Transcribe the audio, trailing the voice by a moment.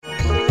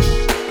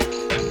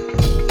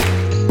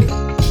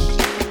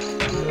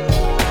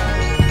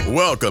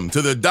welcome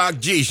to the Doc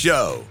G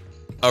Show,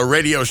 a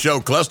radio show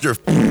cluster.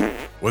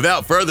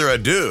 Without further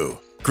ado,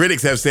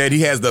 critics have said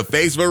he has the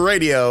face for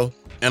radio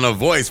and a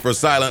voice for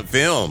silent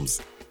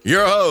films.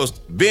 Your host,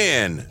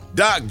 Ben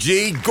Doc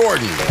G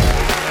Gordon.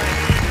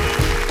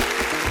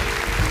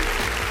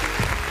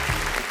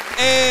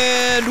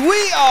 And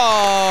we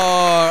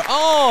are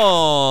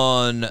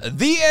on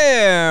the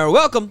air.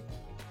 Welcome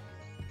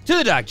to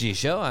the Doc G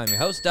Show. I'm your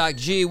host, Doc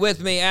G.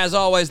 With me, as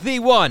always, the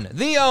one,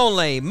 the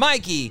only,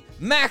 Mikey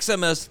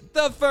Maximus,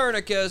 the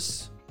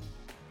Fernicus,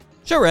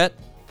 Charette.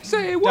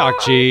 Say what?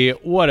 Doc G,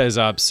 what is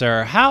up,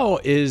 sir? How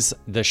is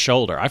the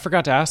shoulder? I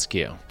forgot to ask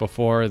you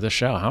before the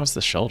show. How's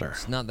the shoulder?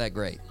 It's not that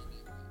great.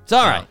 It's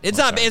all right. It's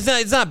not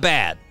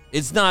bad.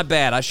 It's not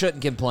bad. I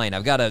shouldn't complain.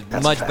 I've got a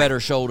much better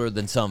shoulder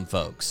than some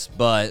folks,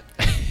 but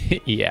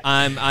yeah,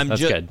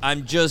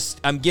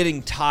 I'm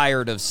getting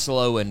tired of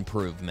slow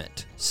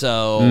improvement.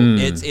 So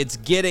it's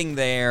getting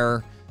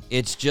there.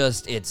 It's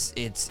just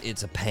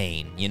it's a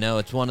pain. You know,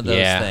 it's one of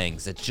those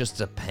things. It's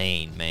just a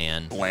pain,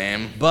 man.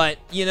 Blam. But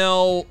you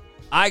know,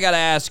 I gotta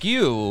ask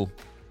you,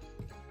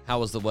 how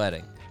was the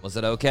wedding? Was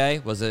it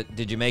okay?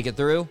 Did you make it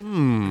through?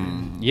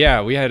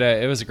 Yeah,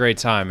 it was a great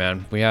time,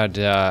 man. We had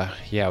a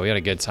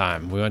good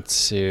time. We went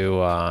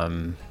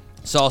to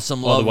saw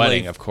some lovely the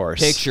wedding, of course.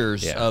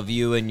 Pictures of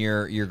you and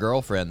your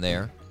girlfriend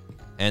there.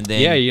 And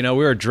then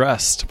we were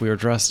dressed. We were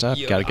dressed up.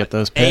 Got to get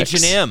those pics.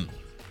 H&M.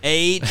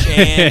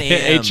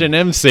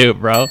 H&M suit,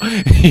 bro.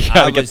 You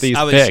got to get these pics.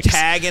 I was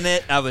tagging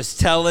it. I was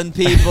telling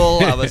people.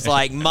 I was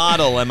like,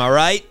 model, am I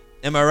right?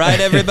 Am I right,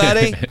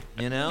 everybody?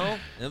 You know,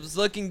 it was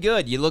looking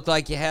good. You looked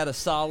like you had a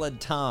solid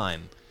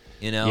time.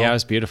 You know. Yeah, it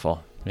was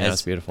beautiful. Yeah, it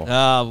was beautiful.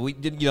 You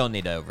don't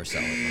need to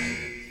oversell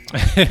it,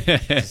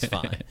 Mike. It's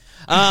fine.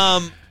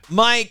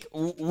 Mike,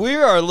 we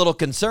are a little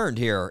concerned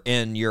here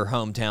in your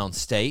hometown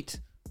state.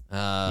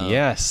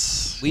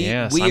 Yes,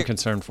 I'm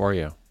concerned for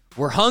you.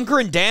 We're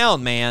hunkering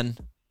down, man.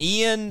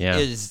 Ian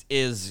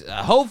is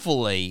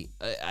hopefully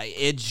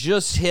it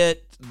just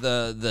hit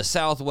the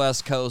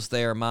southwest coast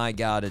there. My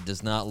God, it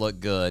does not look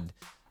good.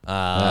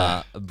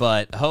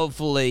 But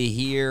hopefully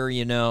here,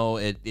 you know,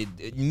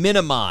 it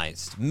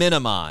minimized.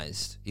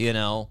 You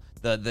know,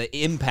 the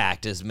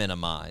impact is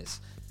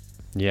minimized.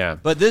 Yeah.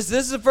 But this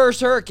is the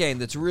first hurricane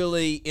that's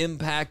really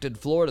impacted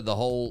Florida the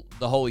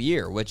whole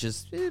year, which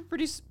is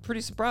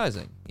pretty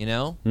surprising. You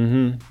know.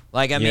 Mm-hmm.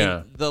 Like I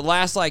mean, the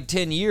last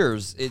 10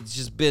 years, it's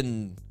just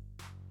been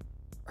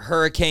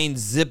hurricanes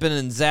zipping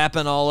and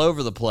zapping all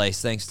over the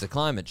place thanks to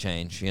climate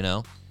change, you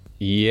know?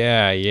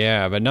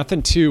 Yeah, but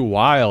nothing too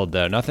wild,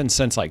 though. Nothing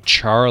since,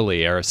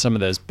 Charlie or some of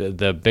those,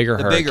 the bigger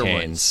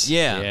hurricanes.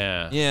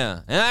 Yeah.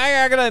 And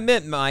I gotta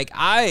admit, Mike,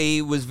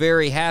 I was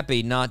very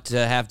happy not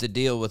to have to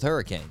deal with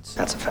hurricanes.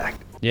 That's a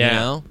fact. Yeah. You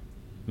know?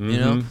 Mm-hmm. You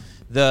know?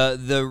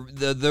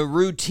 The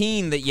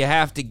routine that you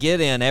have to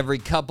get in every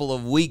couple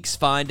of weeks,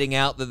 finding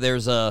out that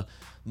there's a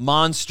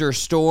monster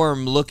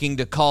storm looking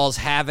to cause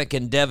havoc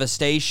and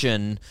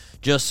devastation,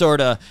 just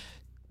sort of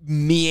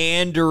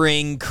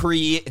meandering,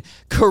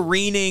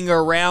 careening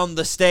around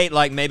the state.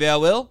 Like, maybe I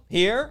will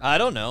here. I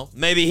don't know.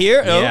 Maybe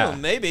here. Oh,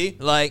 maybe.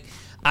 Like,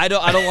 I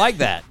don't like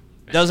that.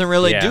 Doesn't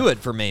really do it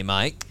for me,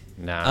 Mike.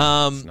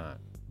 No, it's not.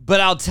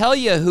 But I'll tell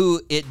you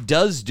who it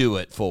does do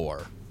it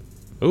for.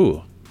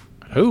 Ooh,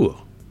 who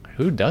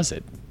does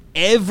it?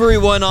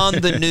 Everyone on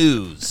the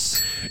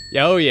news.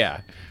 Oh,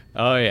 yeah.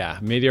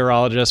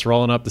 Meteorologists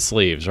rolling up the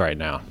sleeves right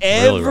now.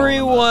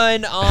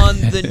 Everyone on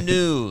the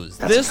news.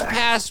 This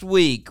past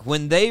week,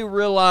 when they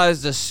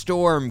realized a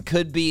storm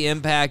could be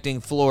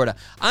impacting Florida,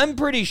 I'm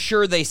pretty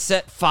sure they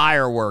set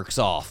fireworks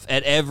off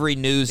at every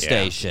news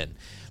station.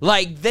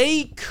 Like,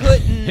 they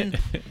couldn't...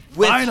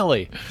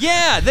 Finally.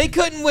 Yeah, they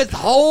couldn't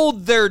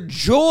withhold their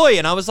joy.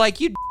 And I was like,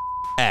 you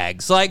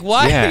bags. Like,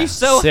 why are you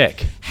so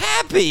sick.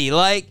 happy?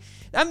 Like,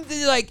 I'm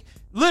like...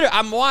 Literally,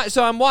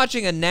 I'm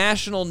watching a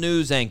national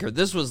news anchor.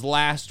 This was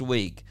last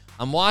week.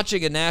 I'm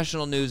watching a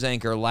national news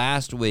anchor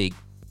last week,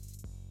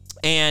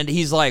 and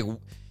he's like,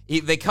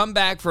 they come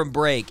back from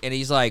break, and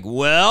he's like,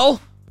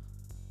 well,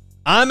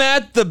 I'm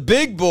at the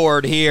big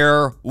board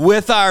here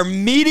with our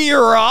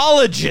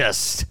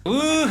meteorologist.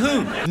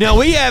 Woohoo! Now,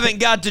 we haven't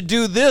got to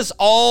do this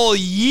all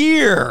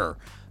year,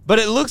 but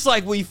it looks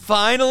like we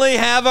finally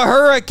have a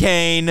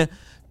hurricane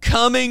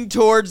coming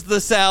towards the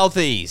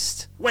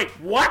southeast. Wait,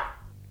 what?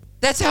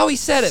 That's how he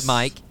said it,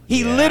 Mike.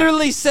 He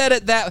literally said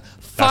it that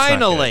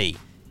finally.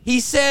 He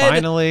said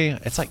finally.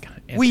 It's like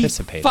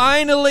anticipated. We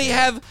finally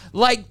have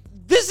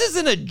this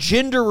isn't a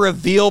gender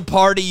reveal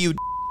party, you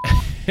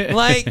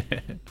like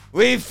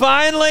we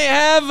finally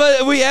have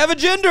a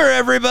gender,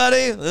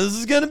 everybody. This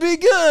is gonna be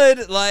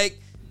good.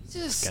 Like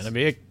it's gonna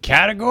be a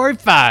category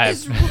 5.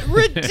 It's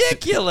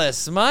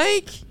ridiculous,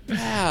 Mike.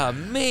 Ah,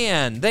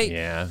 man.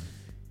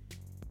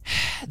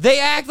 They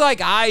act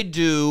like I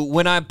do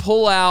when I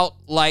pull out,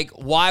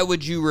 why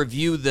would you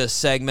review this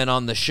segment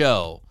on the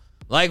show?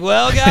 Like,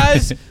 well,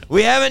 guys,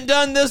 we haven't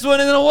done this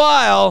one in a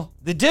while.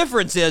 The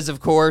difference is,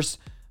 of course,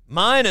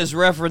 mine is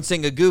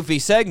referencing a goofy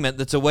segment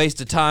that's a waste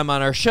of time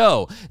on our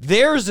show.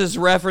 Theirs is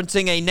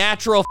referencing a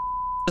natural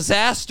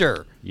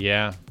disaster.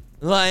 Yeah.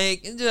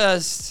 Like,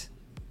 just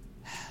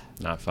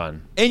not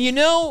fun. And you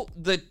know,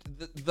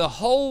 the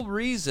whole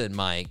reason,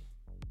 Mike,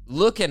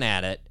 looking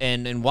at it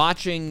and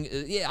watching,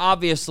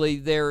 obviously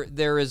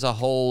there is a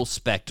whole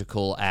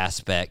spectacle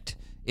aspect.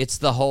 It's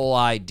the whole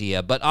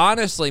idea. But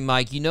honestly,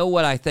 Mike, you know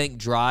what I think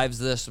drives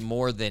this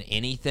more than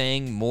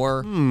anything?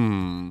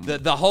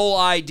 The whole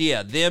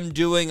idea, them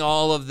doing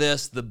all of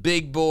this, the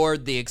big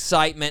board, the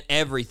excitement,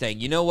 everything.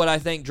 You know what I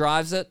think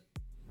drives it?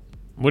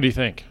 What do you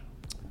think?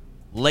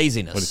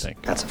 Laziness. What do you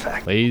think? That's a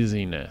fact.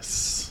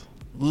 Laziness.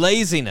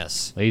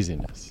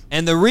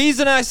 And the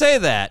reason I say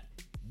that,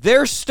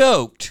 they're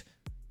stoked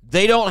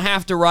they don't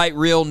have to write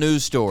real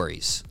news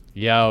stories.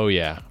 Yeah, oh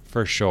yeah,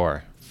 for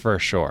sure.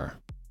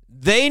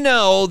 They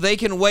know they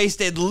can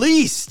waste at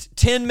least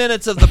 10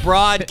 minutes of the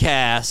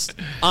broadcast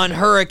on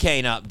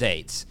hurricane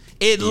updates.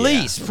 At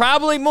least,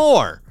 probably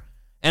more.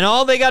 And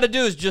all they got to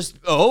do is just,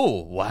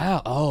 oh,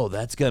 wow. Oh,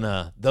 that's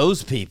gonna,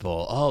 those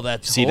people. Oh,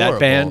 that's See horrible. that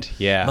band?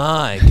 Yeah.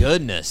 My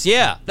goodness.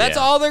 Yeah, that's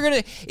all they're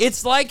going to.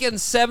 It's like in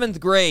 7th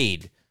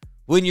grade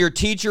when your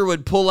teacher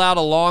would pull out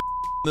a long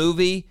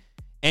movie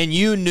and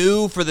you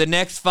knew for the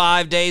next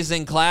 5 days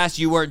in class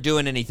you weren't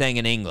doing anything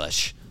in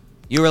English.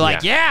 You were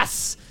like,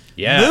 yes,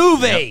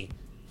 movie. Yep.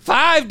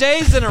 5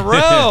 days in a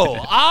row.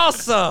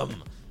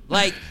 Awesome.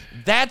 Like,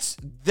 that's,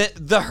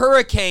 the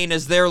Hurricane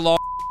is their long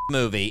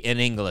movie in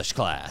English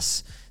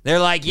class. They're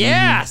like,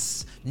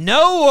 yes,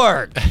 no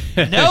work,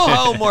 no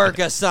homework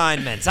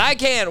assignments. I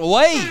can't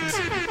wait.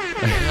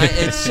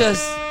 It's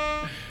just,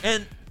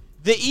 and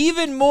the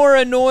even more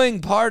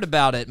annoying part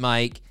about it,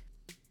 Mike,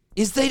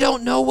 is they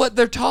don't know what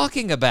they're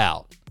talking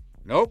about.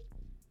 Nope.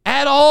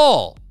 At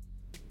all.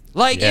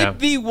 Like, it'd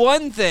be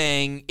one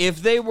thing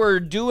if they were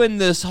doing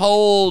this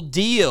whole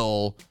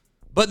deal,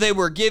 but they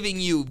were giving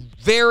you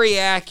very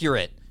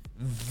accurate,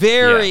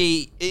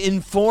 very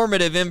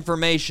informative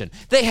information.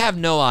 They have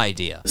no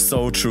idea.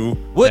 So true.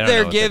 What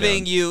they're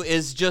giving you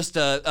is just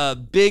a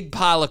big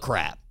pile of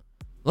crap.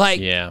 Like,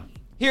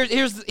 here's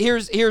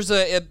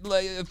a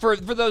for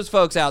those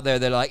folks out there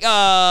that are like,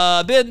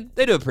 Ben,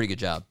 they do a pretty good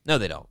job. No,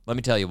 they don't. Let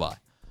me tell you why.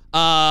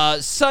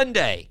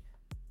 Sunday,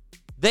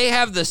 they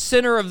have the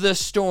center of this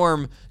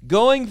storm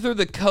going through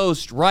the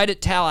coast right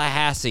at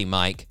Tallahassee,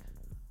 Mike,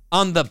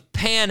 on the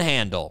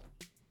Panhandle.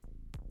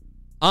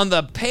 On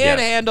the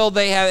Panhandle,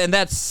 they have, and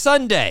that's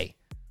Sunday.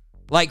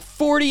 Like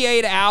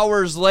 48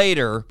 hours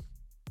later,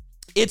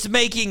 it's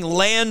making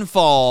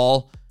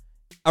landfall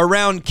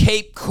around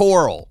Cape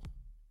Coral,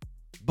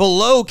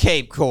 below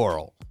Cape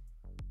Coral.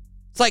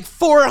 It's like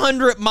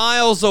 400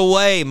 miles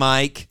away,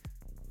 Mike.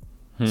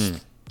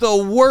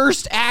 The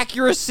worst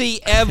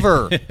accuracy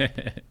ever.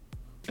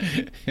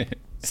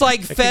 It's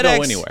like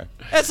FedEx.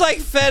 It's like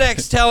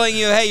FedEx telling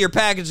you, hey, your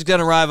package is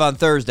going to arrive on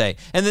Thursday.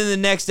 And then the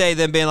next day,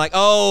 them being like,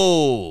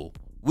 oh,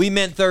 we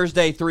meant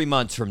Thursday 3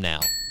 months from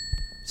now.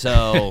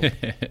 So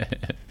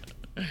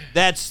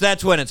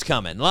that's when it's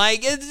coming.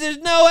 Like, there's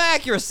no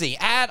accuracy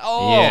at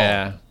all.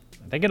 Yeah.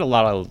 They get a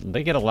lot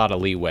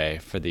of leeway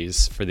for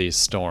these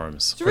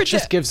storms. It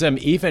just gives them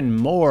even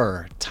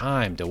more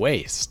time to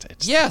waste.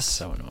 It's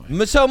so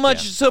annoying. So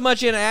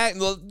much in act.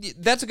 Well,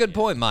 that's a good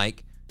point,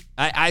 Mike.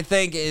 I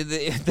think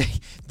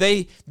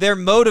they're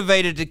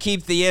motivated to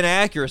keep the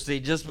inaccuracy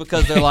just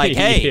because they're like,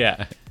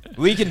 hey,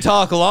 we can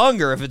talk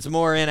longer if it's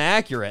more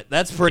inaccurate.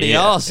 That's pretty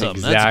awesome.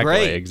 Exactly, that's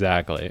great.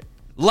 Exactly.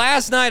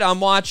 Last night I'm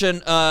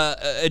watching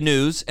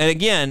news, and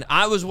again,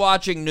 I was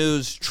watching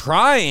news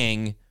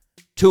trying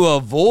to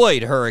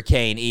avoid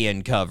Hurricane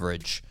Ian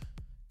coverage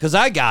because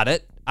I got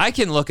it. I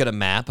can look at a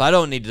map. I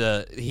don't need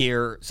to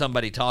hear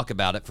somebody talk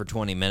about it for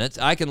 20 minutes.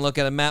 I can look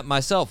at a map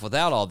myself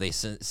without all the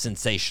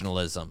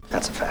sensationalism.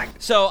 That's a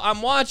fact. So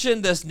I'm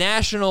watching this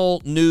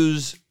national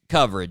news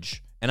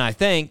coverage, and I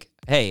think,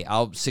 hey,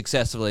 I'll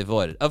successfully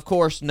avoid it. Of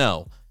course,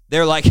 no.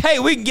 They're like, hey,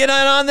 we can get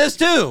in on this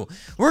too.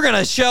 We're going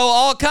to show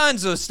all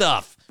kinds of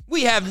stuff.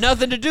 We have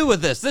nothing to do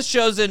with this. This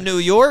show's in New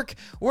York.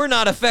 We're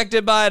not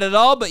affected by it at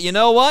all, but you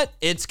know what?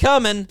 It's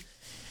coming.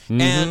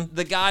 And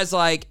the guy's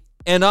like,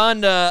 and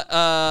on to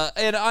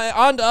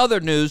other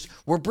news,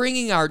 we're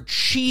bringing our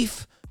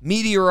chief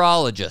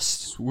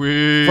meteorologist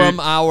from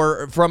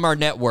our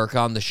network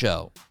on the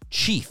show.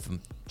 Chief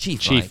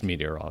Mike.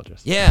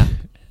 Meteorologist. Yeah.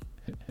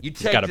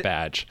 He's got a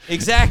badge.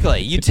 Exactly.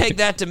 You take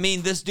that to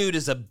mean this dude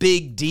is a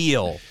big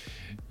deal.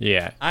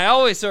 Yeah. I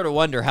always sort of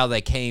wonder how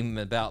they came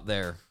about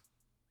there.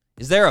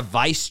 Is there a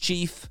vice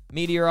chief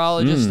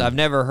meteorologist? I've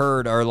never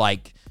heard, or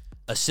like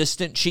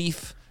assistant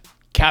chief?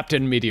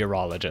 Captain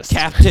meteorologist.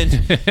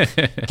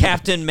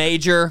 Captain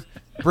major,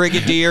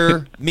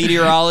 brigadier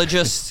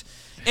meteorologist.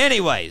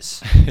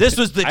 Anyways, this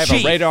was the chief. I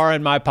have a radar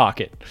in my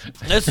pocket.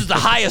 This is the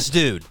highest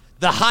dude.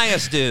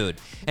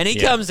 And he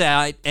comes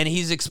out and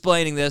he's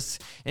explaining this.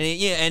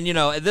 And you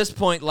know, at this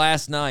point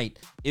last night,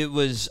 it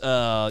was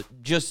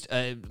just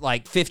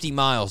like 50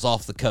 miles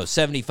off the coast,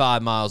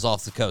 75 miles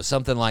off the coast,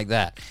 something like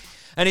that.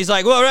 And he's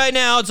like, well, right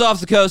now it's off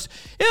the coast.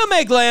 It'll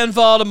make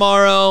landfall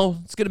tomorrow.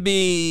 It's going to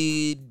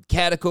be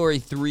Category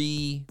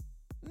 3,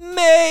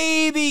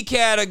 maybe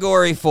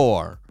Category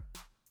 4.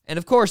 And,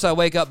 of course, I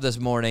wake up this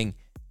morning,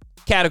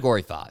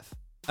 Category 5.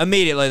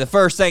 Immediately, the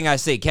first thing I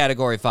see,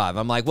 Category 5.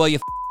 I'm like, well, you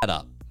f***ed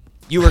up.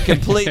 You were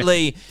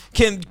completely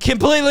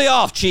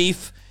off,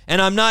 Chief.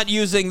 And I'm not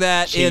using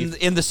that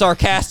in the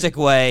sarcastic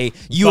way.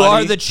 You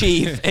are the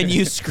chief, and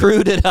you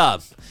screwed it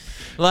up.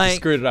 You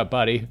screwed it up,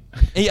 buddy.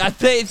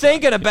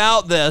 Thinking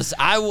about this,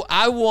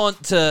 I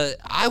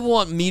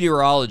want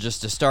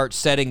meteorologists to start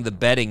setting the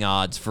betting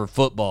odds for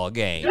football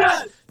games.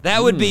 Yes!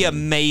 That would be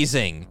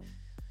amazing.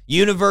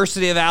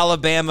 University of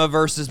Alabama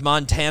versus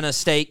Montana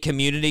State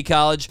Community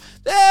College.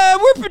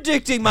 We're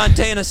predicting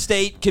Montana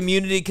State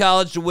Community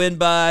College to win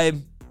by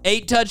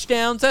 8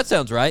 touchdowns. That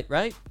sounds right?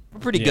 We're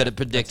pretty good at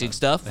predicting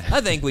stuff.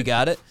 I think we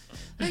got it.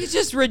 It's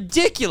just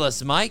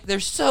ridiculous, Mike. They're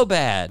so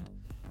bad.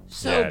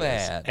 So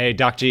bad. Hey,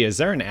 Doc G, is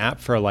there an app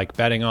for like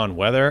betting on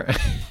weather?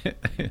 We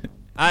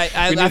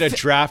need a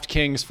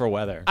DraftKings for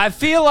weather. I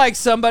feel like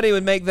somebody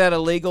would make that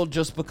illegal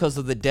just because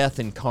of the death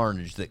and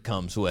carnage that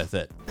comes with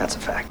it. That's a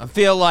fact. I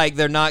feel like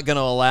they're not going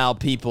to allow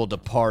people to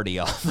party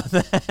off of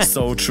that.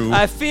 So true.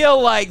 I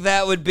feel like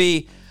that would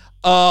be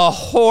a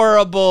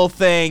horrible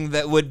thing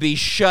that would be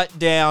shut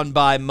down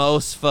by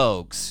most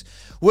folks.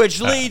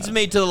 Which leads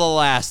me to the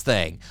last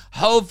thing.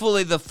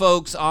 Hopefully the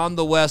folks on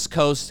the West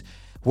Coast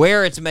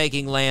where it's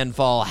making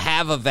landfall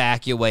have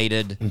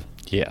evacuated.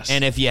 Yes.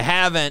 And if you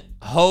haven't,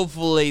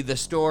 hopefully the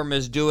storm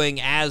is doing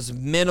as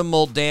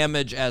minimal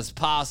damage as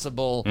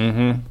possible.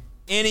 Mm-hmm.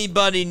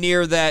 Anybody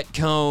near that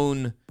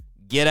cone,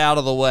 get out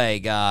of the way,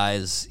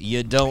 guys.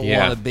 You don't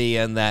want to be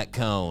in that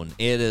cone.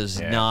 It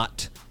is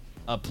not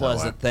a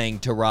pleasant thing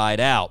to ride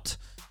out.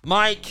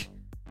 Mike,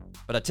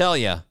 but I tell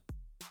you,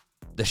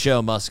 the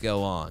show must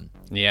go on.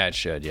 Yeah, it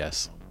should,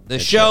 yes. The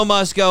show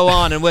must go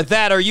on. And with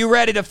that, are you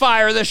ready to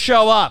fire the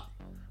show up?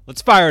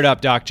 Let's fire it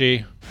up, Doc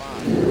G.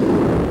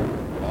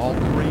 5. All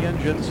 3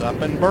 engines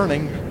up and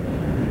burning.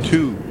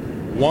 2,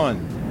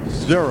 1,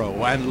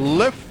 0, and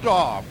lift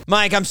off.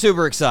 Mike, I'm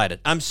super excited.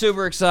 I'm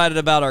super excited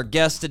about our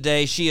guest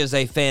today. She is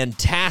a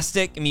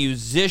fantastic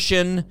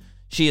musician.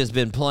 She has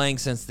been playing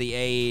since the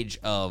age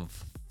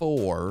of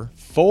 4.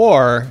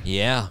 4?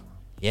 Yeah.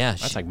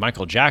 That's like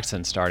Michael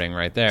Jackson starting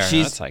right there.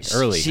 That's like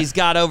early. She's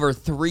got over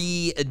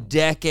 3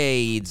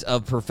 decades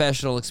of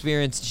professional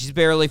experience. She's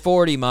barely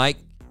 40, Mike.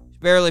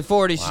 Barely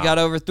 40. Wow. She's got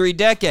over 3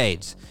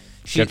 decades.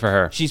 Good for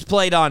her. She's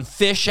played on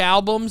Phish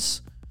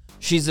albums.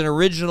 She's an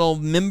original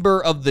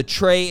member of the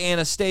Trey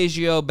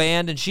Anastasio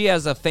Band, and she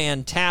has a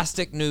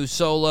fantastic new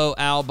solo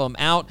album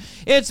out.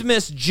 It's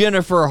Miss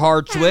Jennifer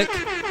Hartswick.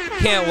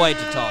 Can't wait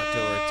to talk to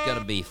her. It's going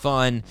to be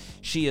fun.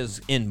 She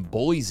is in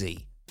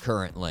Boise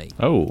currently.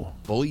 Oh.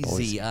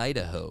 Boise,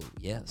 Idaho.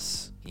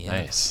 Yes.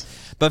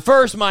 Nice. But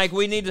first, Mike,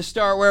 we need to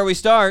start where we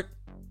start.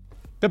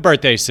 The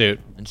birthday suit.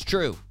 It's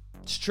true.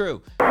 It's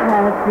true.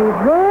 Happy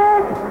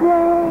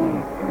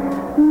birthday,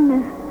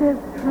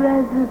 Mr.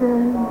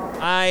 President.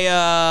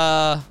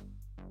 I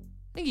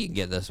think you can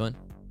get this one.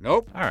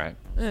 Nope. All right.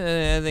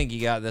 I think you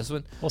got this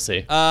one. We'll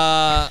see.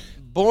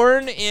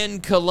 Born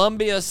in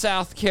Columbia,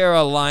 South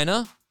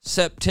Carolina,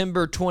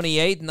 September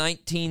 28,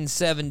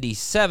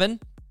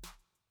 1977.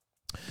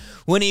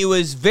 When he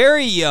was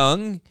very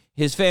young,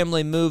 his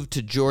family moved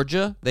to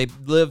Georgia. They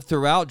lived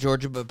throughout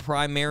Georgia, but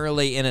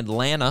primarily in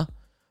Atlanta.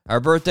 Our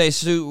birthday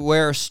suit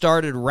wearer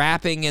started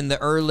rapping in the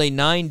early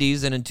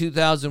 90s, and in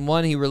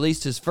 2001, he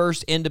released his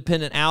first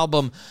independent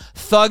album,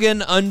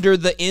 Thuggin' Under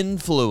the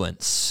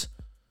Influence.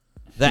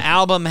 The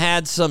album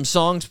had some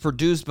songs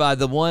produced by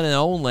the one and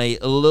only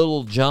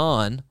Lil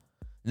Jon.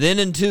 Then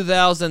in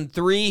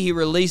 2003, he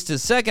released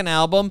his second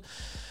album,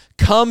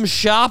 Come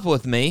Shop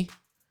With Me.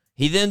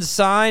 He then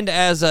signed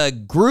as a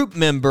group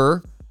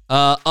member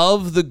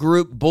of the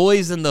group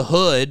Boys in the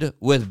Hood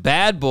with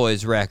Bad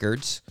Boys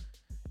Records.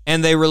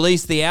 And they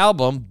released the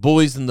album,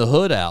 Boys in the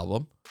Hood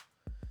album.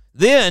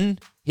 Then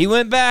he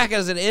went back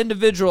as an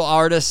individual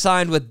artist,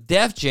 signed with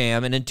Def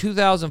Jam, and in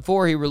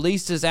 2004 he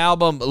released his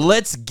album,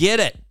 Let's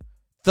Get It,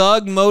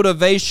 Thug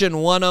Motivation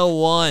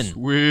 101.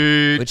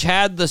 Sweet. Which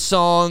had the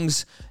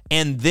songs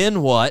And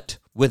Then What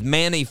with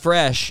Manny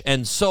Fresh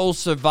and Soul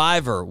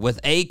Survivor with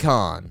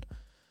Akon.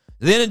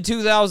 Then in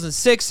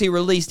 2006 he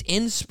released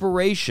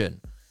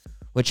Inspiration,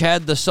 which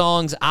had the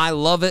songs I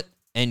Love It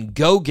and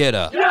Go Get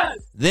Up. Yes!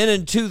 Then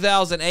in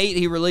 2008,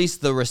 he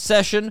released The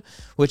Recession,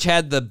 which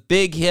had the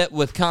big hit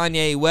with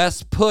Kanye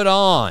West, Put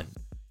On.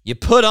 You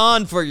put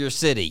on for your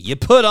city. You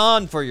put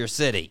on for your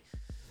city.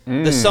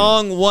 The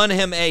song won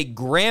him a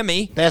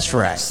Grammy. That's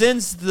right.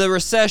 Since The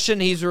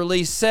Recession, he's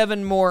released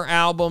 7 more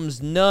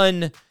albums,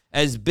 none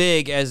as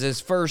big as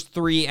his first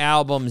 3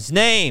 albums.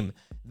 Name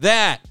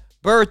that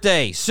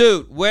birthday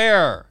suit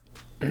wearer.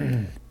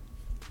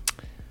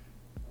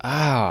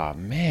 Ah,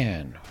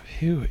 man.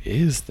 Who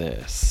is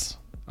this?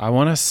 I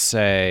want to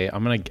say,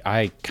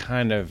 I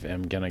kind of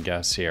am going to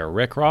guess here.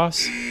 Rick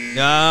Ross?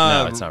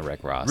 No, it's not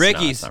Rick Ross.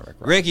 Ricky's, no, it's not Rick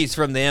Ross. Ricky's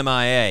from the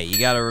MIA. You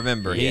got to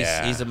remember,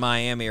 he's a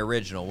Miami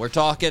original. We're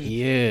talking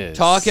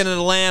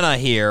Atlanta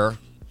here.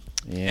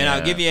 Yeah. And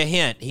I'll give you a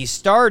hint. He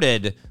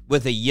started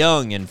with a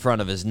young in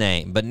front of his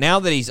name, but now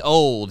that he's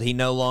old, he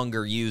no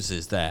longer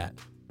uses that.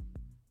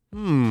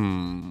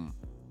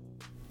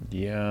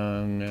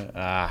 Young.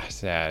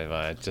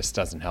 It just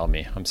doesn't help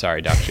me. I'm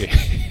sorry, Dr.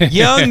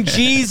 Young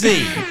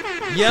Jeezy.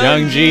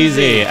 Young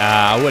Jeezy.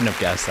 I wouldn't have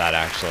guessed that,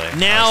 actually.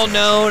 Now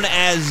known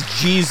as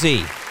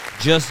Jeezy.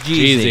 Just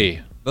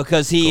Jeezy.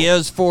 Because he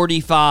is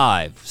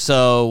 45.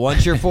 So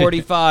once you're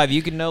 45,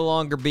 you can no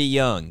longer be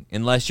young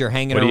unless you're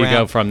hanging around. Where do you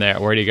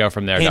go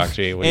from there? Dr.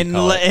 G?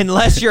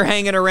 Unless you're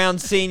hanging around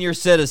senior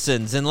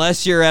citizens,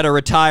 unless you're at a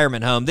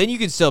retirement home, then you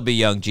can still be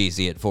young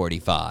Jeezy at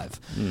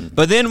 45.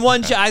 But then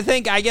once I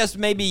guess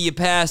maybe you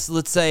pass,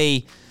 let's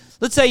say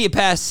you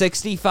pass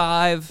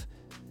 65,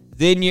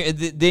 then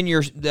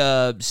you're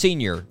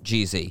senior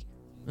Jeezy.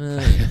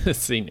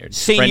 Senior.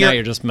 Right now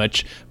you're just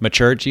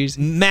mature Jeezy?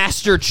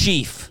 Master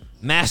Chief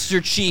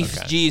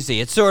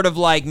Jeezy. It's sort of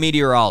like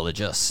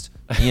meteorologist,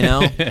 you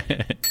know?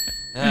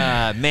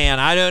 Man,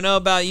 I don't know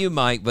about you,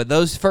 Mike, but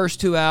those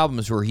first two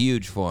albums were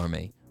huge for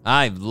me.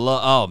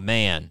 Oh,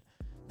 man.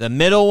 The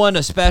middle one,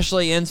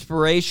 especially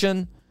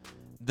Inspiration,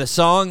 the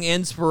song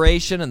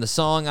Inspiration and the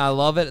song I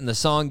Love It and the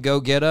song Go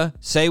Getta.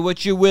 Say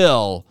what you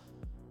will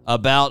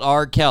about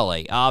R.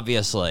 Kelly.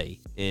 Obviously,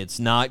 it's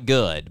not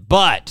good.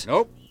 But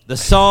the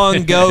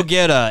song Go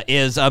Getta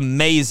is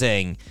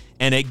amazing.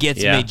 And it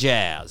gets me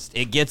jazzed.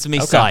 It gets me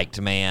psyched,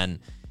 man.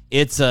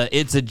 It's a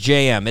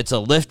jam. It's a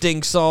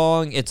lifting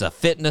song. It's a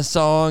fitness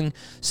song.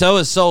 So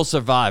is Soul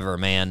Survivor,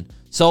 man.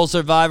 Soul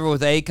Survivor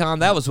with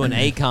Akon. That was when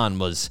Akon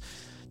was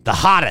the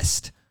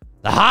hottest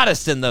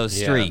in those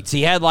streets.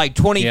 He had like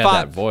 25. He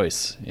had that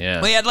voice.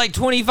 Yeah. He had like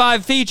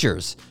 25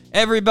 features.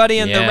 Everybody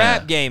in the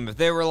rap game, if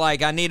they were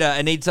like, I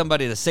need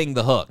somebody to sing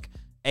the hook,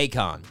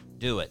 Akon,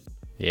 do it.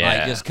 Yeah.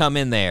 Like, just come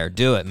in there,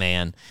 do it,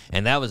 man.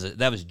 And that was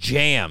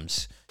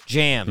jams.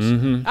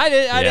 Mm-hmm.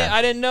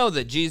 I didn't know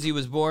that Jeezy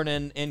was born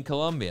in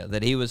Colombia,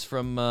 that he was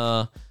from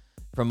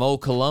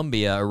old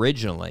Colombia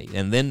originally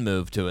and then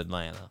moved to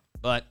Atlanta.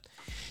 But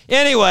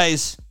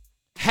anyways,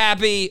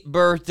 happy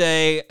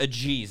birthday,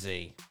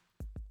 Jeezy.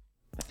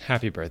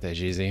 Happy birthday,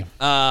 Jeezy.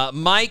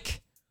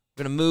 Mike,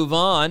 we're going to move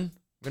on.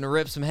 We're going to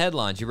rip some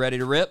headlines. You ready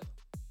to rip?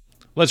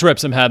 Let's rip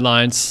some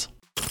headlines.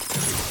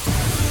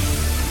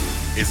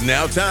 It's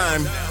now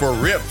time for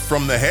Rip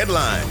from the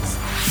Headlines.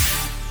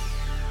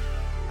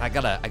 I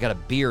got a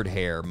beard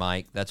hair,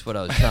 Mike. That's what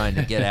I was trying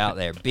to get out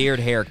there. Beard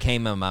hair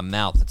came in my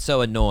mouth. It's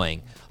so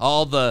annoying.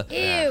 All the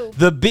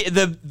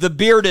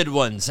bearded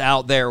ones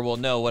out there will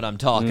know what I'm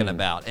talking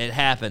about. It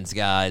happens,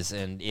 guys,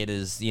 and it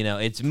is,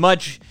 it's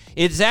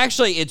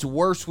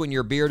worse when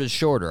your beard is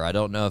shorter. I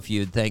don't know if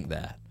you'd think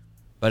that.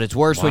 But it's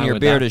worse when your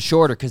beard is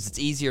shorter because it's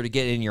easier to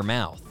get in your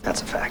mouth.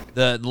 That's a fact.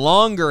 The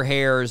longer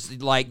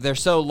hairs, like, they're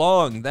so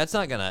long, that's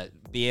not going to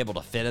be able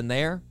to fit in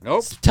there. Nope.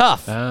 It's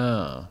tough.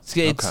 Oh.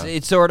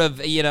 It's sort of,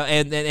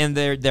 and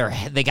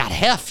they got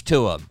heft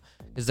to them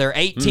because they're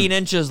 18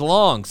 inches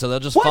long, so they'll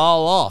just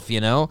fall off,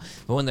 But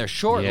when they're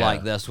short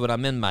like this, when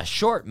I'm in my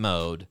short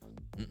mode,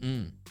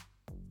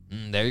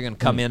 they're going to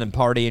come in and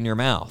party in your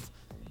mouth.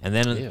 And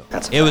then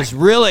it was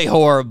really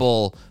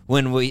horrible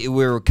when we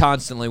were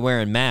constantly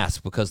wearing masks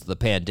because of the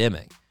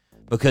pandemic.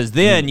 Because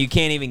then you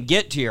can't even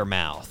get to your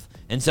mouth.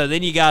 And so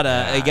then you got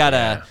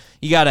a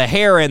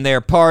hair in there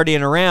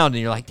partying around,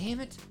 and you're like, damn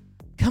it,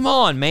 come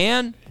on,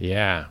 man.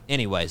 Yeah.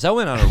 Anyways, I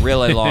went on a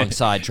really long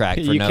sidetrack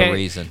for no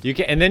reason.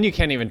 And then you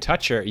can't even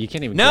touch you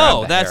can't even No,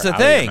 grab that's hair the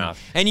out of your thing. mouth,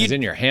 And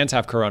then your hands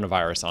have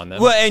coronavirus on them.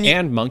 Well,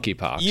 and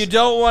monkeypox. You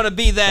don't want to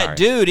be that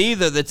dude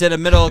either that's in the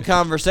middle of a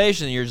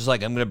conversation and you're just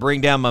like, I'm going to bring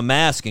down my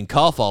mask and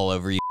cough all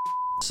over you.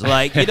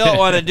 Like, you don't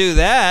want to do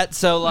that.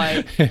 So,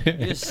 like, you're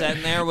just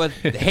sitting there with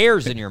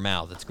hairs in your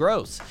mouth. It's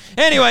gross.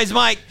 Anyways,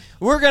 Mike,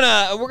 we're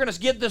gonna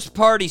get this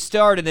party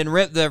started and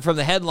rip from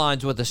the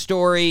headlines with a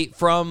story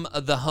from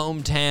the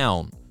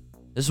hometown.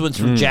 This one's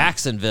from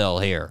Jacksonville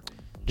here.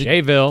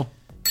 Jayville.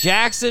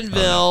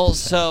 Jacksonville.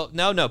 So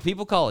no,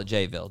 people call it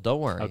Jayville. Don't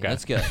worry. Okay.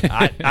 That's good.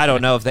 I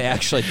don't know if they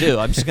actually do.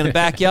 I'm just gonna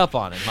back you up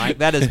on it, Mike.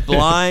 That is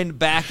blind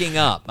backing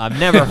up. I've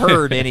never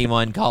heard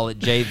anyone call it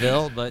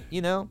Jayville, but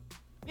All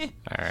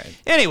right.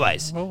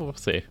 Anyways. Well, we'll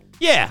see.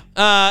 Yeah.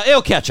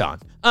 It'll catch on.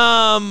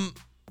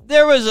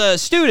 There was a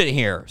student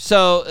here.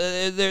 So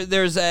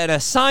there's an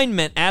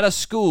assignment at a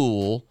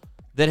school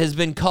that has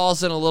been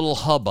causing a little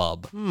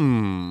hubbub.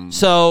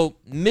 So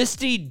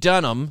Misty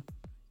Dunham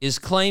is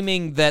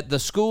claiming that the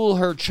school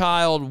her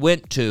child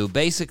went to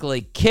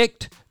basically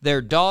kicked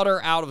their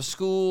daughter out of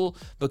school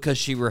because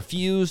she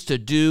refused to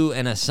do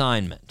an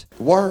assignment.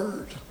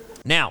 Word.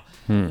 Now,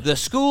 the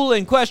school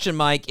in question,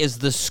 Mike, is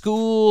the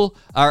school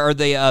or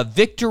the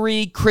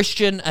Victory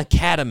Christian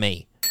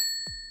Academy.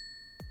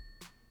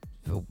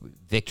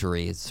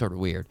 Victory is sort of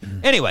weird.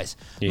 Anyways,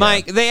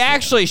 Mike, they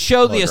actually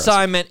show the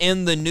assignment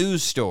in the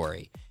news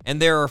story,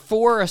 and there are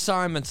 4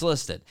 assignments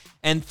listed,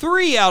 and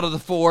 3 out of the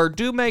 4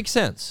 do make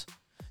sense.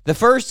 The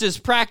first is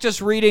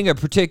practice reading a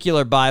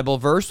particular Bible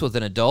verse with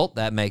an adult.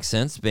 That makes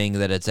sense, being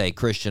that it's a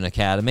Christian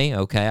academy.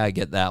 Okay, I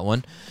get that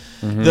one.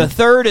 The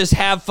third is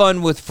have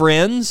fun with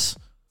friends.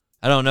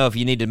 I don't know if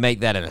you need to make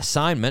that an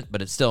assignment,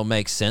 but it still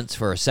makes sense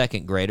for a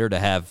second grader to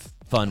have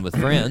fun with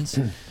friends.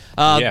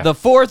 The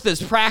fourth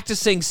is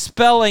practicing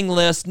spelling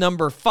list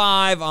number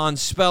 5 on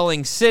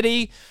Spelling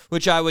City,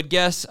 which I would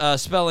guess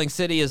Spelling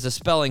City is a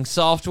spelling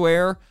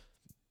software.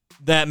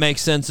 That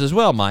makes sense as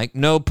well, Mike.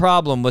 No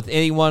problem with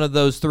any one of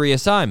those 3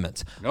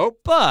 assignments. Nope.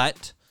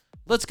 But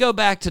let's go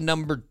back to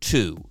number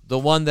 2, the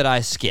one that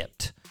I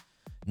skipped.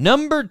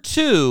 Number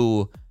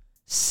 2,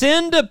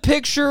 send a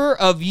picture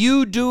of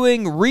you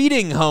doing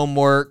reading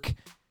homework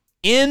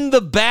in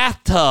the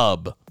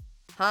bathtub.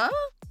 Huh?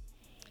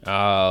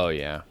 Oh,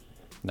 yeah.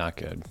 Not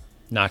good.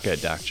 Not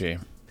good, Doc G.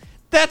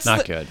 That's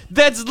not good.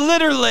 That's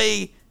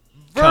literally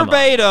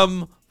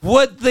verbatim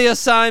what the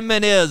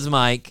assignment is,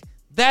 Mike.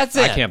 That's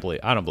it.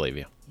 I don't believe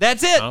you.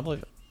 That's it. I don't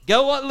believe it.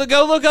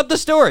 Go look up the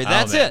story.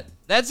 That's it.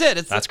 That's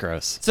it. That's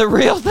gross. It's a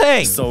real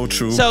thing. So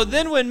true. So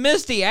then when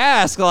Misty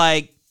asked,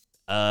 like,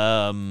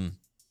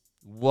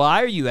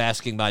 why are you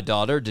asking my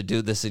daughter to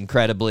do this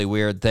incredibly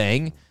weird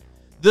thing?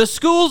 The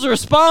school's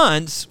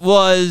response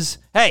was,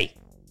 hey,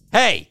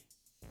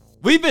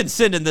 we've been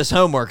sending this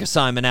homework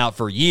assignment out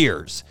for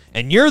years,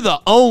 and you're the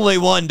only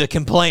one to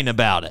complain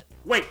about it.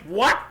 Wait,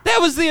 what?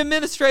 That was the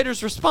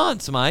administrator's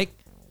response, Mike.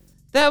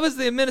 That was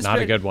the administrator.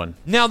 Not a good one.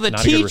 Now the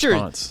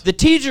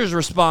teacher's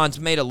response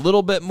made a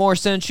little bit more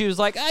sense. She was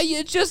like,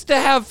 it's just to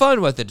have fun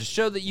with it, to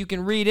show that you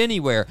can read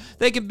anywhere.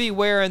 They can be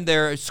wearing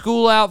their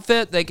school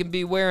outfit. They can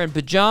be wearing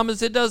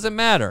pajamas. It doesn't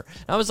matter.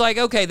 I was like,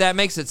 okay, that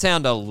makes it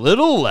sound a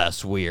little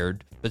less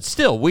weird, but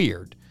still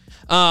weird.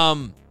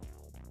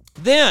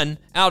 Then,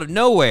 out of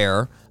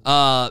nowhere,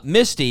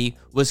 Misty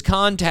was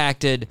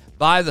contacted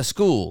by the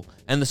school,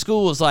 and the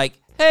school was like,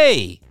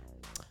 hey,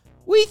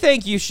 we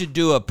think you should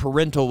do a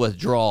parental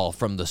withdrawal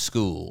from the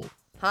school.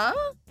 Huh?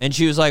 And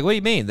she was like, what do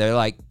you mean? They're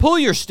like, pull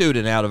your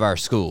student out of our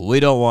school. We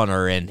don't want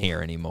her in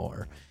here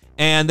anymore.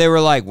 And they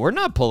were like, we're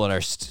not pulling our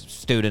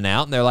student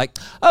out. And they're like,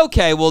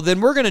 okay, well,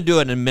 then we're going to do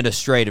an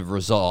administrative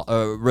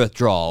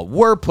withdrawal.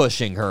 We're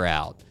pushing her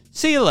out.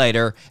 See you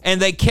later.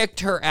 And they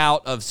kicked her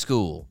out of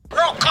school.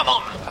 Girl, come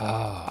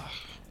on.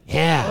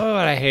 Yeah. Oh,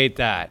 I hate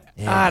that.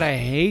 Yeah. God, I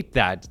hate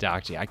that,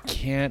 Doc G. I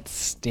can't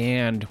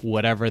stand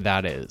whatever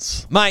that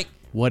is. Mike.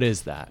 What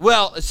is that?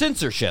 Well,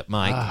 censorship,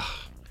 Mike.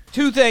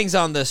 2 things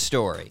on this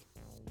story.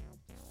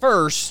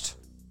 First,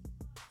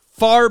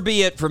 far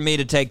be it from me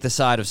to take the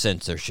side of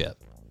censorship.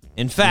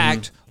 In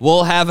fact,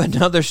 we'll have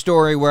another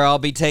story where I'll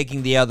be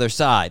taking the other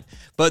side.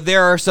 But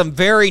there are some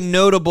very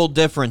notable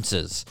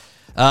differences.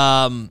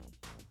 Most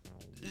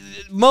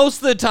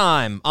of the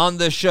time on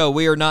this show,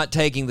 we are not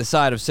taking the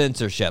side of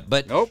censorship.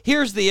 But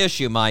Here's the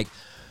issue, Mike.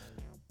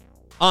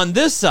 On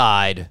this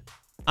side,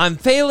 I'm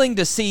failing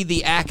to see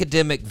the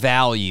academic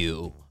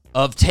value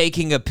of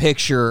taking a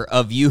picture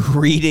of you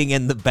reading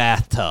in the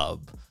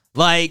bathtub.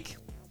 Like,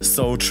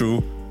 so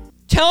true.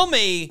 Tell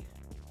me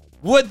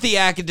what the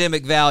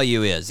academic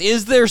value is.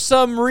 Is there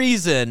some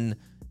reason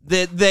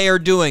that they are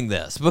doing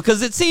this?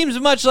 Because it seems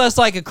much less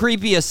like a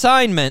creepy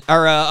assignment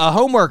or a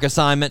homework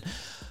assignment,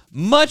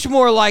 much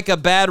more like a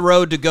bad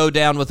road to go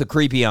down with a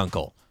creepy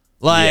uncle.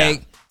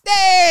 Like,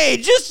 hey,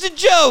 just a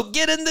joke.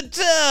 Get in the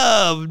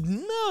tub.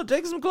 No,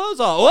 take some clothes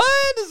off.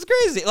 What? This is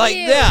crazy. Like,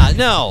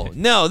 no.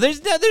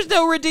 There's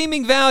no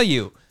redeeming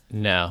value.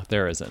 No,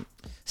 there isn't.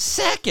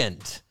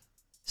 Second,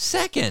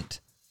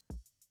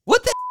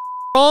 what the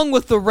wrong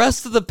with the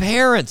rest of the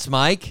parents,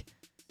 Mike?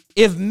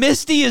 If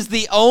Misty is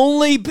the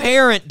only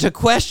parent to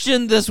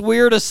question this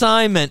weird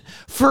assignment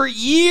for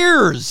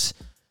years,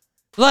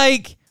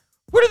 like,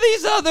 what are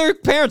these other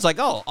parents like?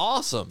 Oh,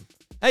 awesome.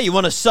 Hey, you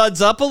want to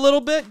suds up a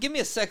little bit? Give me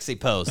a sexy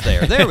pose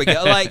there. There we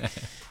go. Like,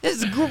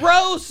 it's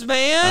gross,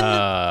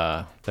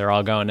 man. They're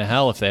all going to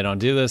hell if they don't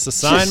do this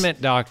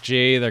assignment, Doc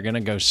G. They're going to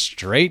go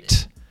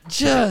straight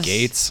to the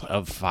gates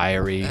of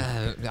fiery.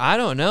 I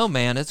don't know,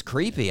 man. It's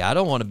creepy. I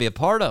don't want to be a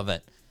part of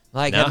it.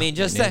 Like, no, I mean,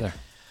 just say,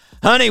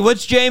 honey,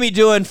 what's Jamie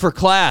doing for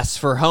class,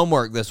 for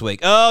homework this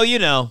week? Oh, you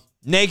know,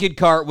 naked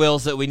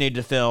cartwheels that we need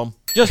to film.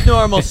 Just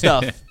normal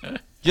stuff.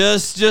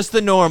 Just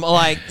the normal.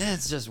 Like,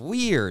 that's just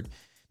weird.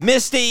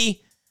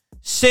 Misty,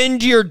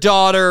 send your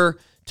daughter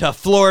to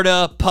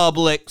Florida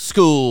public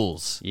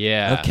schools.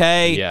 Yeah.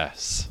 Okay?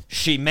 Yes.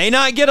 She may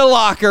not get a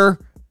locker.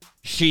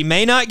 She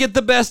may not get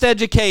the best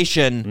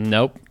education.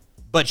 Nope.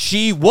 But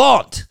she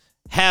won't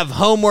have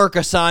homework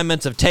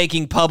assignments of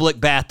taking public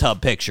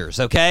bathtub pictures,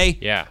 okay?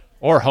 Yeah.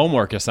 Or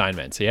homework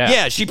assignments, yeah.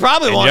 Yeah, she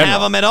probably won't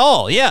have them at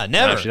all. Yeah,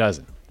 never. No, she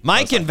doesn't.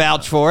 Mike can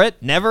vouch for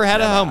it. Never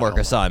had a homework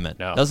assignment.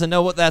 No. Doesn't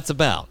know what that's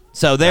about.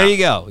 So there you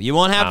go. You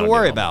won't have to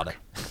worry about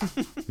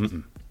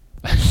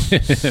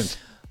it.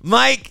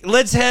 Mike,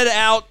 let's head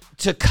out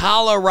to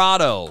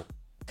Colorado.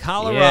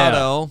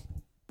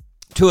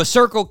 To a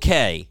Circle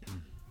K.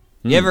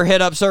 You ever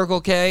hit up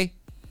Circle K?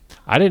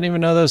 I didn't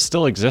even know those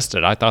still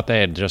existed. I thought they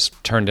had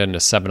just turned into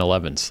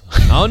 7-Elevens.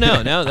 Oh,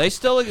 no. They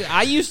still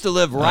I used to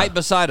live right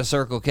beside a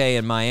Circle K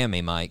in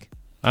Miami, Mike.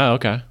 Oh,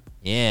 okay.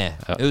 Yeah.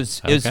 It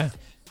was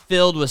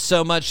filled with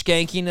so much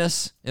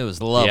skankiness. It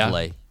was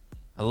lovely. Yeah.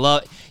 I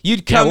love.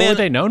 You'd come in. What were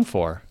they known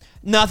for?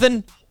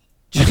 Nothing.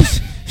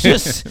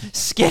 just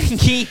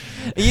skanky.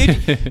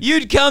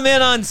 You'd come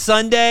in on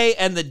Sunday,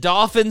 and the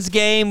Dolphins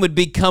game would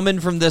be coming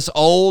from this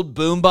old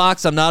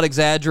boombox. I'm not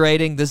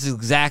exaggerating. This is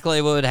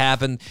exactly what would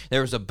happen.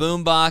 There was a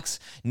boombox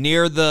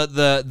near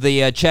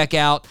the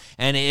checkout,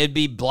 and it'd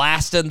be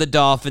blasting the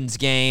Dolphins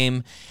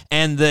game,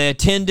 and the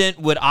attendant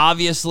would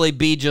obviously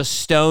be just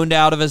stoned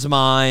out of his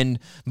mind,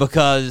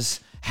 because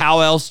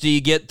how else do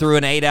you get through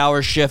an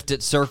 8-hour shift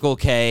at Circle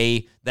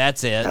K?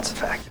 That's it. That's a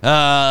fact.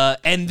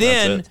 And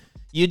then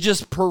you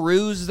just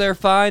peruse their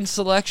fine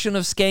selection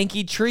of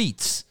skanky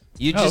treats.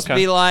 You just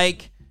be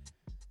like,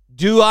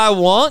 do I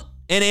want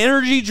an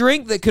energy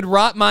drink that could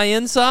rot my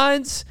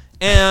insides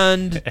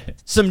and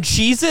some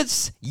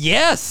Cheez-Its?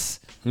 Yes.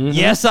 Mm-hmm.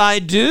 Yes, I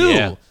do.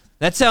 Yeah.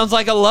 That sounds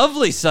like a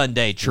lovely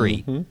Sunday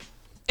treat. Mm-hmm.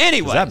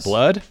 Anyways. Is that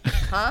blood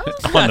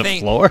on the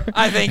floor?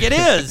 I think it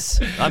is.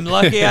 I'm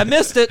lucky I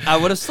missed it. I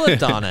would have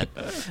slipped on it.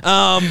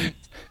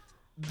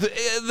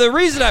 The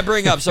reason I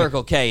bring up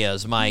Circle K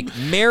is, Mike,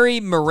 Mary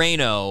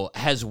Moreno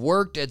has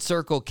worked at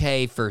Circle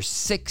K for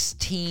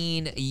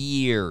 16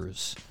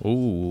 years.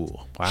 Ooh,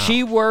 wow.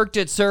 She worked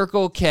at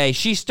Circle K.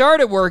 She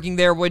started working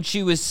there when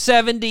she was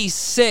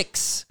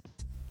 76.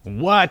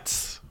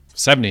 What?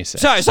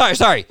 76.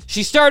 Sorry.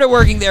 She started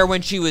working there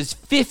when she was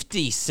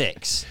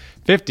 56.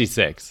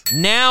 56.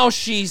 Now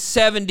she's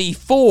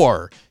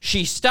 74.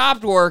 She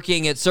stopped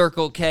working at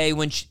Circle K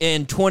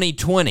in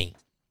 2020.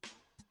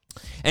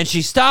 And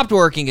she stopped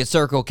working at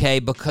Circle K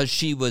because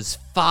she was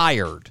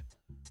fired.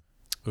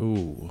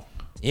 Ooh.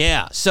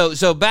 Yeah.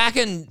 So back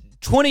in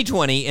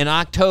 2020, in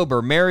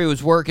October, Mary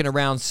was working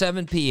around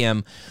 7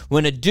 p.m.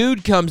 when a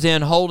dude comes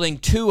in holding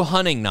 2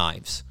 hunting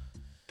knives.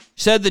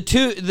 She said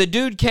the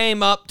dude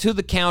came up to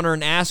the counter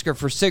and asked her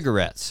for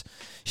cigarettes.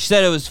 She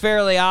said it was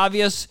fairly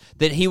obvious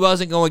that he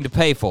wasn't going to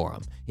pay for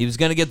them. He was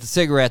going to get the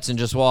cigarettes and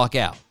just walk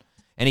out.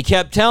 And he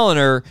kept telling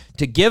her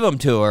to give them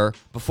to her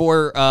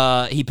before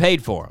he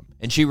paid for them.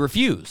 And she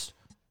refused.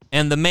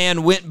 And the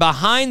man went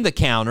behind the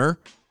counter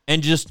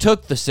and just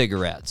took the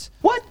cigarettes.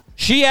 What?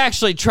 She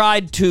actually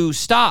tried to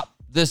stop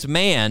this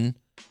man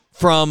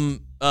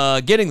from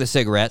getting the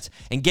cigarettes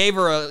and gave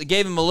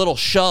him a little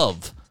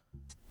shove.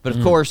 But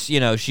of course,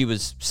 she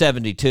was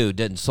 72,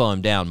 didn't slow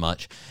him down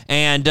much.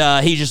 And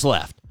he just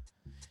left.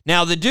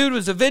 Now, the dude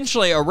was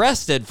eventually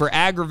arrested for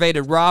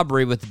aggravated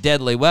robbery with a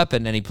deadly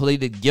weapon, and he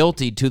pleaded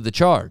guilty to the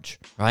charge,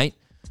 right?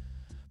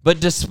 But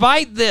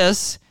despite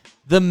this,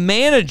 the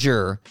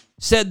manager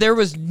said there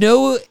was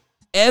no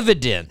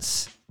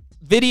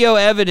video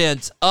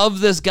evidence of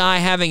this guy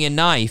having a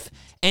knife,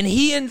 and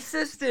he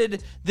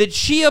insisted that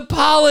she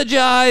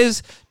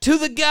apologize to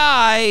the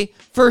guy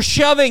for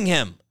shoving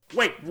him.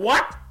 Wait,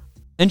 what?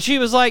 And she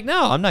was like,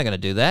 no, I'm not going to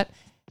do that.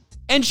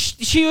 And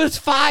she was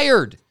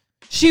fired.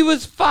 She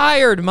was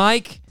fired,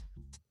 Mike.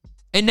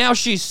 And now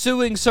she's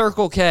suing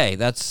Circle K.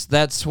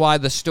 That's why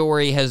the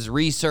story has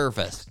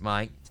resurfaced,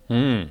 Mike.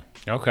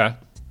 Okay.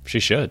 She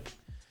should.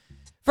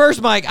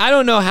 First, Mike, I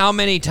don't know how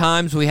many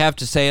times we have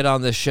to say it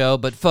on this show,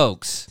 but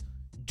folks,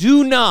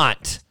 do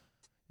not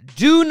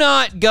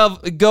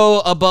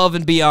go above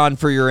and beyond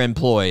for your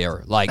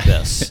employer like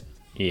this.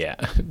 Yeah.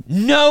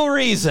 No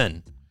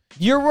reason.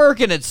 You're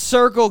working at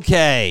Circle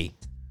K,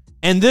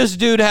 and this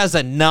dude has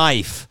a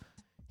knife.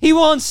 He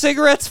wants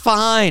cigarettes?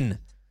 Fine.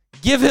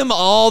 Give him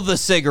all the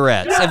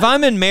cigarettes. If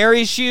I'm in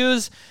Mary's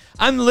shoes,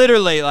 I'm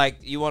literally like,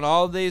 you want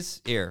all of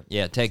these? Here.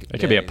 Yeah, take it. It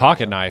could be a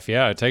pocket knife.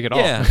 Yeah, take it all.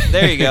 Yeah,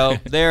 there you go.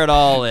 There it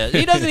all is.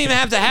 He doesn't even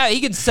have to have,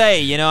 he can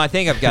say, I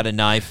think I've got a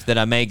knife that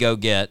I may go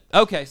get.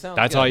 Okay, sounds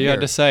That's good. all you Here.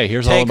 had to say.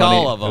 Here's Take all the money.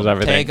 all of them.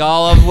 Everything. Take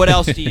all of them. What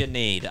else do you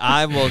need?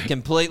 I will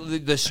completely,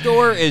 the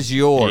store is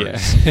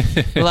yours.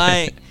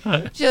 Yeah.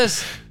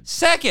 Just...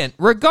 Second,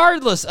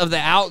 regardless of the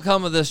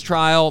outcome of this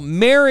trial,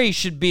 Mary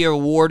should be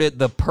awarded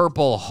the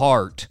Purple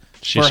Heart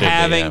for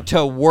having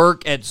to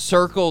work at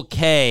Circle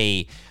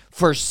K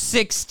for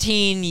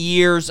 16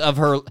 years of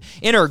her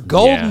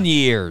golden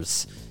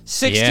years.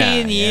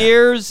 16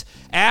 years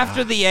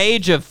after the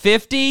age of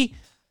 50?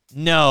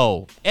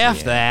 No.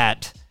 F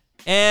that.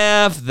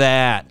 F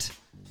that.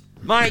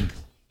 Mike,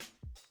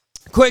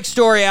 quick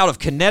story out of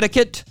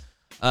Connecticut.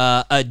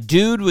 A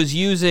dude was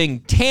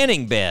using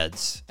tanning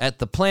beds at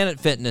the Planet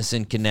Fitness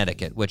in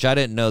Connecticut, which I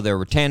didn't know there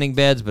were tanning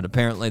beds, but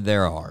apparently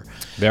there are.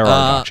 There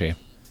are, Gotchi.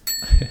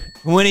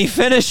 When he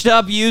finished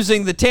up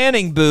using the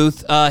tanning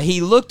booth,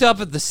 he looked up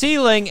at the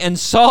ceiling and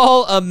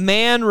saw a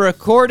man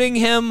recording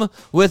him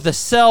with a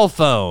cell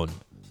phone.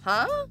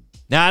 Huh?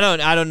 Now,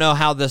 I don't know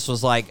how this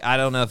was like. I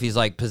don't know if he's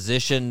like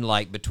positioned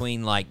like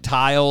between like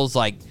tiles,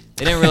 like.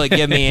 They didn't really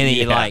give me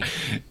any, I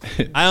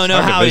don't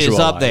know how he was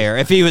up there.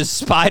 If he was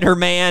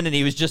Spider-Man and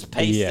he was just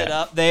pasted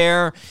up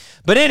there.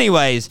 But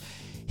anyways,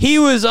 he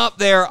was up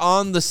there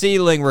on the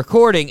ceiling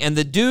recording, and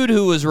the dude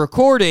who was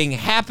recording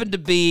happened to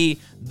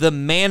be the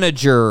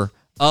manager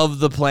of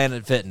the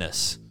Planet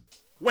Fitness.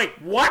 Wait,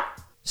 what?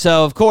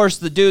 So, of course,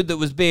 the dude that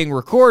was being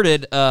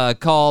recorded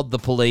called the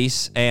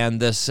police, and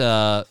this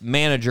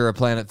manager of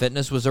Planet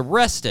Fitness was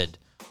arrested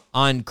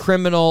on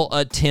criminal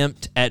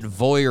attempt at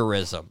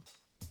voyeurism.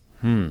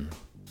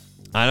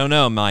 I don't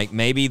know, Mike.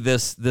 Maybe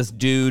this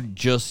dude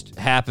just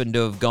happened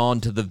to have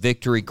gone to the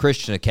Victory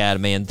Christian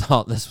Academy and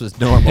thought this was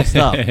normal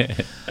stuff.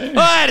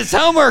 What? It's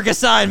homework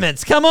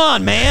assignments. Come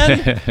on,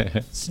 man.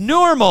 It's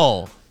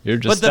normal. You're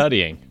just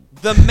studying.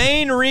 The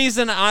main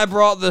reason I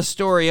brought this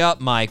story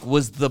up, Mike,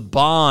 was the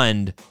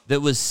bond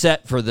that was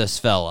set for this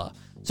fella.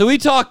 So we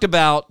talked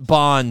about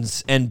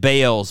bonds and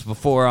bails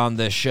before on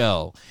this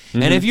show.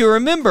 Mm-hmm. And if you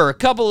remember, a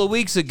couple of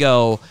weeks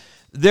ago,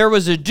 there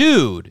was a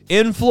dude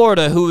in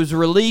Florida who was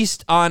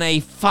released on a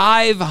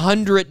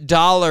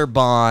 $500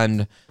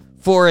 bond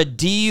for a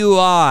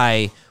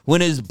DUI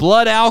when his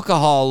blood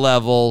alcohol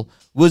level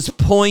was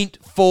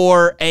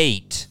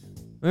 0.48.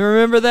 You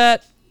remember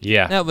that?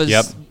 Yeah. That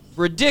was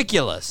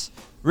ridiculous.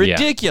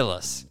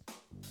 Ridiculous. Yeah.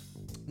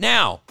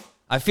 Now,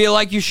 I feel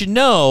like you should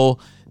know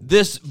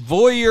this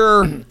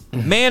voyeur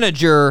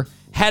manager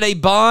had a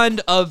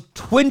bond of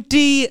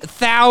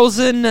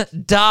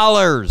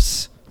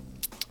 $20,000.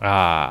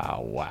 Ah,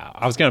 wow.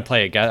 I was going to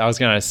play a guess. I was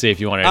going to see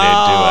if you wanted to do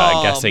a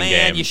guessing game. Oh,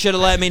 man, you should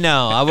have let me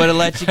know. I would have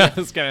let you guess. I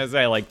was going to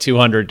say like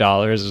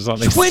 $200 or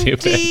something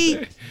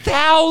stupid.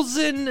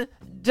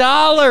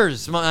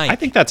 $20,000, Mike. I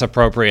think that's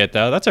appropriate,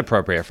 though. That's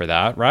appropriate for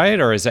that, right?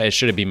 Or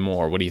should it be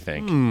more? What do you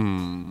think?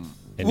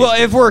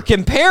 Well, if we're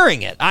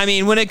comparing it, I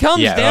mean, when it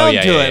comes down to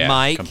it,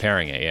 Mike.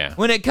 Comparing it, yeah.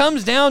 When it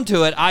comes down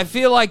to it, I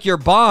feel like your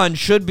bond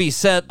should be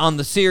set on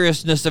the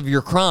seriousness of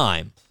your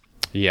crime.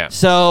 Yeah.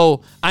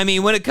 So, I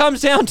mean, when it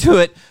comes down to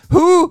it,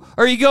 who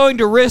are you going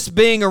to risk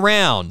being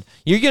around?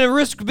 You're going to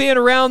risk being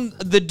around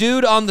the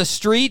dude on the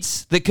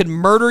streets that could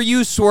murder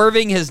you,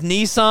 swerving his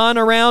Nissan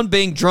around,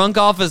 being drunk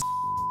off his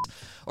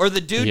or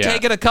the dude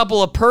taking a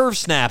couple of perv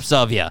snaps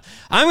of you?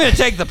 I'm going to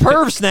take the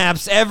perv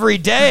snaps every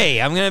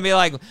day. I'm going to be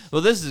like,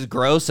 well, this is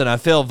gross and I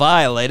feel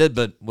violated,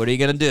 but what are you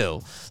going to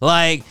do?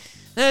 Like,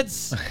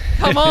 that's,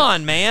 come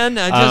on, man.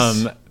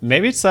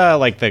 Maybe it's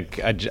like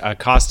a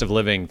cost of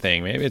living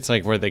thing. Maybe it's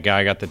like where the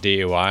guy got the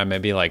DUI.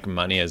 Maybe like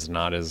money is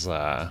not as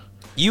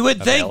you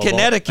would available. think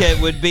Connecticut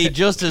would be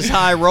just as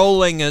high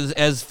rolling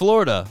as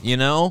Florida, you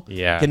know?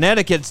 Yeah.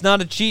 Connecticut's not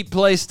a cheap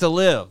place to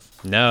live.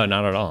 No,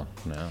 not at all.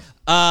 No.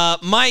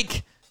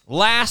 Mike,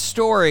 last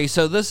story.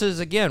 So this is,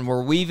 again,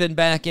 we're weaving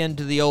back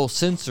into the old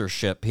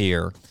censorship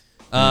here.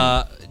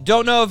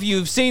 Don't know if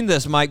you've seen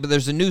this, Mike, but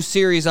there's a new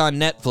series on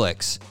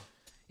Netflix.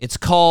 It's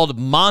called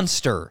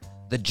Monster,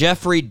 the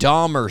Jeffrey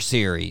Dahmer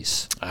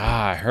series.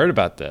 I heard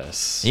about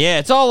this. Yeah,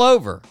 it's all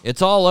over.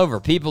 It's all over.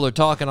 People are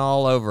talking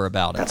all over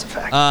about it. That's a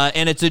fact.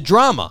 And it's a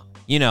drama.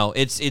 You know,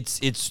 it's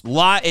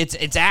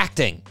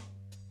acting.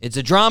 It's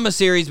a drama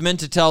series meant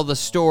to tell the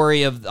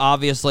story of,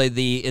 obviously,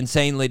 the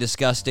insanely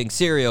disgusting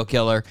serial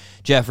killer,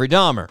 Jeffrey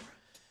Dahmer.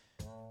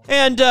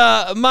 And,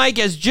 Mike,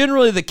 as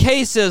generally the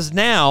case is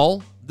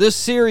now, this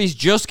series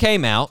just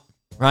came out,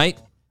 right?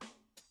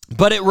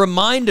 But it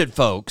reminded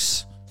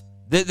folks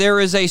that there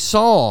is a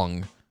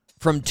song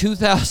from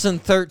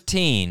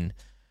 2013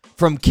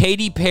 from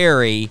Katy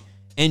Perry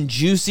and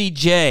Juicy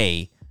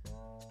J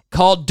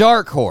called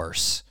Dark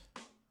Horse,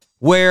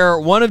 where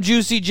one of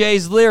Juicy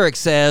J's lyrics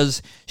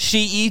says,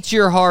 "She eats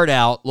your heart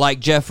out like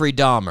Jeffrey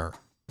Dahmer."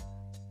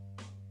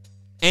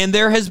 And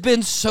there has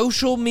been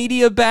social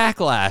media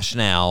backlash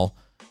now,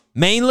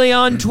 mainly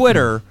on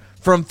Twitter,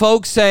 from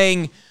folks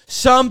saying,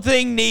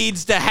 something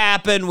needs to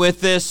happen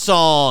with this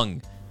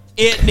song.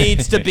 It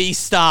needs to be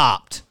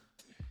stopped.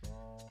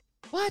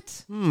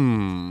 What?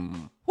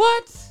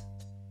 What?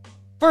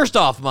 First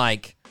off,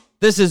 Mike,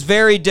 this is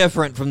very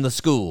different from the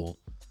school.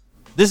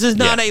 This is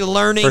not a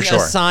learning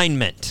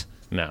assignment.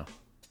 No.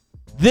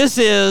 This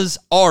is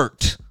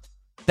art.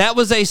 That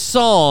was a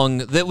song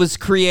that was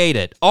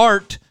created.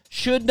 Art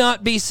should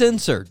not be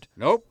censored.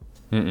 Nope.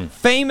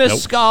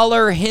 Famous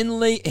scholar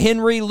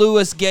Henry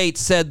Louis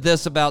Gates said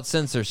this about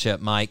censorship,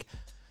 Mike.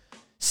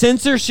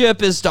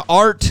 Censorship is to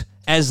art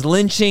as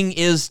lynching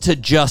is to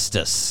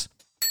justice.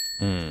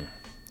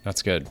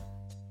 That's good.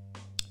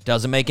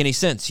 Doesn't make any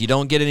sense. You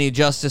don't get any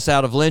justice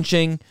out of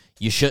lynching.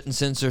 You shouldn't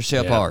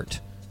censorship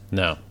art.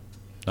 No,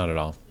 not at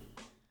all.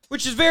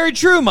 Which is very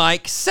true,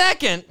 Mike.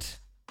 Second,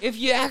 if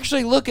you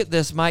actually look at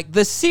this, Mike,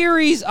 the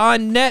series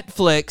on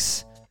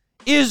Netflix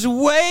is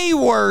way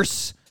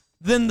worse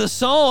than the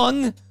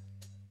song.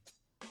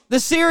 The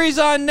series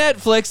on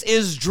Netflix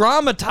is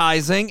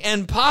dramatizing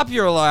and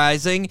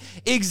popularizing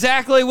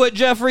exactly what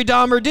Jeffrey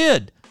Dahmer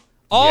did.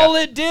 All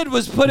it did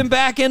was put him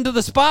back into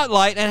the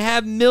spotlight and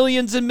have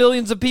millions and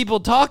millions of people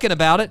talking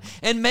about it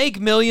and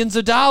make millions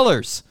of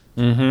dollars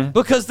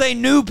because they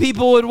knew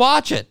people would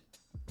watch it.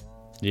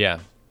 Yeah.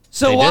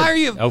 So why are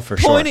you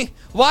pointing? Sure.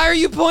 Why are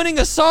you pointing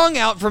a song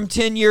out from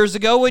 10 years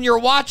ago when you're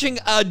watching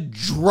a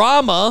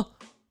drama,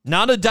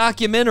 not a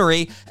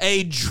documentary,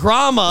 a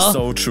drama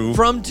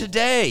from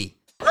today?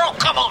 Oh,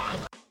 come on.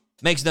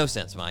 Makes no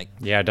sense, Mike.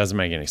 Yeah, it doesn't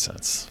make any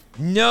sense.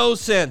 No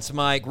sense,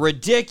 Mike.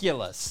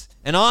 Ridiculous.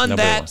 And on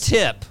that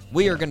tip,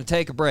 we are going to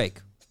take a break.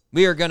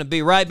 We are going to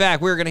be right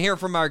back. We're going to hear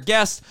from our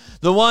guest,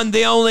 the one,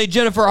 the only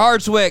Jennifer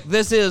Hartswick.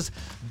 This is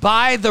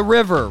By the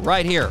River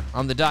right here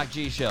on the Doc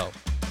G Show.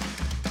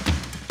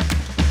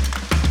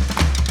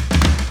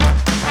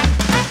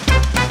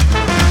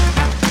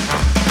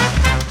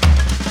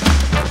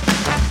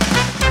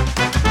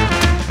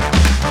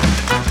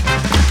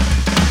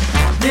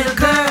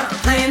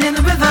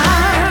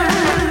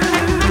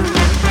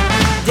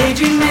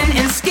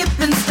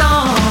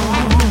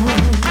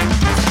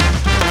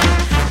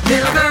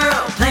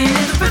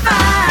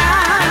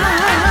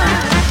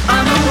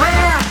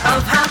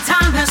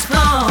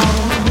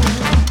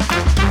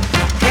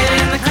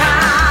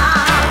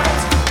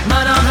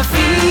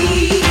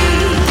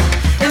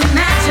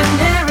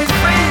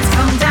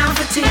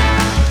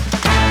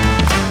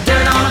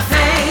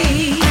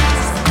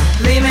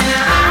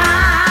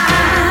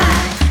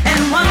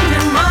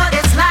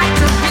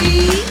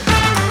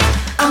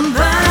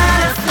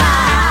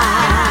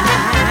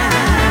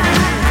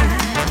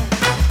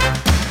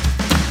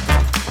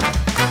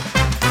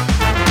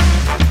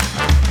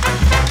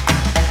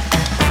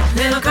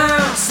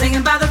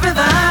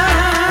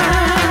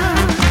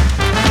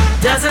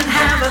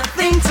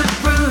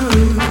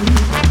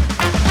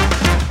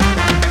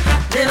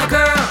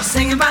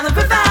 singing by the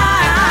river,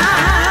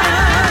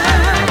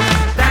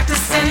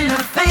 practicing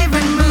her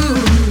favorite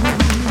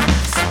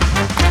moves,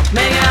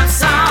 making up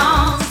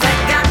songs that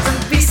got to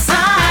be sung,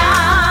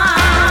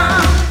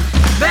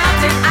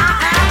 belting out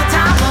at the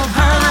top of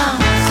her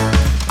lungs,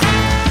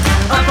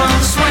 up on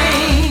the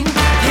swing,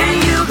 can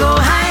you go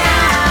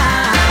higher?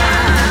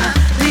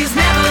 Please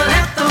never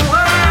let the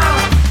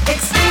world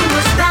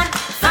extinguish that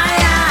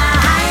fire.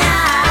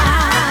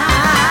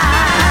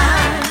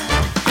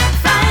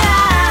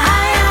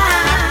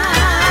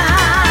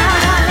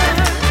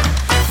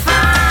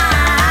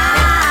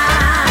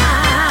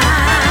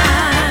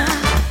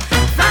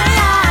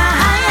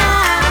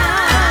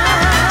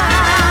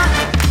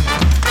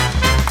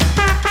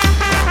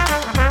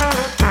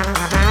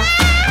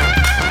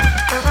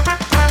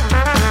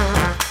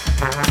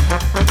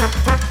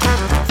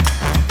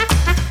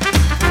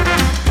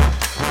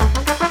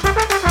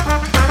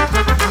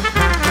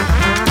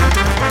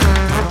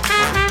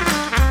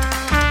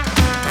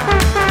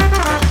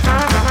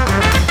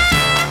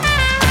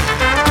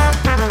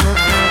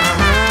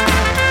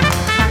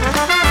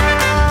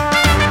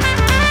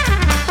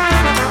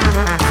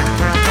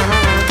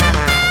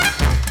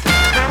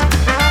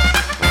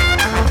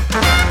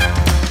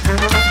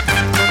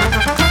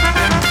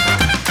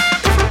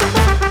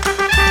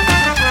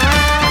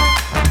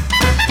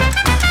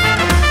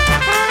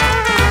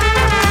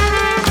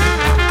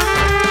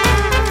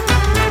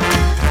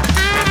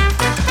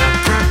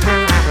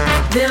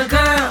 Little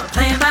girl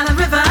playing by the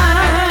river,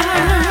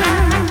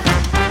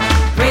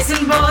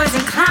 racing boys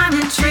and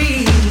climbing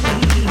trees.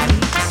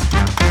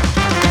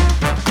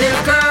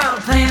 Little girl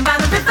playing by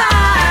the river,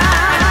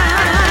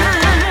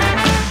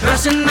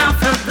 rushing off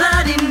her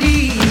bloody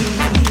knees,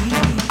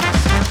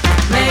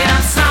 making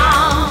up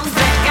songs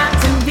that got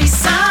to be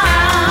sung,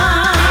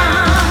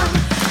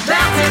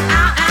 belting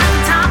out at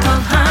the top of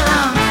her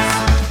lungs.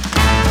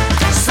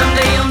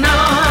 Someday you'll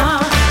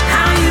know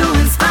how you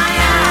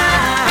inspire.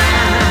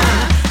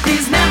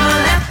 Please never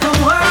let the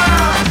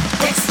world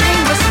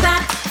extinguish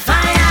that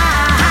fire.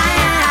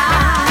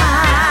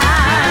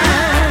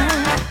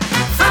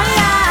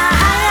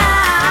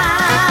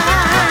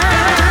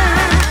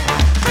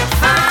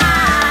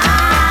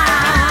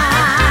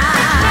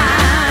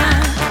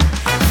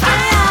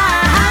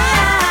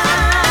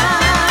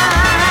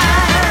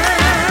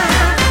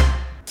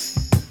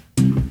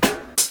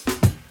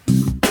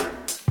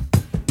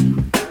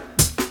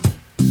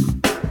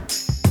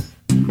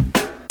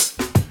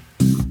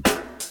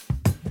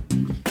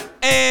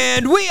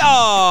 And we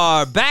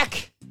are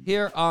back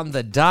here on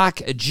the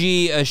Doc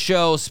G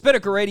Show.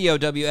 Spinnaker Radio,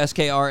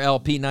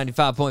 WSKRLP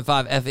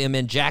 95.5 FM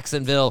in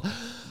Jacksonville,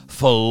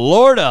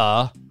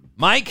 Florida.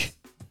 Mike,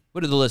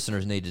 what do the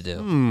listeners need to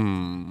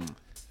do?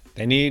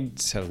 They need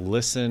to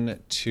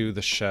listen to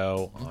the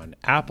show on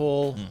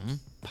Apple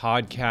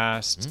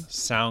Podcast,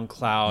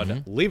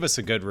 SoundCloud. Leave us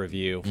a good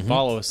review.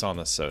 Follow us on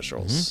the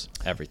socials.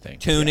 Everything.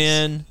 Tune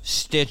Yes. in,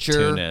 Stitcher.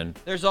 Tune in.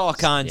 There's all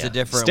kinds Yeah. of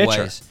different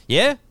Stitcher. ways.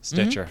 Yeah?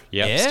 Stitcher.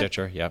 Yep. Yeah.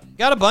 Stitcher. Yep.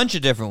 Got a bunch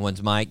of different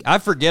ones, Mike. I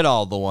forget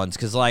all the ones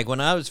because, like,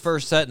 when I was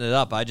first setting it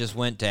up, I just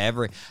went to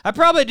every. I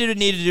probably do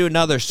need to do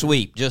another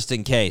sweep just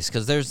in case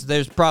because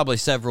there's probably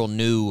several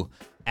new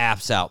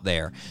apps out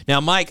there. Now,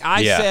 Mike,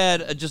 I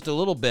said just a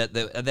little bit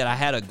that I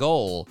had a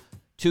goal,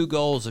 2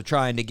 goals of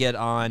trying to get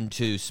on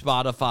to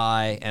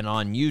Spotify and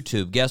on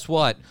YouTube. Guess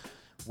what?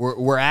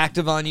 We're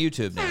active on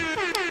YouTube now.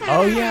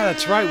 Oh yeah,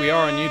 that's right. We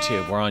are on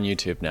YouTube. We're on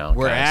YouTube now.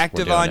 We're guys.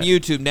 active doing on it.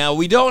 YouTube now.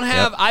 We don't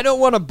have. I don't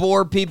want to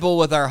bore people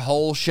with our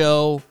whole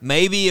show.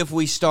 Maybe if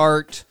we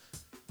start,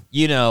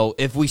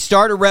 if we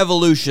start a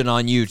revolution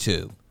on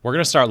YouTube. We're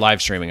gonna start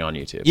live streaming on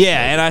YouTube.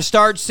 Yeah, and I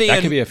start seeing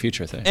that could be a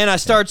future thing. And I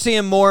start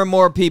seeing more and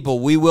more people.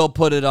 We will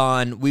put it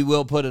on. We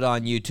will put it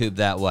on YouTube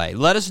that way.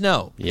 Let us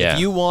know if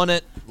you want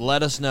it.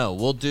 Let us know.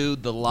 We'll do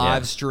the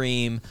live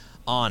stream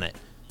on it.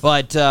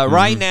 But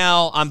right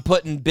now, I'm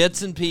putting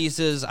bits and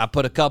pieces. I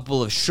put a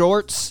couple of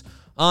shorts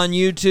on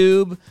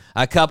YouTube.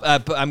 I'm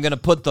going to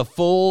put the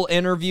full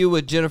interview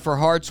with Jennifer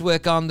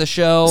Hartswick on the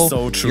show.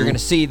 So true. You're going to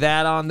see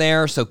that on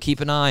there, so keep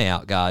an eye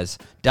out, guys.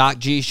 Doc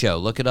G Show.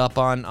 Look it up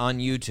on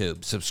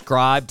YouTube.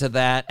 Subscribe to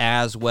that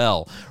as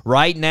well.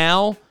 Right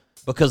now,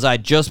 because I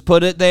just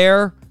put it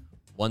there,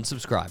 1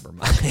 subscriber,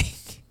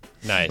 Mike.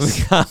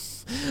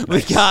 Nice.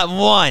 We got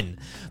 1.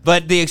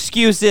 But the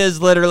excuse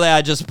is literally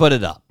I just put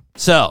it up.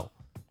 So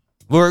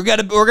we're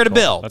gonna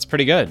build. That's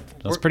pretty good.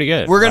 Pretty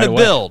good. We're gonna Right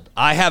away. build.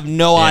 I have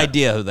no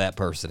idea who that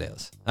person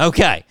is.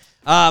 Okay,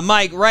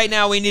 Mike. Right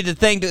now we need to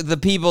thank the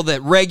people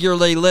that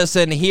regularly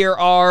listen. Here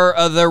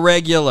are the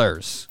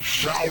regulars.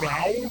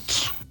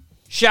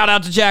 Shout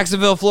out to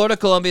Jacksonville, Florida,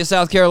 Columbia,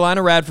 South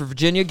Carolina, Radford,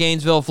 Virginia,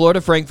 Gainesville,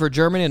 Florida, Frankfurt,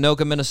 Germany,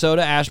 Anoka,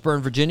 Minnesota,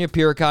 Ashburn, Virginia,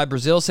 Piracai,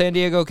 Brazil, San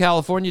Diego,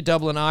 California,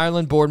 Dublin,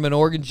 Ireland, Boardman,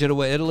 Oregon,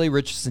 Genoa, Italy,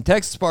 Richardson,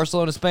 Texas,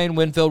 Barcelona, Spain,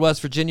 Winfield,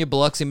 West Virginia,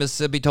 Biloxi,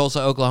 Mississippi,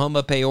 Tulsa,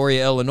 Oklahoma,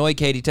 Peoria, Illinois,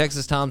 Katy,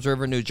 Texas, Toms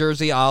River, New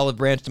Jersey, Olive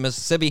Branch,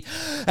 Mississippi,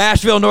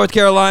 Asheville, North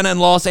Carolina,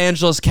 and Los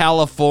Angeles,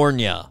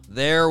 California.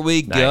 There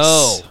we go.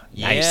 Nice.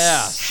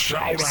 Yeah.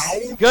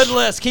 Nice. Good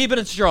list. Keeping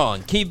it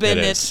strong. Keeping It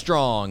it is.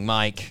 strong,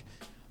 Mike.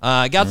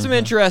 Got some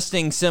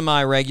interesting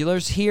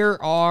semi-regulars. Here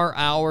are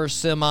our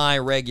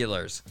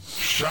semi-regulars.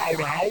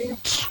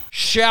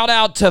 Shout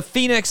out to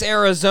Phoenix,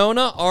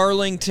 Arizona,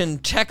 Arlington,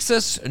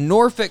 Texas,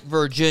 Norfolk,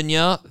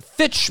 Virginia,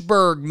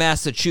 Fitchburg,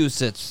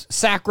 Massachusetts,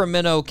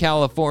 Sacramento,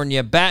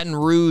 California, Baton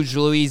Rouge,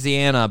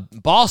 Louisiana,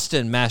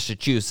 Boston,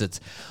 Massachusetts,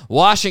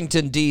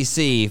 Washington,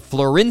 D.C.,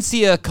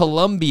 Florencia,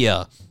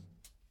 Colombia,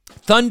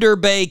 Thunder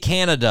Bay,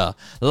 Canada,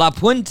 La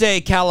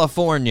Puente,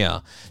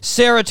 California,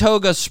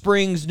 Saratoga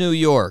Springs, New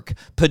York,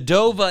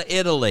 Padova,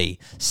 Italy,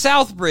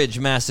 Southbridge,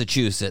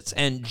 Massachusetts,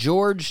 and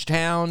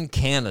Georgetown,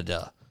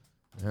 Canada.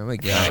 There we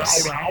go.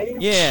 Nice.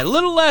 Yeah, a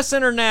little less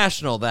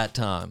international that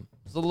time. I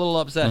was a little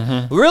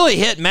upset. We really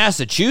hit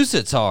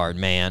Massachusetts hard,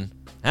 man.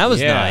 That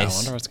was nice. I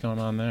wonder what's going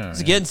on there.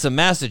 Let's getting some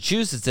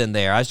Massachusetts in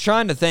there. I was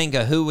trying to think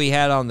of who we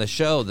had on the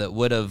show that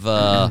would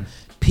have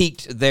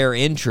piqued their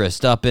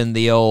interest up in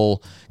the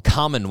old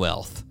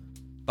Commonwealth.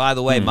 By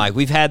the way, Mike,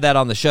 we've had that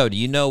on the show. Do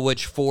you know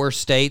which 4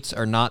 states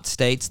are not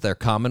states? They're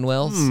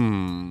commonwealths.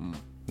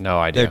 No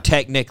idea. They're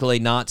technically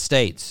not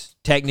states.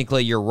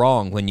 Technically, you're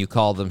wrong when you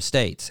call them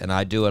states, and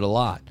I do it a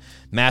lot.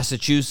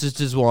 Massachusetts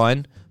is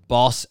one.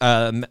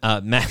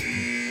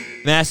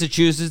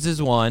 Massachusetts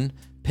is one.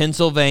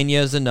 Pennsylvania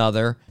is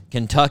another.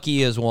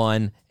 Kentucky is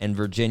one, and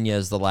Virginia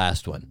is the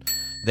last one.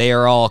 They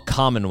are all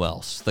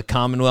commonwealths. The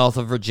Commonwealth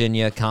of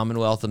Virginia,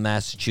 Commonwealth of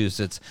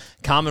Massachusetts,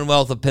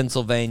 Commonwealth of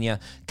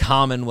Pennsylvania,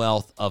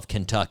 Commonwealth of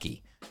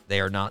Kentucky. They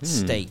are not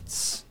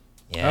states.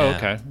 Yeah. Oh,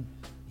 okay.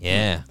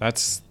 Yeah.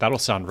 That'll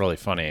sound really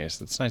funny.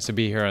 It's nice to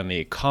be here in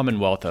the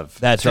Commonwealth of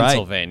That's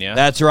Pennsylvania. Right.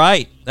 That's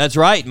right. That's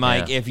right,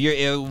 Mike. Yeah. If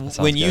you're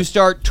when you good.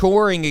 start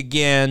touring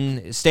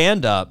again,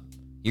 stand up,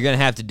 you're gonna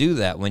have to do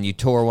that when you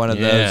tour one of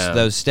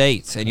those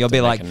states, and you'll be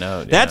like, make a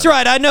note, "That's yeah.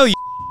 right. I know you.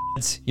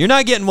 You're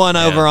not getting one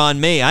over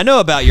on me. I know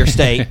about your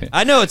state.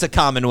 I know it's a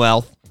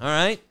Commonwealth. All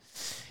right."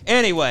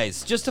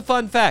 Anyways, just a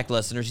fun fact,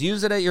 listeners.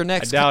 Use it at your I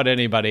next. doubt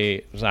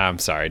anybody. I'm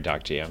sorry,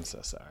 Doc G. I'm so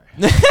sorry.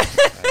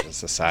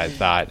 Just a side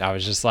thought. I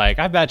was just like,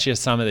 I bet you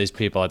some of these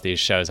people at these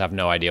shows have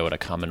no idea what a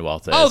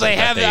Commonwealth is. Oh, they I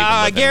bet have. even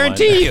I live in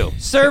guarantee one. you.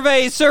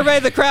 Survey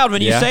the crowd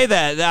when you Yeah. say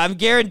that. I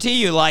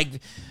guarantee you, like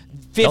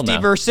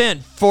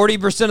 50%,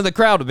 40% of the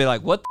crowd will be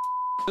like, "What?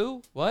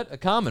 Who? What? A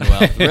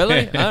Commonwealth?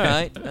 Really? All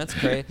right, that's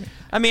great."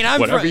 I mean,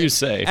 Whatever you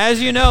say.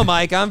 As you know,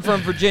 Mike, I'm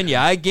from Virginia.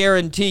 I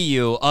guarantee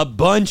you, a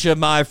bunch of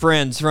my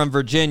friends from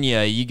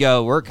Virginia, you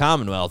go, "We're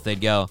Commonwealth."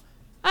 They'd go,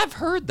 "I've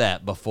heard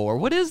that before.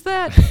 What is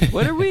that?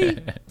 What are we?"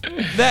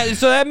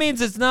 So that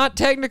means it's not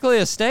technically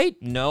a state?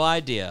 No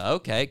idea.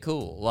 Okay,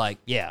 cool. Like,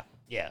 yeah.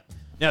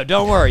 No,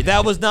 don't worry.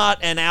 That was not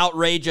an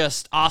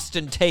outrageous,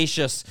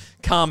 ostentatious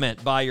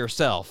comment by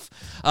yourself.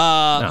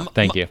 No,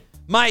 thank you.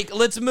 Mike,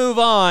 let's move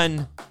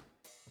on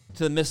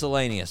to the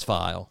miscellaneous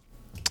file.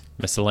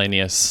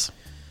 Miscellaneous.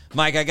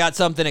 Mike, I got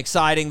something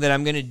exciting that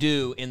I'm going to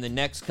do in the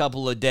next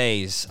couple of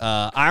days.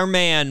 Our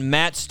man,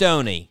 Matt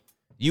Stoney.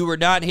 You were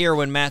not here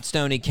when Matt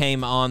Stoney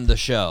came on the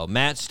show.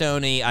 Matt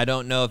Stoney, I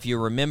don't know if you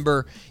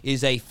remember,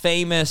 is a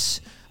famous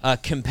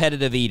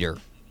competitive eater.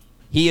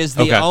 He is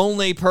the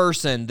only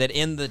person that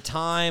in the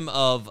time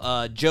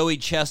of Joey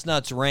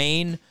Chestnut's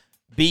reign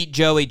beat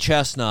Joey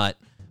Chestnut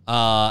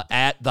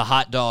at the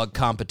hot dog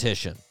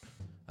competition.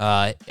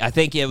 I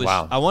think it was,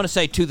 I want to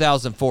say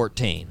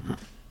 2014.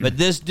 But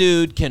this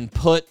dude can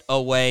put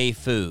away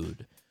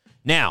food.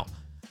 Now,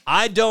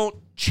 I don't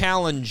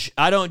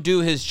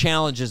do his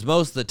challenges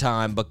most of the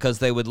time because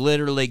they would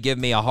literally give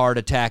me a heart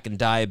attack and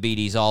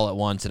diabetes all at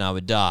once and I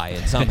would die.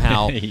 And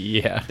somehow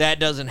that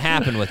doesn't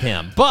happen with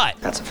him. But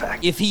that's a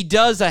fact. If he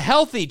does a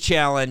healthy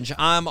challenge,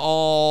 I'm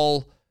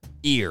all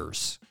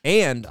ears.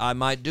 And I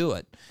might do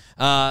it.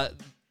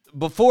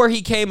 Before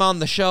he came on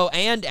the show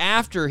and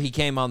after he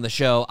came on the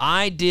show,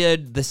 I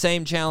did the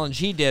same challenge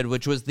he did,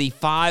 which was the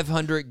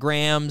 500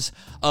 grams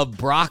of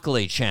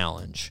broccoli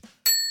challenge,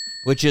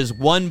 which is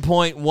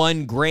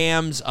 1.1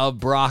 grams of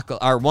broccoli,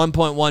 or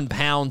 1.1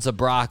 pounds of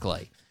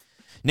broccoli.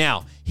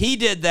 Now, he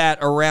did that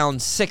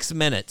around 6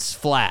 minutes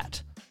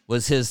flat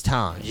was his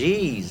time.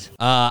 Jeez.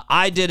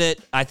 I did it,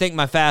 I think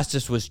my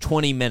fastest was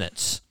 20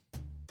 minutes.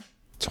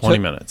 20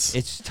 minutes.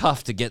 It's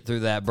tough to get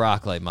through that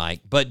broccoli, Mike.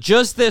 But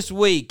just this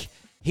week,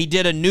 he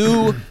did a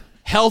new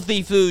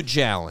healthy food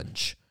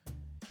challenge.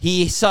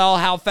 He saw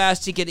how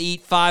fast he could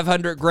eat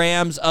 500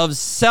 grams of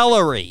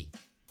celery.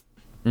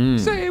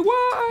 Say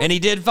what? And he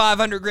did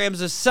 500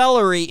 grams of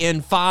celery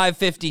in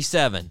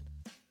 5:57.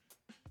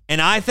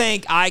 And I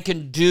think I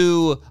can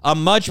do a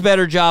much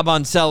better job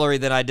on celery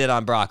than I did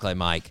on broccoli,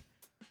 Mike.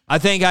 I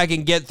think I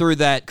can get through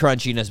that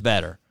crunchiness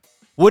better.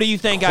 What do you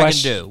think I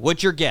can do?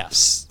 What's your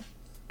guess?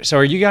 So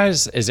are you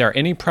guys, is there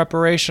any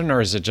preparation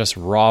or is it just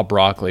raw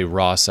broccoli,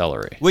 raw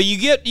celery? Well, you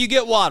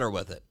get water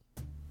with it.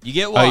 You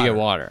get water. Oh, you get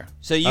water.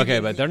 So you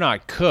but they're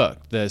not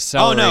cooked. The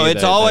celery. Oh no,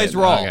 it's always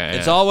raw. Okay,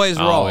 it's always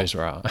raw. Always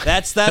raw.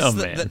 That's Oh,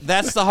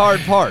 that's the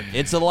hard part.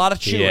 It's a lot of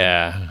chewing.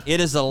 Yeah. It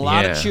is a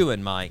lot of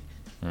chewing, Mike.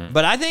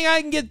 But I think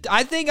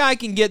I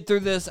can get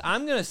through this.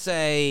 I'm gonna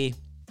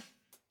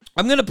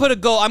put a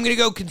goal. I'm gonna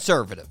go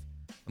conservative.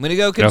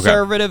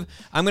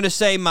 I'm gonna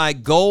say my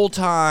goal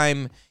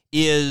time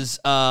is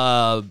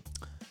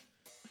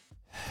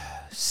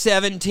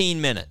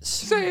 17 minutes.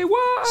 Say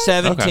what?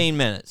 17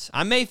 minutes.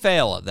 I may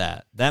fail at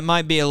that. That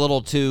might be a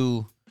little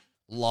too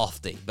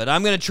lofty, but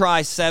I'm going to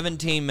try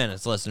 17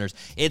 minutes, listeners.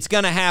 It's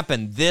going to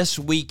happen this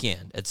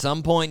weekend at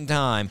some point in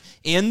time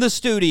in the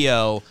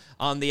studio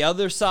on the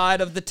other side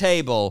of the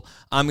table.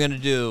 I'm going to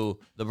do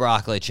the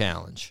broccoli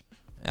challenge.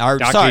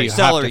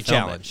 Celery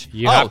challenge.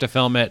 You have to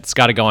film it. It's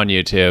got to go on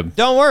YouTube.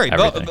 Don't worry.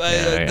 Everything.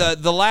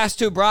 The last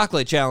two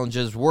broccoli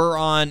challenges were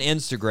on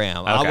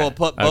Instagram. I will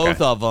put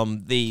both of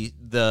them.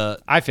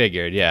 I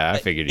figured you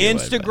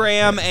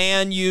Instagram would,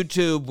 and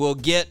YouTube will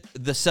get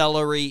the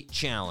celery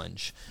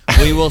challenge.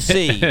 We will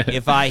see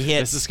if I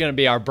hit. This is going to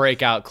be our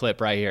breakout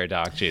clip right here,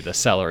 Doc G, the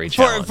celery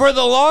challenge. For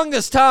the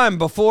longest time,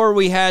 before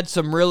we had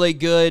some really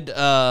good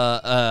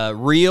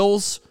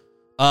reels,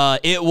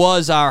 it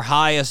was our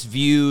highest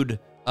viewed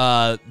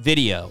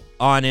video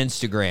on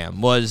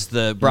Instagram was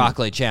the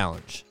broccoli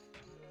challenge.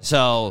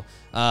 So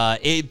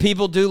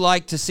people do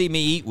like to see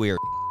me eat weird.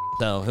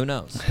 So who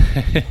knows?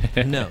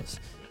 Who knows?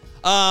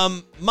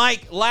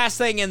 Mike, last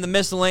thing in the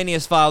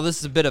miscellaneous file. This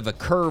is a bit of a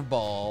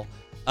curveball.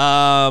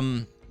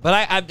 But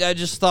I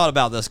just thought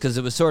about this because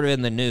it was sort of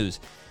in the news.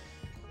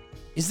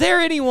 Is there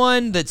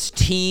anyone that's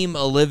team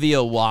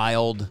Olivia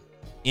Wilde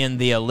in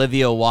the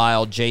Olivia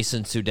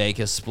Wilde-Jason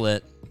Sudeikis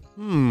split?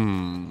 I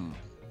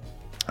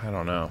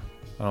don't know.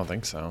 I don't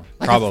think so.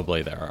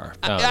 Probably there are.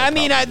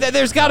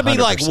 There's got to be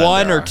like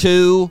one or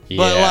two,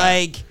 but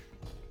like,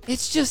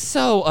 it's just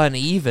so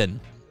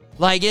uneven.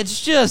 Like,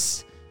 it's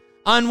just,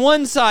 on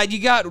one side, you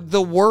got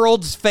the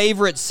world's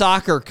favorite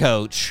soccer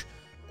coach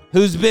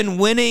who's been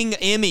winning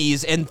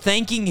Emmys and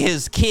thanking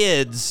his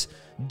kids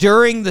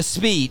during the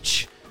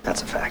speech.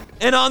 That's a fact.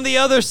 And on the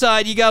other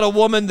side, you got a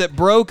woman that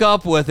broke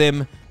up with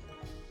him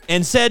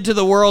and said to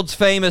the world's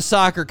famous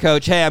soccer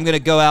coach, hey, I'm going to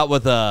go out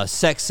with a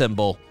sex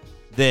symbol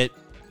that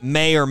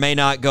may or may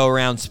not go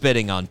around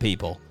spitting on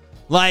people.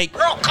 Like,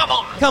 girl,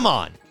 come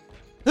on.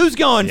 Who's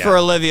going for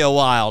Olivia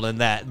Wilde in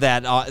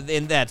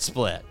that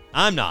split?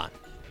 I'm not.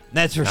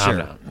 That's for sure.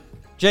 Not.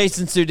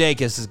 Jason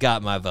Sudeikis has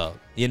got my vote,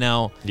 you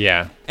know?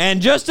 Yeah.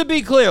 And just to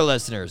be clear,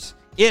 listeners,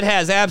 it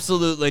has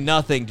absolutely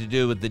nothing to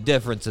do with the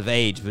difference of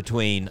age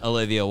between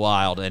Olivia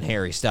Wilde and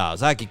Harry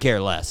Styles. I could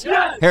care less.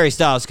 Yes! Harry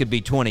Styles could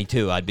be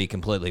 22. I'd be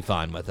completely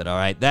fine with it, all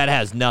right? That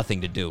has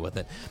nothing to do with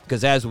it.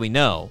 Because as we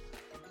know,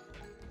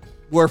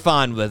 we're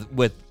fine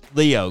with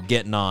Leo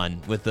getting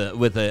on with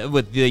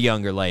the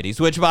younger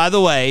ladies, which, by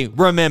the way,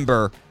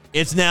 remember,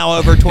 it's now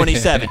over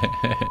 27.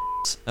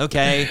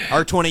 Okay?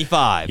 Or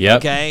 25. Yep.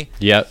 Okay?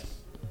 Yep.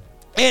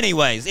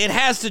 Anyways, it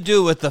has to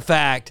do with the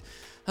fact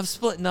of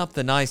splitting up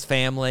the nice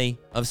family,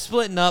 of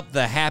splitting up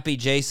the happy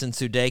Jason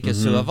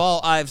Sudeikis, who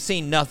I've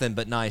seen nothing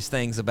but nice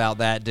things about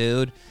that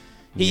dude.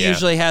 He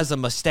usually has a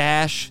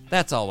mustache.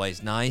 That's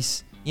always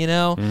nice, you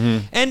know?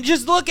 And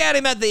just look at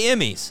him at the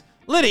Emmys.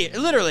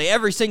 Literally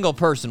every single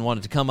person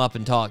wanted to come up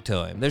and talk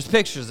to him. There's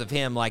pictures of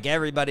him, like,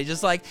 everybody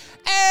just like,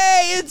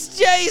 hey, it's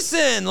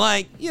Jason.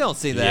 Like, you don't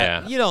see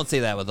that. Yeah. You don't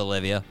see that with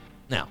Olivia.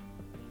 No.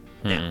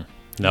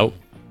 Nope.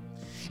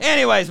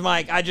 Anyways,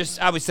 Mike, I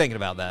was thinking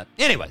about that.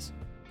 Anyways,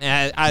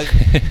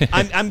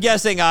 I'm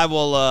guessing I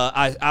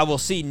will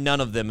see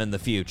none of them in the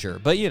future.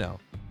 But you know,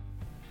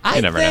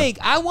 I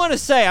want to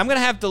say I'm gonna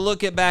have to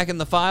look it back in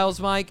the files,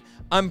 Mike.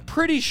 I'm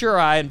pretty sure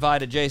I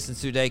invited Jason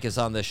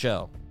Sudeikis on this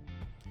show,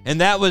 and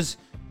that was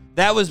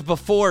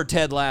before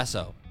Ted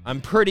Lasso.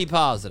 I'm pretty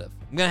positive.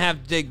 I'm gonna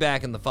have to dig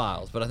back in the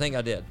files, but I think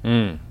I did.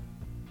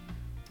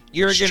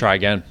 Try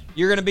again.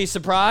 You're gonna be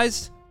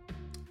surprised.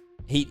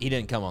 He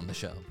didn't come on the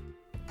show.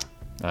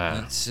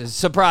 It's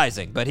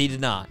surprising, but he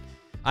did not.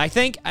 I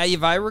think,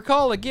 if I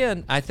recall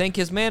again, I think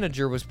his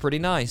manager was pretty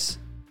nice.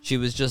 She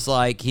was just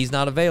like, he's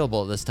not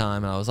available at this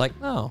time. And I was like,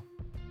 oh,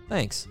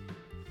 thanks.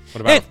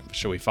 What about,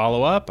 should we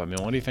follow up? I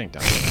mean, what do you think,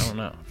 Don? I don't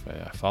know.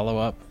 Follow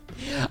up?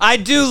 I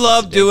do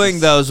love doing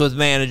those with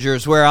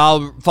managers where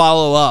I'll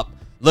follow up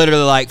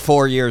literally like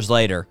 4 years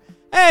later.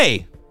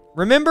 Hey,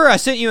 remember I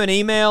sent you an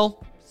email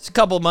a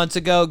couple months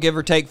ago, give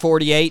or take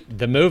 48.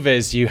 The move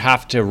is you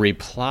have to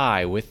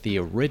reply with the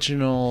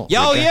original.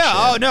 Oh yeah.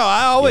 Oh no,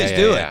 I always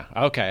do it.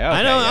 Okay.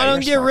 I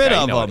don't get rid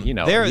of them. You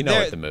know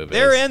what the move is.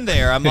 They're in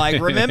there. I'm like,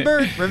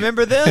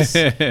 remember this?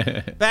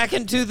 Back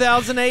in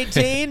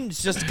 2018,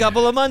 it's just a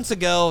couple of months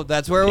ago.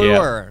 That's where we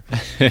were.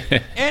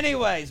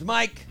 Anyways,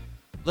 Mike,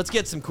 let's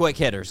get some quick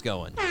hitters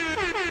going.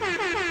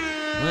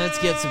 Let's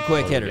get some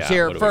quick hitters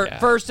here.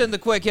 First in the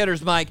quick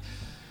hitters, Mike.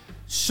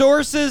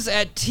 Sources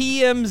at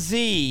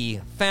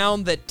TMZ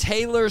found that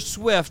Taylor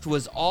Swift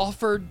was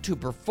offered to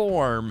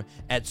perform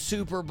at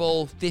Super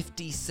Bowl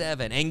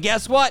 57. And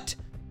guess what?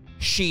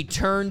 She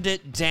turned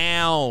it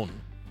down.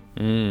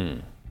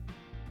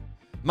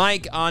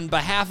 Mike, on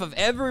behalf of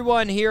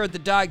everyone here at the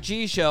Doc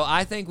G Show,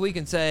 I think we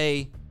can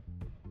say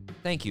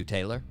thank you,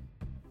 Taylor.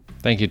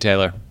 Thank you,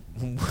 Taylor.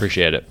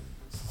 Appreciate it.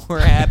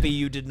 We're happy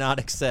you did not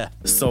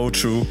accept. So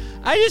true.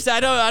 I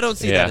don't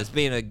see that as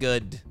being a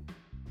good.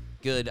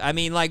 I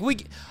mean, like, we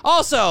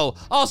also,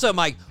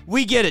 Mike,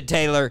 we get it,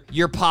 Taylor.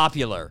 You're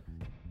popular.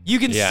 You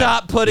can Yeah,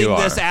 stop putting you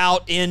this are.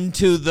 out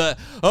into the,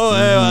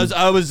 hey,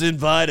 I was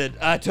invited.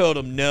 I told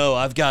him, no,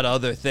 I've got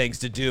other things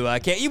to do. I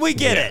can't. We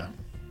get it.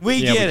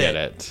 We get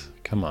it.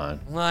 Come on.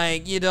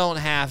 Like, you don't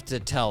have to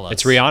tell us.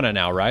 It's Rihanna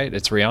now, right?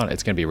 It's Rihanna.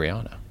 It's going to be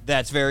Rihanna.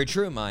 That's very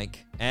true,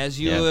 Mike. As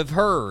you Yeah. have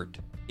heard,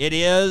 it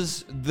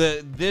is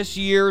this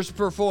year's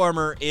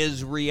performer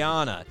is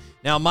Rihanna.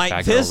 Now, Mike,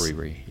 Bad girl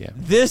Riri. Yeah.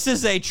 this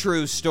is a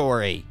true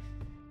story.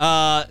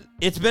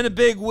 It's been a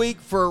big week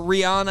for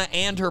Rihanna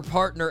and her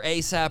partner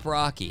A$AP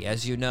Rocky.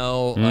 As you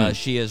know,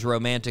 she is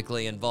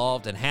romantically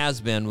involved and has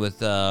been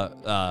with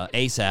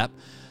A$AP.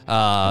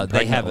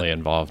 They have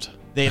involved.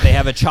 they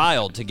have a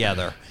child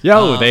together.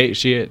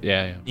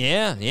 Yeah,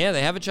 Yeah,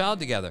 they have a child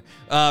together.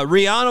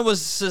 Rihanna was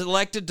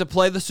selected to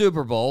play the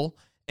Super Bowl,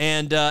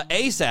 and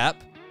A$AP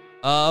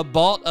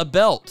bought a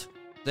belt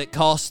that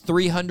cost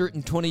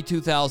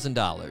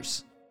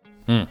 $322,000.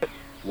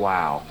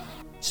 Wow.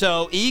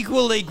 So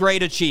equally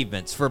great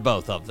achievements for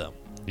both of them.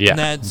 Yeah, And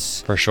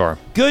that's for sure.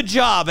 good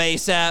job,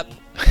 A$AP.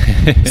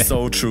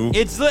 So true.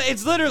 It's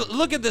literally,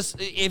 look at this.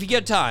 If you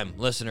get time,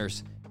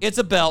 listeners, it's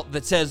a belt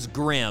that says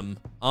Grim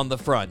on the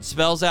front,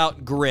 spells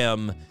out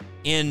Grim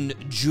in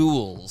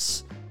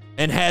jewels,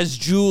 and has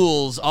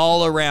jewels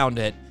all around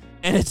it,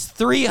 and it's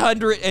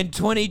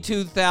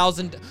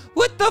 $322,000.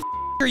 What the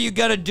are you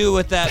gonna do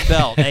with that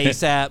belt,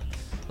 A$AP?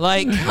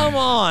 Like, come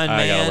on, man.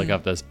 I gotta look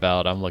up this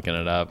belt. I'm looking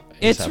it up.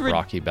 It's A$AP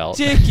Rocky belt.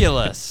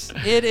 ridiculous.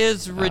 It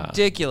is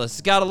ridiculous.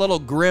 It's got a little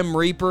Grim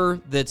Reaper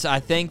that's, I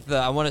think,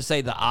 I want to say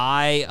the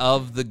eye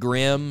of the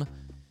Grim.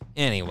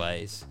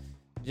 Anyways,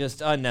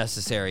 just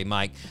unnecessary,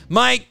 Mike.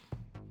 Mike,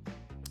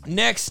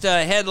 next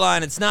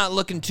headline. It's not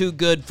looking too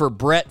good for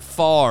Brett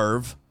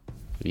Favre.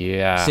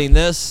 Yeah. Seen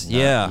this?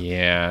 Yeah.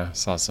 Yeah.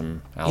 Saw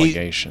some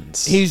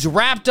allegations. He's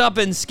wrapped up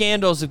in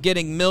scandals of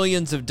getting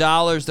millions of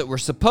dollars that were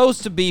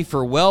supposed to be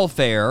for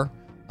welfare,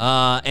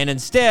 and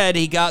instead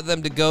he got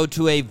them to go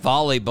to a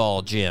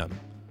volleyball gym.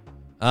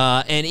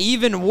 And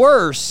even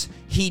worse,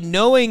 he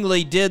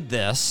knowingly did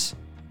this.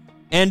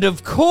 And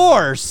of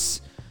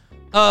course,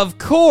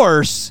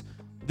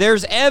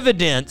 there's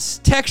evidence,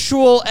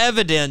 textual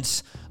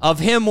evidence of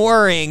him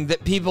worrying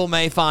that people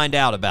may find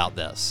out about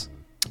this.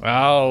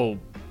 Oh,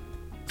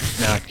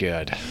 not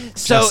good.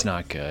 Just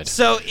not good.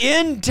 So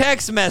in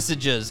text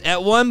messages,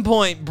 at one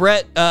point,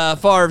 Brett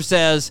Favre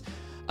says,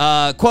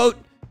 quote,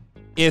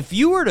 "If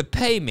you were to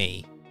pay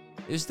me,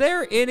 is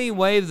there any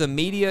way the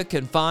media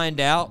can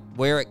find out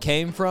where it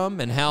came from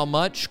and how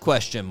much?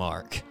 Question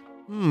mark."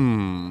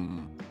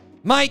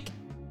 Mike,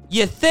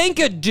 you think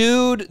a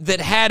dude that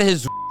had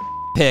his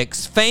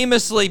pics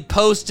famously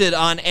posted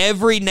on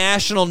every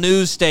national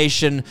news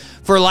station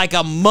for like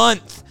a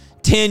month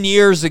 10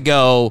 years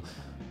ago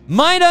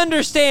might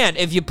understand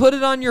if you put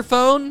it on your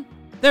phone,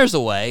 there's a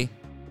way.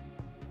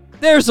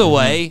 There's a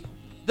way.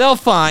 They'll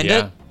find it.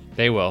 Yeah,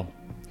 they will.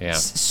 Yeah.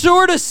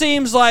 Sort of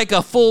seems like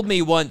a fool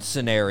me once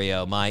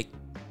scenario, Mike.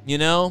 You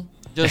know?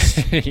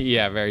 Just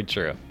Yeah, very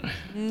true.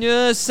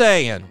 just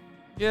saying.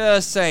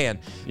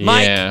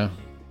 Mike, Yeah.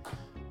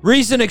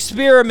 recent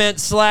experiment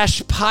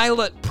 /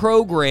 pilot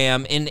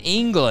program in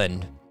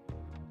England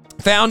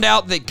found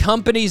out that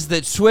companies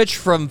that switch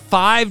from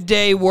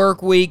 5-day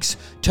work weeks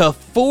to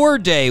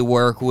 4-day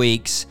work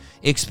weeks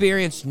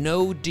experienced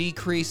no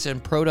decrease in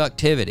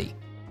productivity.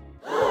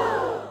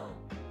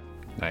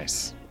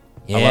 Nice.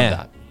 Yeah. I love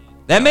that.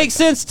 That makes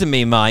sense to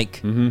me,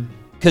 Mike.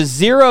 Because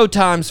 0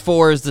 times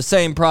 4 is the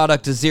same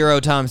product as 0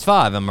 times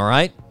 5, am I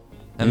right?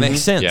 That makes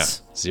sense. Yeah.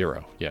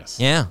 0. Yes.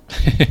 Yeah.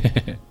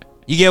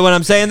 You get what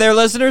I'm saying there,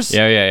 listeners?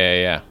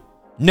 Yeah.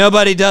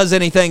 Nobody does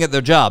anything at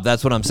their job.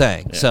 That's what I'm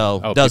saying. Yeah.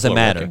 So Oh, doesn't people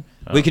are matter. working?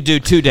 Oh. We could do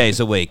 2 days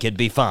a week. It'd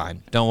be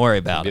fine. Don't worry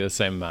about Be it. the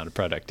same amount of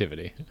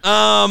productivity.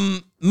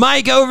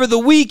 Mike, over the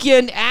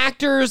weekend,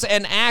 actors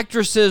and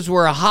actresses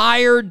were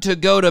hired to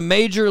go to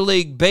Major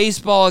League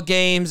Baseball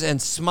games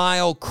and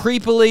smile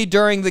creepily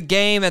during the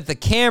game at the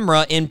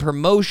camera in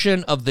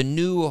promotion of the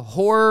new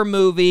horror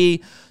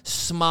movie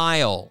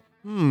Smile.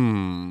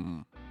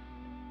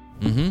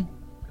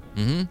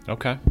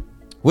 Okay.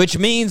 Which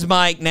means,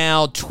 Mike,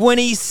 now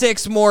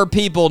 26 more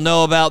people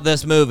know about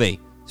this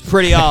movie. It's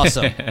pretty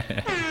awesome.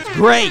 It's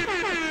great.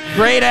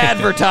 Great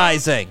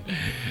advertising.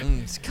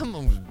 Come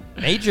on,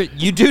 Major.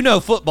 You do know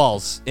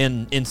football's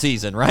in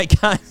season, right,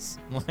 guys?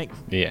 Like,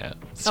 Yeah.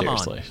 Come on.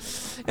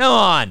 Seriously.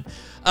 come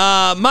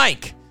on.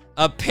 Mike,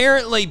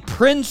 apparently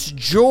Prince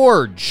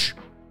George,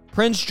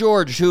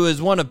 who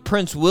is one of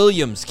Prince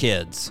William's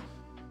kids,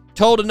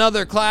 told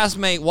another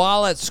classmate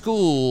while at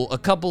school a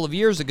couple of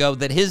years ago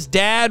that his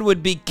dad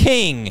would be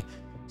king,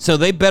 so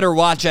they better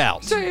watch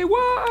out.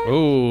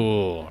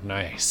 Ooh,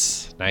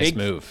 nice. Nice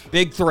move.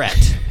 Big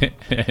threat.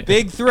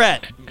 Big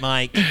threat,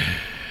 Mike.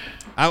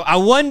 I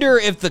wonder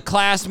if the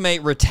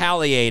classmate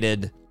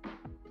retaliated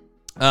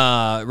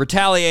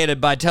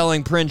by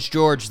telling Prince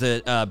George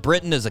that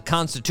Britain is a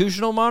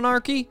constitutional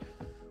monarchy,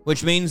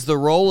 which means the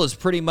role is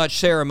pretty much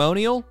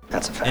ceremonial.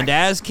 That's a fact. And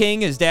as king,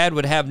 his dad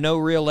would have no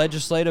real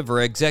legislative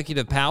or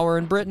executive power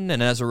in Britain,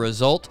 and as a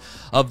result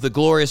of the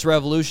Glorious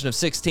Revolution of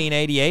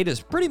 1688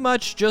 is pretty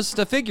much just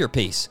a figure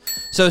piece.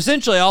 So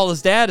essentially all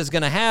his dad is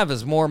going to have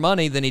is more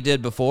money than he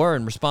did before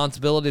and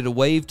responsibility to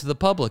wave to the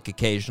public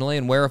occasionally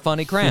and wear a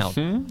funny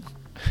crown.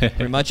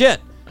 Pretty much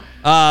it.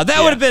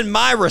 That would have been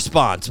my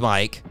response,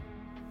 Mike.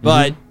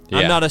 But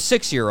I'm not a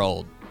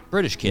 6-year-old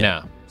British kid.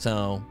 No.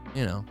 So,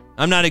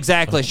 I'm not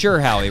exactly sure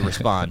how he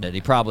responded.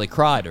 He probably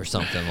cried or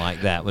something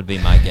like that would be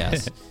my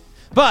guess.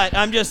 But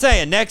I'm just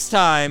saying, next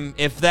time,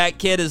 if that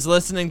kid is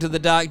listening to the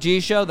Doc G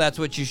show, that's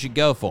what you should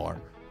go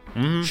for.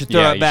 You should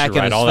throw it back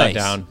in his all face. That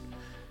down.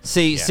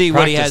 See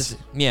what he has.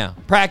 Yeah,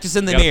 practice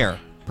in the mirror.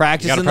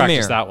 Practice in the mirror.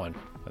 Practice that one.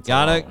 That's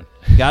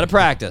Gotta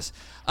practice.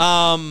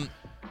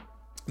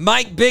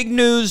 Mike, big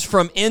news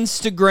from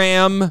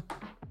Instagram.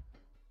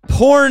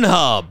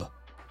 Pornhub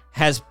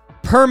has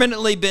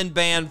permanently been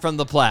banned from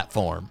the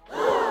platform.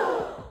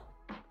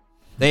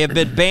 They have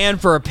been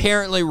banned for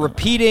apparently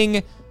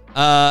repeatedly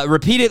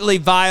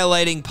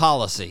violating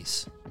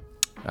policies.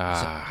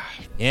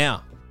 Yeah.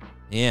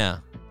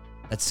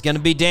 That's going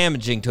to be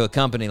damaging to a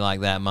company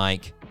like that,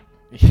 Mike.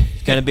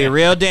 It's going to be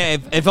real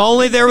if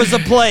only there was a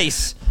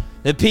place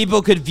that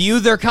people could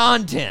view their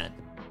content.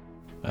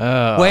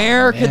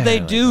 Where could they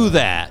do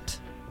that?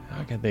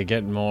 How could they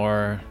get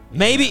more?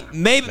 Maybe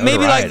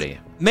notoriety?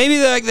 maybe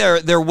like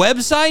their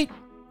website,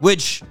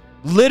 which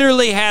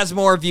literally has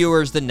more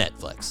viewers than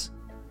Netflix.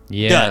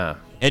 Yeah,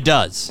 it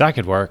does. That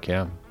could work.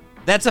 Yeah,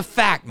 that's a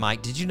fact,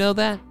 Mike. Did you know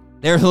that?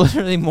 There are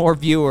literally more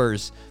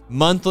viewers,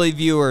 monthly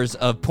viewers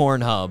of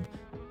Pornhub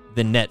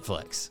than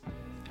Netflix.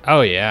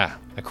 Oh yeah,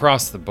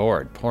 across the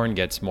board, porn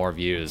gets more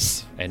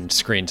views and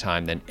screen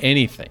time than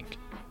anything.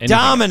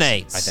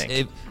 Dominates. I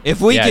think.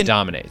 If we can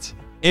dominates.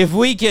 If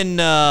we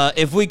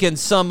can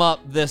sum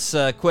up this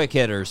quick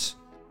hitters,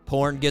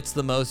 porn gets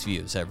the most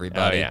views,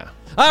 everybody. Oh yeah.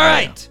 All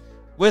right.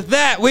 With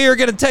that, we are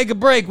going to take a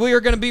break. We are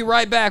going to be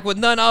right back with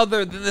none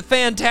other than the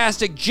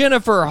fantastic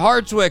Jennifer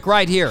Hartswick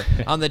right here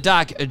on the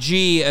Doc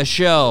G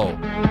Show.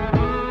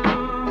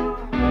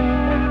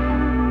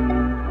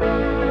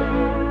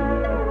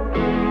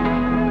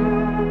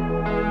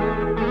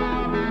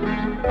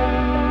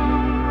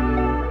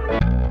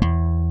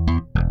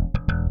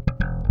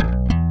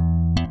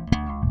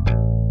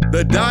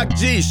 The Doc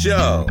G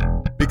Show.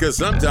 Because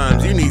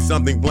sometimes you need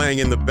something playing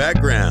in the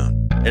background.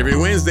 Every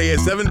Wednesday at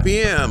 7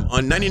 p.m.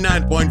 on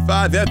 99.5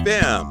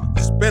 FM,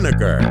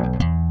 Spinnaker.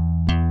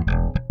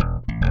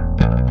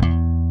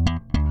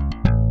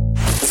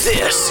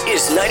 This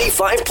is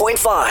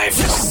 95.5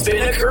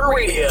 Spinnaker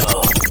Radio.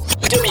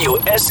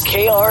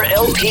 WSKR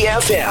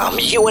LP-FM,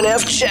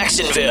 UNF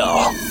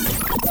Jacksonville.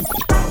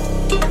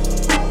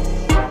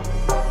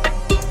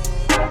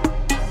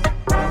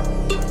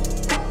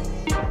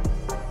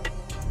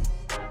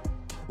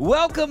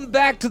 Welcome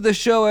back to the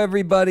show,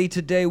 everybody.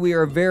 Today we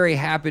are very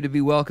happy to be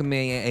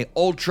welcoming a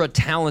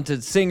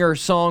ultra-talented singer,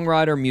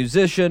 songwriter,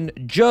 musician.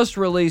 Just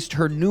released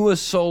her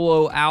newest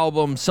solo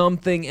album,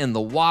 Something in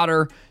the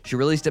Water. She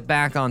released it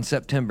back on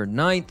September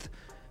 9th.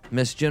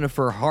 Miss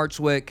Jennifer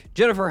Hartswick.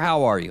 Jennifer,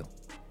 how are you?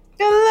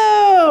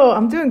 Hello.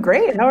 I'm doing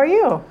great. How are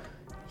you?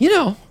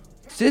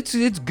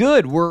 It's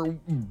good. We're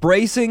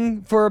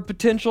bracing for a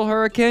potential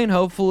hurricane.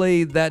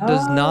 Hopefully that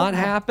does not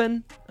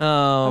happen.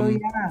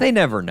 They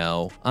never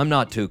know. I'm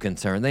not too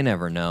concerned. They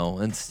never know.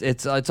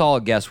 It's all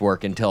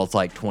guesswork until it's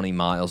like 20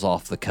 miles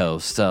off the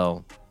coast.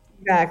 So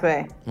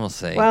exactly. We'll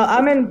see. Well,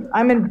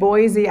 I'm in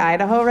Boise,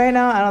 Idaho right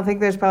now. I don't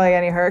think there's probably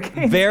any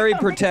hurricanes. Very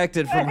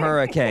protected from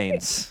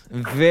hurricanes.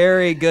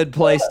 Very good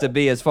place to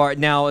be as far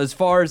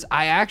as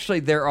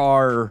there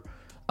are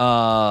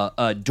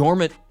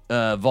dormant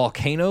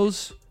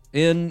volcanoes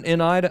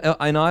in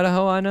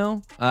Idaho, I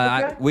know.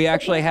 We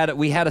actually had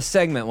a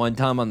segment one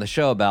time on the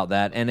show about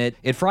that, and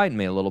it frightened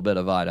me a little bit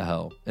of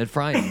Idaho. It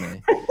frightened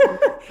me.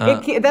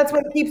 That's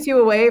what keeps you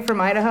away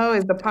from Idaho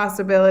is the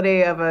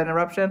possibility of an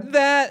eruption.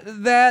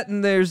 That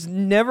and there's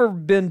never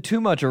been too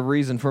much of a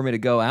reason for me to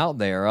go out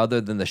there other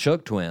than the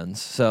Shook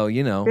Twins. So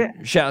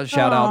shout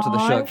out to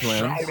the Shook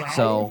Twins.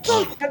 So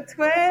Shook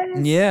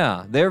Twins.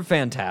 Yeah, they're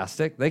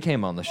fantastic. They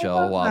came on the show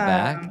a while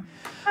back.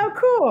 Oh,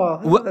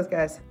 cool. I love those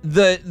guys.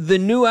 The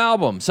new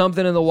album,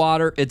 Something in the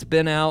Water, it's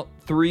been out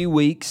 3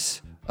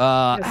 weeks.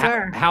 Yes,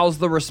 sir. How's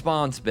the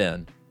response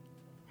been?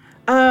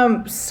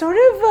 Sort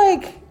of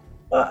like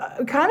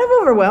kind of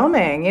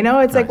overwhelming. It's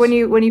nice. Like when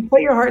you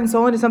put your heart and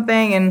soul into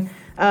something and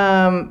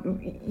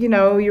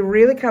you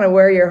really kind of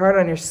wear your heart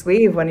on your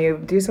sleeve when you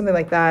do something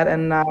like that,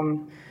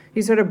 and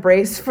you sort of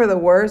brace for the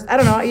worst. I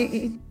don't know.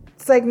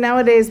 It's like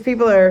nowadays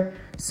people are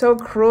so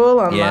cruel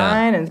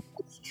online and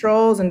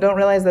trolls and don't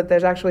realize that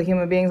there's actually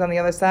human beings on the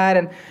other side,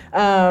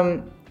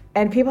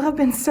 and people have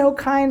been so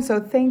kind, so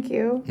thank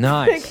you.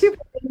 Nice. Thank you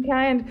for being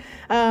kind.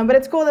 But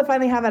it's cool to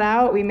finally have it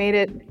out. We made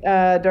it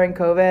during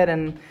COVID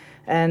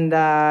and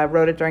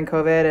wrote it during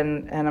COVID,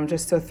 and I'm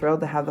just so thrilled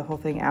to have the whole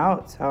thing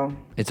out. So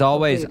it's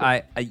always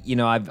I've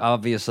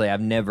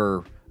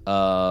never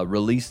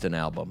released an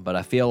album, but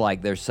I feel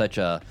like there's such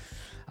a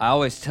I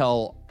always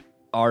tell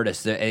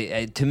artists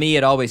that to me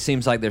it always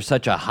seems like there's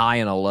such a high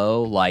and a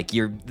low. Like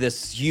you're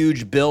this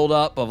huge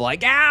buildup of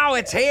like, ow,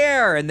 it's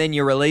here, and then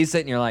you release it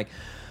and you're like,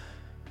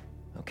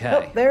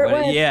 okay, oh, there it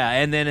went. Yeah,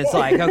 and then it's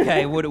like,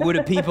 okay, what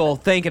are people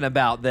thinking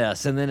about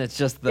this? And then it's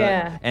just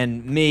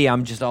and me,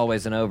 I'm just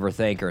always an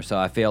overthinker, so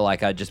I feel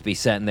like I'd just be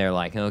sitting there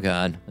like, oh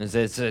God,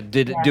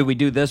 did we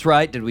do this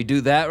right? Did we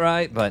do that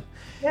right? But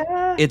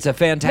it's a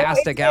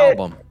fantastic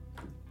album.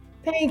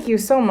 Thank you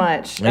so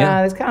much.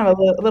 There's kind of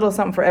a little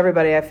something for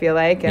everybody, I feel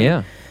like.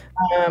 And,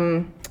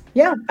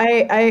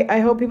 I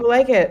hope people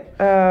like it.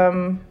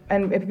 And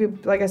if people,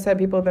 like I said,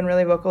 people have been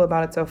really vocal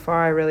about it so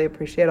far. I really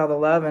appreciate all the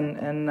love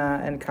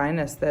and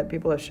kindness that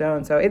people have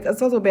shown. So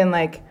it's also been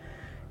like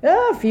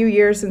a few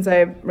years since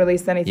I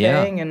released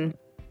anything. And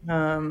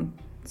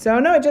so,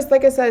 no, it just,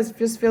 like I said, it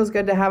just feels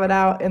good to have it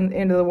out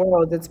into the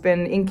world. It's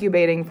been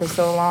incubating for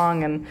so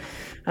long. And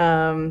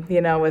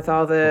with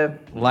all the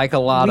like a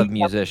lot of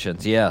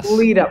musicians,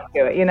 lead up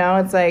to it.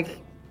 It's like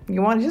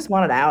you just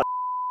want it out.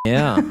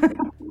 Yeah.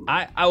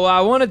 I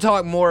want to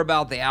talk more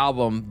about the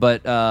album,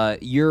 but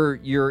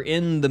you're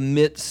in the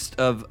midst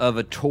of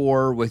a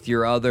tour with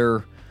your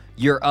other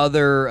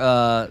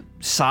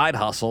side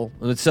hustle,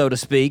 so to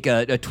speak,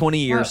 a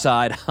 20-year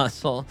side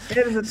hustle. It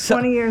is a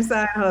 20-year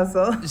side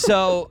hustle.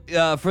 So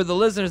for the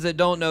listeners that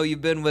don't know,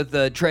 you've been with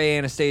the Trey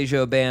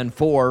Anastasio Band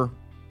for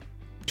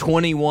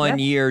 21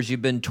 years.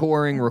 You've been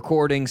touring,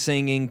 recording,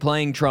 singing,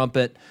 playing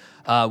trumpet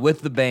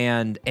with the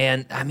band.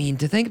 And I mean,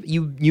 to think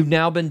you've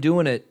now been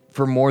doing it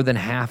for more than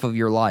half of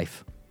your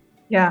life.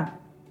 Yeah.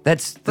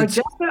 That's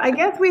I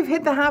guess we've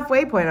hit the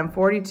halfway point. I'm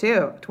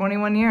 42,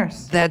 21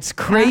 years. That's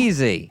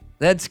crazy.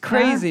 That's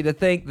crazy to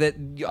think that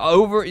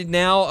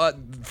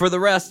for the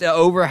rest,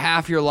 over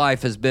half your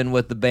life has been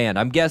with the band.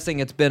 I'm guessing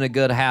it's been a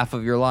good half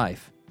of your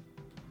life.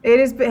 It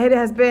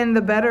has been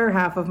the better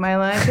half of my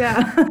life,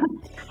 yeah.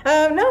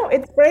 No,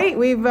 it's great.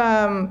 We've,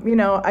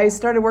 I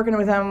started working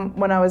with him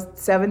when I was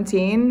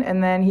 17,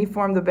 and then he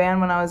formed the band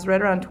when I was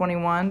right around 20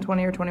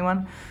 or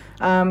 21.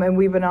 And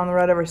we've been on the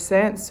road ever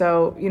since.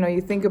 So,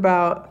 you think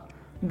about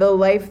the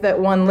life that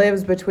one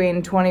lives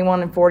between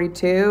 21 and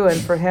 42, and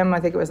for him, I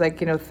think it was like,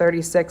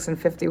 36 and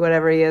 50,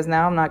 whatever he is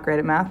now. I'm not great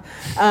at math.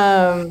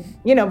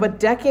 But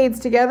decades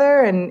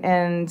together,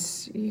 and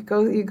you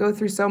go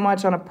through so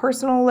much on a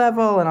personal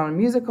level and on a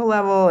musical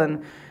level,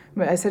 and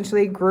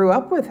essentially grew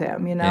up with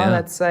him.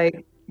 That's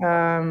like,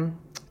 I'm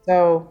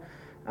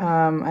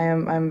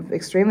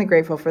extremely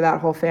grateful for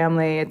that whole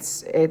family.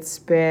 It's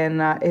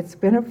been a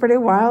pretty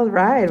wild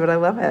ride, but I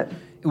love it.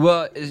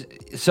 Well,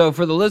 so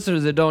for the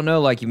listeners that don't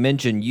know, like you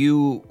mentioned,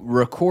 you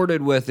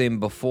recorded with him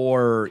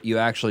before you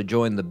actually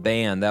joined the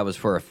band. That was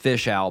for a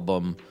Phish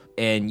album,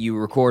 and you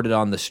recorded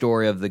on The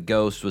Story of the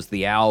Ghost was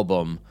the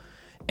album.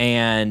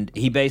 And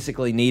he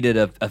basically needed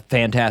a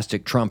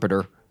fantastic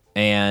trumpeter,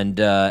 and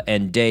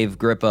Dave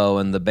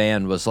Grippo and the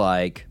band was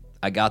like,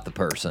 I got the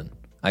person.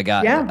 I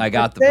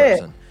got the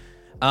person.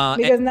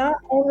 Because not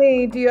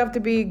only do you have to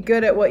be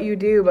good at what you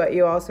do, but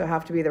you also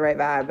have to be the right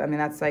vibe. I mean,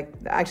 that's like,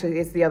 actually,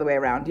 it's the other way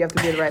around. You have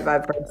to be the right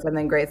vibe first and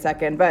then great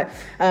second. But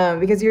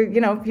because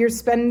you're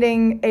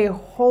spending a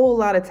whole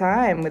lot of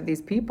time with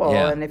these people,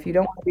 and if you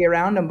don't want to be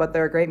around them, but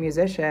they're a great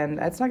musician,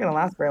 that's not going to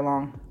last very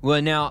long.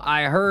 Well, now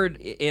I heard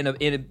in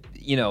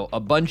a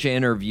bunch of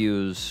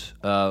interviews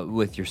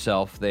with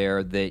yourself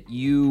there that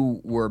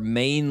you were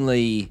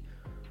mainly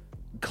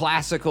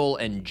classical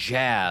and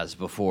jazz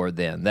before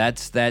then.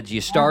 That's you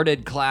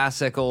started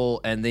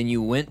classical and then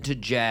you went to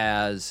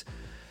jazz.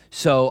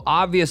 So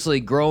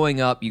obviously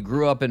growing up, you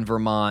grew up in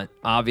Vermont.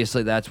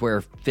 Obviously that's where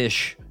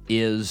Phish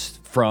is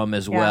from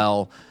as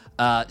well.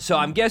 So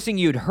I'm guessing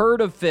you'd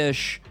heard of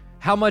Phish.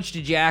 How much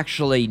did you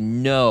actually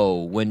know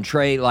when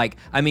Trey,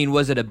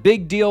 was it a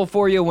big deal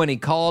for you when he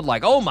called?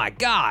 Like, oh my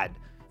God,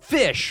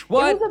 Phish,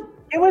 what?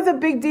 It was a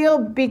big deal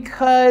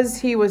because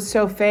he was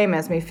so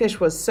famous. I mean, Phish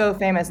was so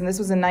famous, and this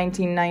was in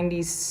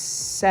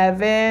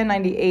 1997,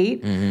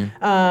 98.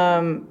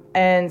 Mm-hmm.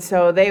 And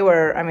so they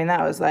were,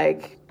 that was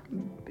like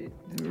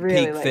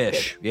really peak like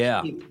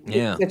Phish. Peak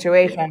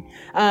situation.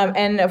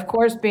 And of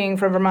course, being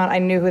from Vermont, I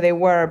knew who they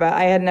were, but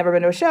I had never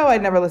been to a show.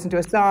 I'd never listened to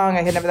a song.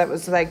 That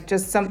was like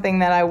just something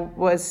that I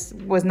was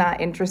not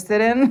interested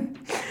in.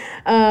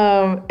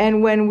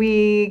 And when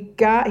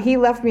he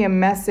left me a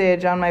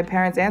message on my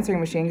parents' answering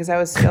machine because I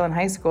was still in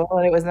high school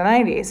and it was the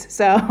 90s.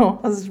 So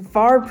I was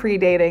far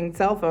predating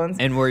cell phones.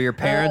 And were your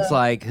parents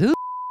like, who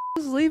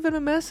is leaving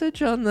a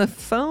message on the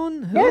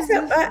phone?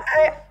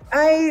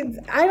 I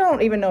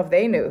don't even know if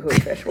they knew who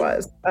Phish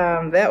was.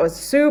 That was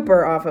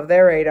super off of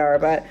their radar,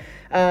 but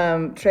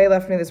Trey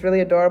left me this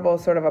really adorable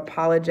sort of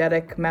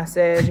apologetic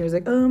message. He was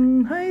like,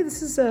 hi,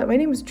 this is, my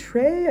name is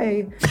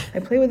Trey. I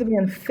play with the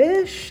band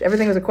Phish.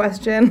 Everything was a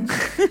question.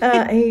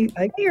 I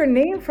get your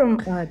name from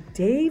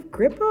Dave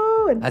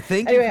Grippo. And I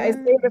think. Anyway, I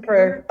saved it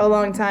for a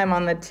long time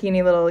on the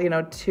teeny little,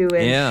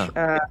 2-inch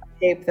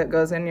tape that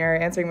goes in your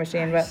answering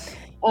machine. But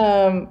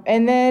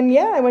And then,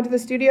 I went to the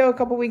studio a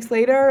couple weeks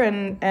later,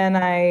 and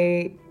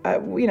I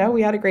we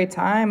had a great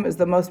time. It was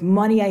the most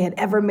money I had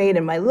ever made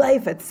in my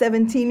life at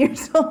 17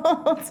 years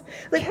old.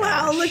 Like,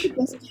 wow, look at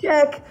this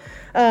check.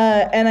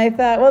 And I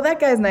thought, well, that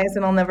guy's nice,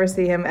 and I'll never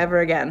see him ever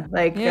again.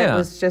 Like, it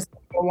was just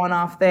a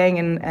one-off thing,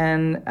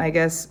 and I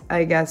guess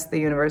the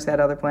universe had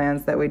other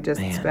plans that we'd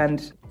just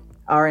spend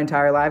our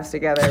entire lives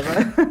together.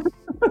 But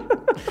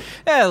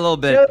a little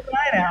bit.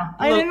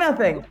 I knew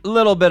nothing. A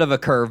little bit of a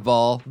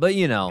curveball, but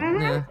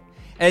yeah.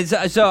 And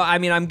so, I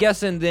mean, I'm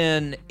guessing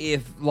then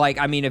if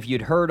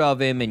you'd heard of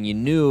him and you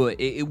knew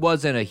it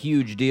wasn't a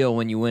huge deal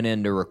when you went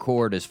in to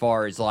record as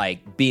far as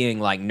like being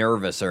like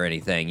nervous or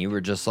anything. You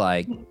were just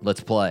like, let's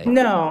play.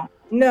 No,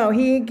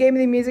 he gave me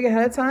the music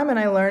ahead of time and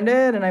I learned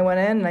it and I went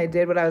in and I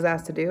did what I was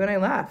asked to do and I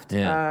left.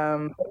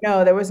 Yeah.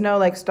 No, there was no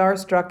like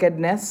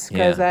starstruckedness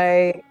because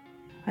I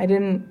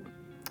didn't,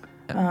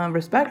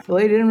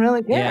 respectfully, didn't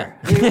really care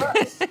who he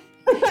was.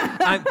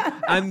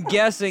 I'm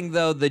guessing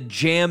though the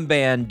jam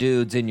band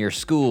dudes in your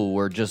school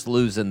were just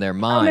losing their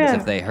minds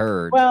if they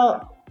heard.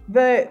 Well,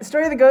 the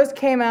Story of the Ghost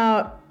came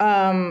out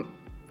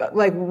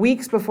like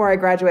weeks before I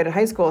graduated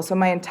high school, so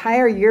my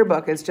entire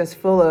yearbook is just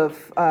full of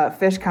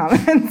fish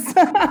comments.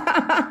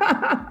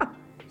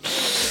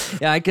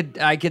 Yeah, I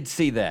could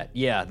see that.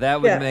 Yeah,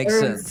 that would make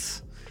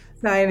sense.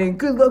 Signing,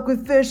 good luck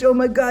with fish. Oh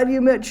my God,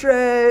 you met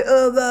Trey.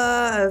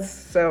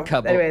 So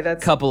anyway,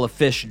 that's couple of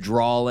fish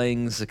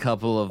drawings, a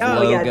couple of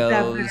logos. Yeah,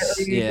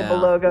 definitely. A couple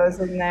logos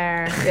in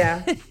there.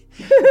 Yeah.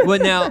 Well,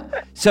 now,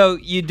 so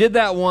you did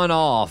that one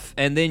off,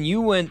 and then you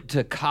went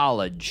to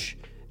college,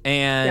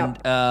 and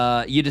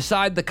you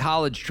decide the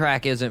college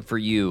track isn't for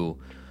you.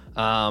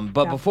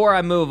 But before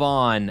I move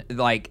on,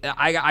 like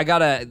I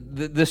gotta,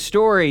 the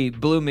story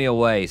blew me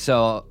away.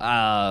 So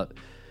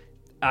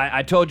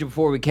I told you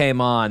before we came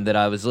on that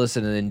I was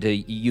listening to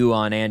you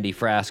on Andy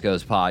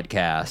Frasco's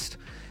podcast.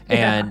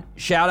 And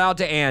shout out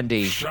to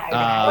Andy.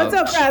 What's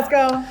up,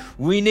 Frasco?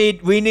 We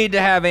need to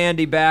have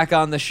Andy back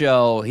on the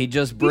show. He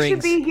just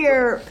brings. He should be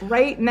here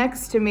right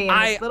next to me.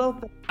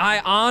 I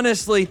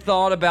honestly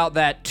thought about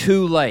that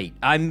too late.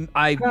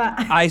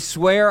 I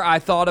swear I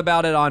thought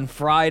about it on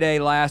Friday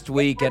last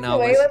week, and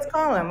let's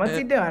call him. What's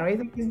he doing? What do you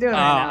think he's doing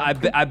right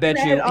now? I bet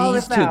you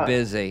he's too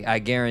busy. I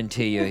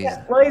guarantee you.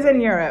 Well, he's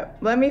in Europe.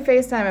 Let me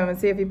FaceTime him and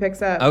see if he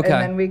picks up. Okay.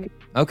 And then we can,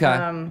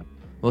 okay.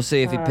 We'll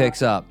see if he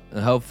picks up.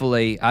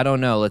 Hopefully, I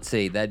don't know. Let's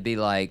see. That'd be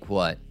like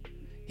what?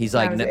 He's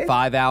like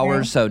 5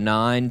 hours, so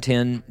 9,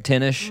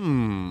 10-ish.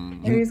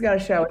 Maybe he's got a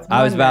show.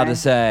 I was about to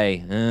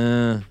say,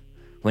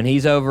 when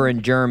he's over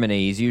in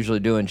Germany, he's usually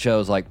doing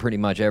shows like pretty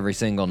much every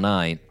single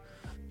night.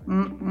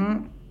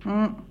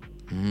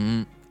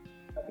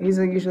 He's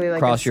usually like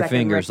cross your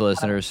fingers,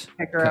 listeners.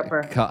 Picker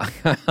upper.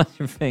 Cross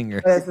your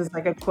fingers. This is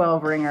like a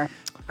 12 ringer.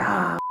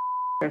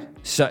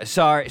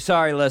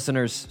 Sorry,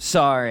 listeners.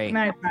 Sorry.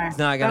 No, it's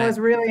not gonna. That was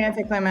really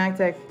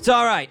anticlimactic. It's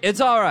all right. It's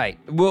all right.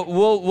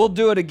 We'll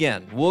do it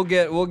again. We'll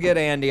get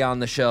Andy on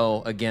the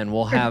show again.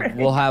 We'll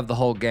have the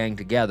whole gang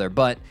together.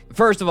 But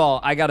first of all,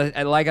 I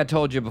gotta, like I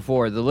told you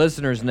before, the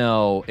listeners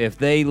know if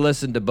they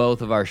listen to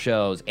both of our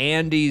shows,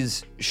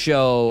 Andy's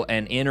show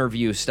and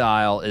interview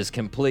style is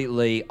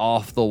completely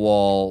off the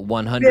wall,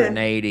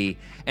 180,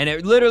 and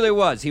it literally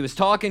was. He was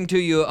talking to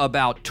you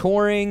about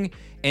touring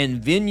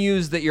and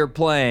venues that you're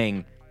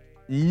playing.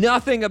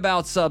 Nothing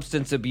about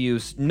substance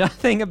abuse,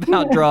 nothing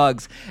about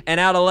drugs, and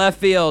out of left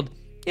field,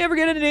 you ever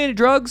get into any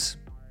drugs?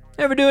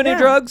 Ever do any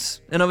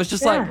drugs? And I was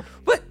just like,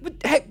 what?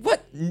 Hey,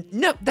 what?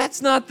 No,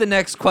 that's not the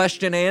next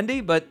question,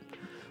 Andy. But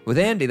with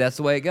Andy, that's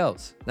the way it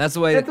goes. That's the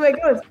way it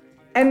goes.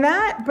 And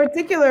that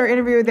particular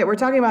interview that we're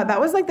talking about,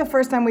 that was like the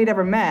first time we'd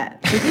ever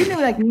met. Like, he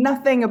knew like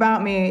nothing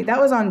about me.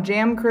 That was on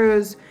Jam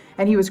Cruise,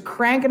 and he was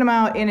cranking them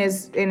out in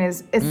his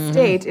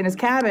estate, in his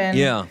cabin.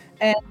 Yeah.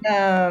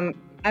 And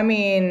I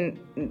mean,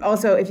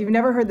 also, if you've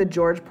never heard the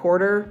George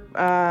Porter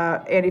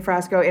Andy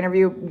Frasco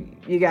interview,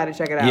 you got to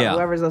check it out. Yeah.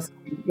 Whoever's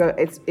listening,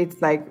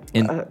 it's like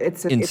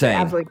it's insane.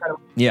 Absolutely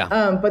incredible.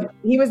 Yeah. But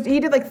he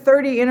did like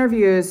 30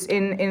 interviews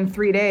in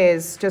 3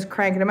 days, just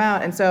cranking them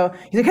out. And so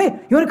he's like, "Hey,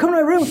 you want to come to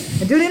my room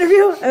and do an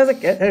interview?" I was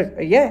like,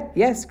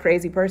 yes,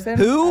 crazy person.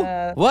 Who?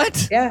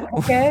 What? Yeah.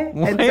 Okay.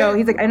 And so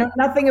he's like, "I know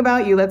nothing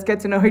about you. Let's get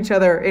to know each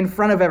other in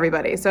front of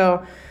everybody."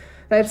 So.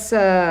 That's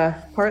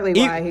partly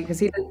why, because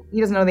he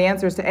doesn't know the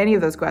answers to any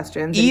of those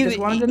questions. He just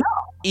wanted to know.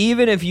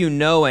 Even if you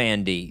know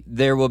Andy,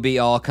 there will be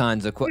all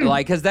kinds of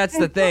because that's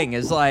the thing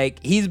is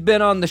like he's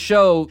been on the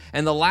show,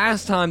 and the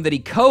last time that he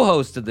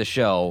co-hosted the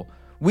show,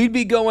 we'd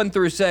be going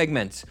through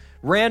segments.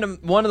 Random,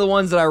 one of the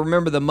ones that I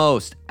remember the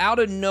most, out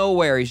of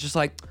nowhere, he's just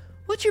like,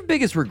 "What's your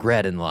biggest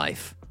regret in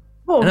life?"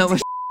 And I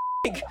was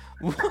like,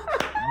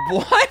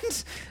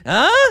 what?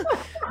 Huh?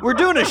 We're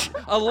doing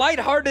a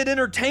lighthearted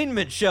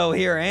entertainment show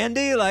here,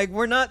 Andy. Like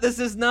this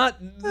is not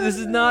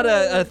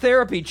a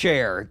therapy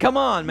chair. Come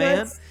on,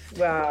 man.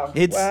 Wow.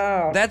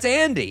 That's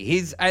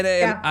Andy.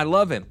 I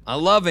love him. I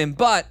love him.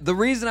 But the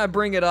reason I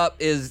bring it up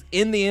is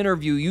in the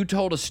interview, you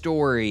told a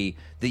story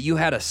that you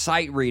had a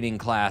sight reading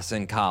class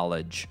in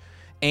college.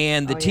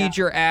 and the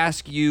teacher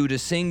asks you to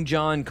sing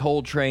John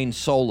Coltrane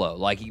solo.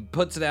 Like, he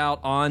puts it out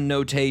on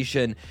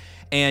notation,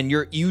 and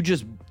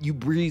you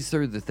breeze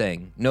through the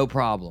thing, no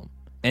problem.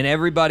 And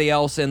everybody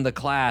else in the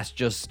class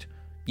just,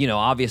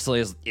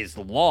 obviously is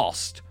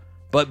lost.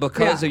 But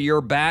because of your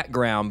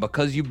background,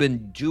 because you've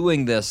been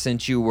doing this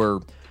since you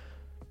were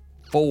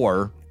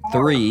 4,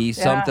 3,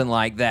 something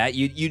like that,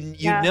 you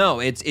know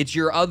it's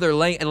your other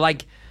lane. And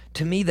like,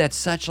 to me, that's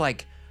such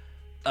like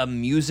a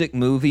music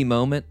movie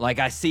moment. Like,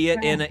 I see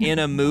it in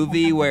a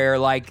movie where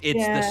like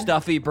it's the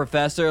stuffy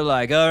professor,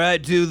 like, all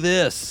right, do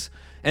this,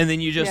 and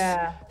then you just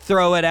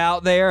throw it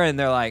out there, and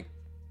they're like,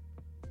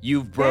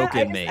 you've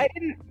broken me. I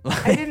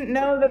didn't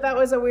know that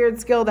was a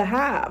weird skill to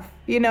have.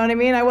 You know what I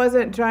mean? I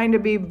wasn't trying to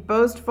be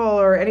boastful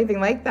or anything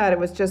like that. It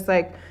was just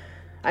like,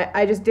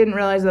 I just didn't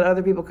realize that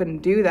other people couldn't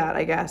do that,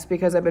 I guess,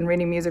 because I've been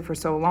reading music for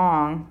so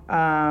long.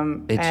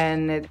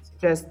 And it's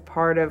just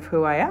part of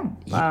who I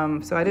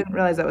am. So I didn't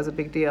realize that was a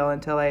big deal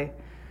until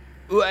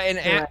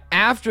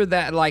after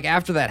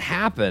that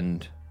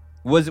happened,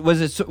 was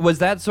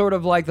that sort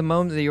of like the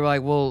moment that you were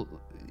like, well,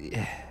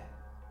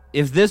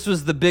 if this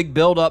was the big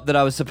build-up that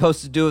I was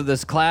supposed to do with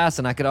this class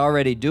and I could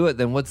already do it,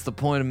 then what's the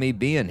point of me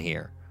being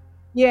here?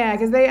 Yeah,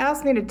 because they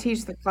asked me to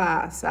teach the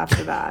class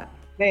after that.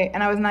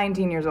 And I was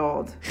 19 years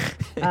old.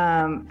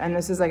 And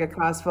this is like a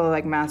class full of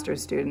like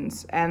master's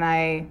students. And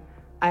I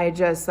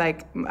just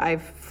like, I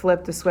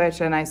flipped the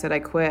switch and I said I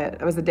quit.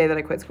 It was the day that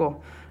I quit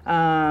school.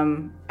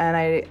 And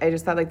I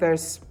just thought like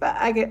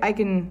I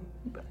can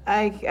do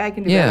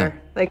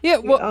better. Like,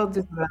 I'll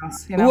do something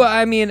else, Well,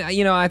 I mean,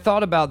 I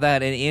thought about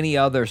that in any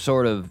other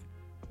sort of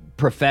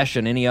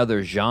profession, any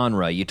other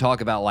genre. You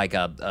talk about like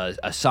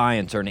a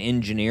science or an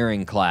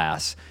engineering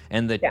class,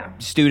 and the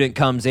student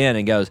comes in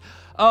and goes,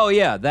 oh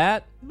yeah,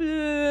 that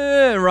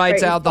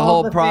writes out the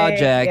whole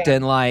project,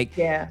 and like,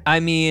 I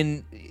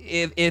mean,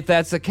 if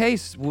that's the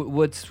case,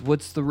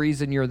 what's the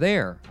reason you're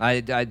there?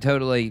 I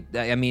totally,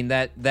 I mean,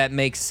 that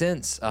makes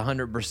sense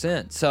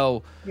 100%.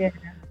 So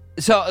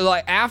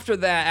like after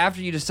that,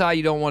 after you decide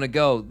you don't want to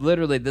go,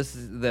 literally, this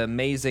is the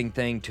amazing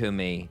thing to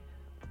me.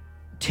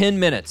 10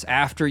 minutes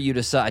after you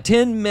decide,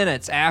 10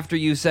 minutes after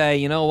you say,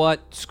 you know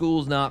what,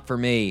 school's not for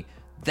me,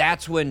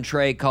 that's when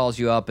Trey calls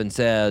you up and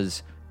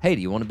says, hey,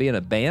 do you want to be in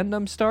a band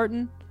I'm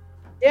starting?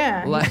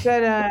 Yeah, he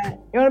said,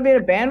 you want to be in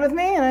a band with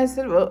me? And I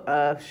said,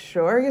 well,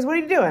 sure. He goes, what are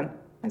you doing?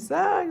 I said,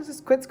 I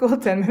just quit school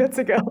 10 minutes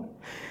ago.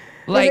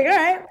 Like, I was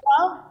like,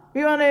 all right,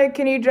 well,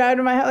 can you drive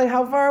to my house? Like,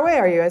 how far away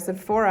are you? I said,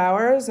 4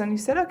 hours. And he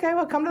said, okay,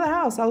 well, come to the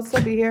house. I'll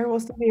still be here. We'll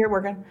still be here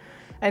working.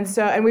 And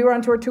we were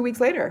on tour 2 weeks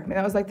later. I mean,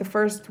 that was like the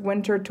first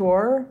winter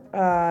tour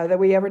that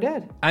we ever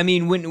did. I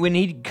mean, when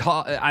he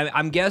called,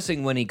 I'm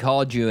guessing when he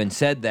called you and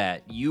said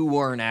that, you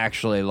weren't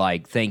actually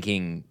like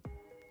thinking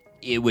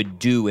it would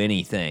do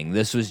anything.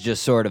 This was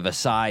just sort of a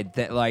side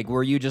thing. Like,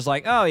 were you just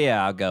like, oh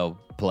yeah, I'll go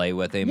play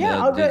with him?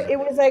 Yeah, I'll go. It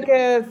was like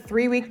a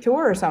 3-week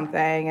tour or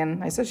something,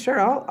 and I said, sure,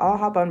 I'll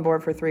hop on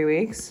board for 3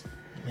 weeks.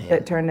 Man.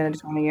 It turned into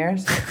 20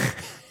 years.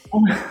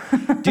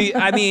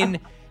 I mean,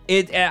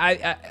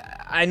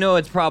 I know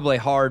it's probably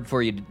hard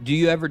for you. Do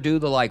you ever do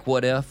the like,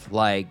 what if?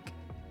 Like,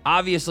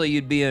 obviously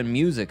you'd be in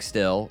music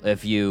still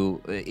if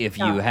you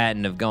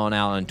hadn't have gone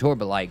out on tour,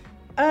 but like,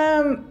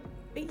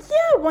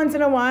 yeah, once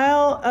in a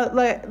while,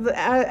 like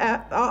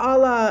a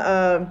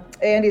la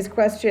Andy's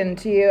question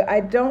to you, I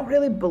don't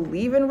really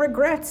believe in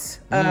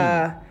regrets.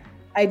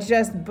 I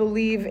just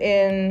believe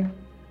in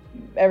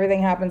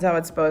everything happens how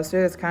it's supposed to.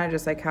 It's kind of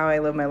just like how I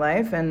live my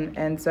life,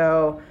 and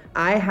so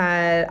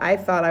I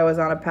thought I was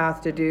on a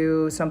path to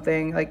do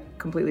something like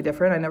completely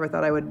different. I never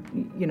thought I would,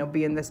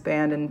 be in this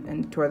band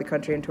and tour the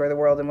country and tour the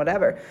world and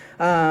whatever.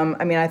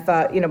 I mean, I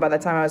thought, by the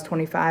time I was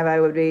 25, I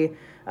would be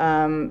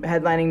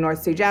headlining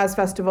North Sea Jazz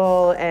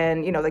Festival,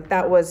 and like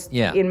that was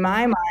in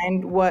my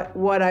mind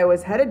what I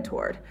was headed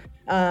toward.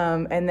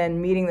 And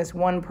then meeting this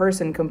one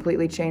person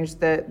completely changed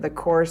the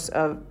course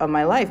of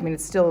my life. I mean,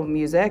 it's still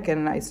music,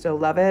 and I still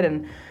love it,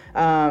 and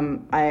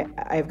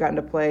I've gotten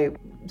to play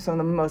some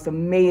of the most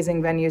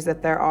amazing venues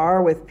that there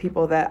are with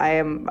people that I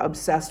am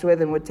obsessed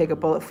with and would take a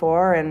bullet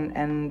for,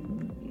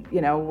 and we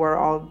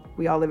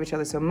all live each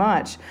other so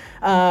much,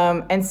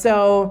 and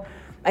so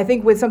I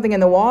think with Something in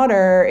the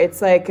Water, it's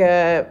like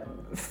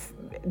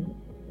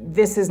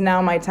this is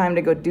now my time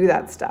to go do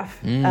that stuff.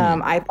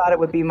 I thought it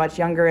would be much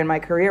younger in my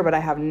career, but I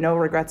have no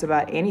regrets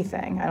about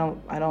anything.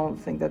 I don't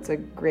think that's a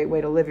great way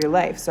to live your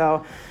life.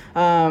 So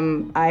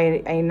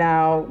I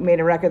now made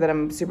a record that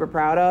I'm super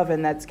proud of,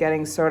 and that's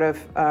getting sort of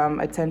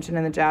attention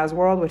in the jazz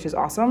world, which is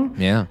awesome.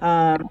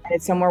 Yeah.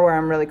 It's somewhere where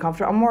I'm really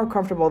comfortable. I'm more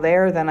comfortable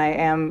there than I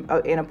am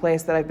in a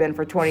place that I've been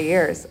for 20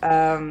 years.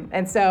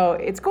 And so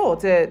it's cool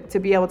to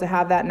be able to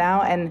have that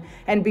now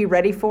and be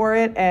ready for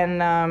it,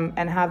 and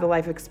have the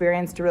life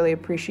experience to really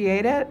appreciate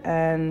it.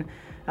 And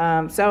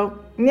so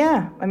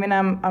yeah, I mean,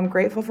 I'm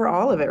grateful for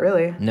all of it,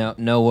 really.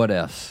 No what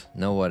ifs.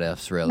 No what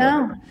ifs, really.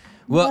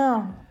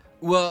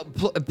 Well,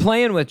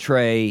 playing with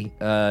Trey,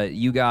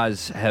 you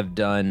guys have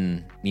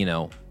done,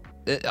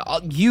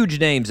 huge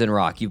names in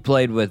rock. You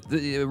played with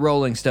the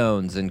Rolling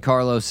Stones and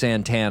Carlos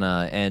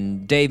Santana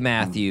and Dave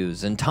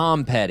Matthews and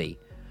Tom Petty.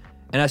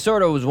 And I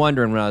sort of was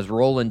wondering when I was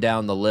rolling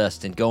down the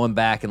list and going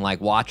back and like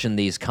watching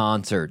these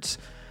concerts,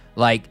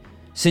 like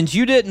since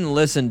you didn't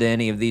listen to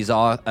any of these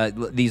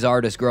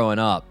artists growing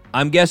up,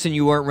 I'm guessing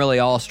you weren't really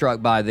all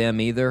struck by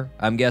them either.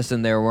 I'm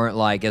guessing there weren't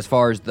like, as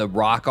far as the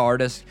rock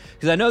artists,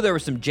 because I know there were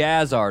some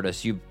jazz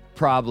artists you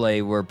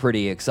probably were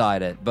pretty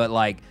excited, but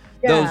like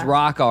those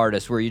rock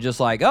artists where you just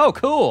like, oh,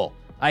 cool.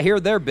 I hear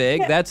they're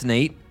big. Yeah. That's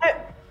neat.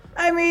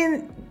 I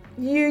mean,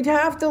 you'd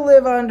have to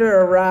live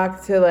under a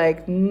rock to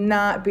like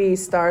not be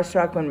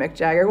starstruck when Mick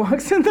Jagger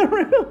walks in the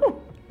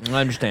room. I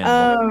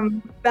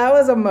understand. That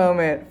was a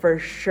moment for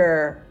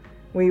sure.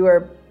 We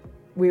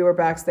were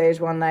backstage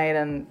one night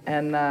and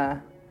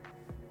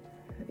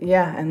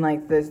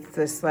like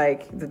this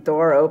like the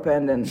door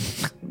opened and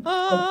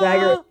Mick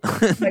Jagger,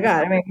 oh my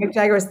God, I mean Mick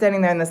Jagger was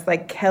standing there in this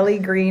like Kelly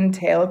green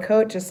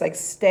tailcoat, just like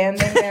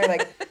standing there.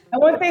 Like I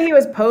wouldn't say he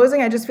was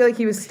posing, I just feel like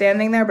he was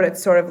standing there, but it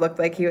sort of looked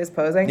like he was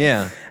posing.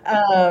 Yeah.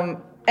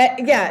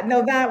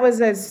 That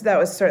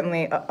was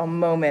certainly a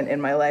moment in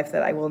my life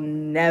that I will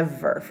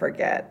never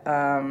forget.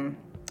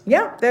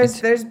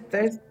 There's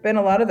been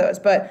a lot of those,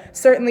 but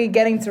certainly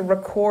getting to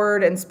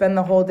record and spend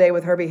the whole day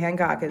with Herbie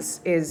Hancock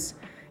is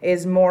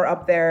more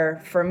up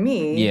there for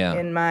me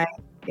in my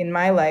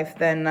life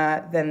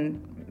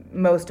than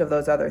most of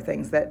those other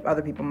things that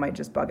other people might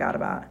just bug out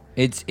about.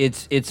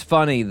 It's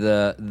funny,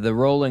 the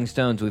Rolling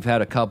Stones, we've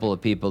had a couple of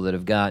people that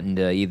have gotten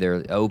to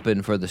either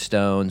open for the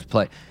Stones,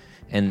 play,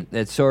 and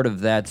it's sort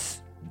of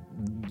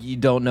you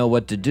don't know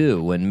what to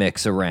do when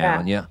Mick's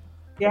around. Yeah.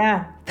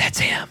 That's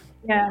him.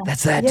 Yeah.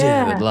 That's that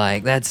dude.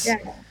 Like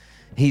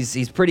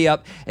he's pretty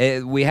up.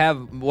 We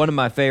have one of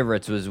my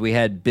favorites was we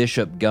had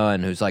Bishop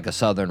Gunn, who's like a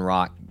Southern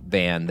rock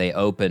band. They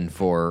opened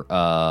for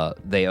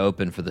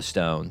the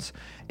Stones.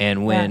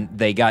 And when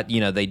they got,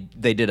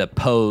 they did a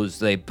pose.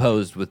 They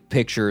posed with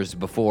pictures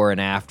before and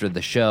after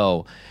the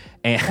show.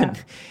 And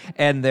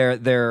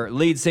their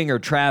lead singer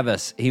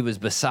Travis, he was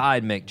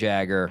beside Mick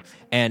Jagger,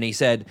 and he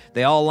said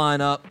they all line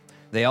up,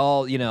 they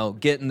all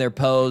get in their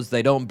pose,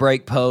 they don't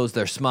break pose,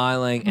 they're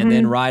smiling, and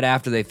then right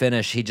after they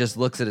finish, he just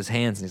looks at his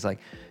hands and he's like,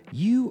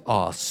 "You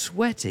are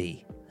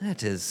sweaty."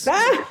 That is,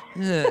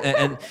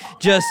 and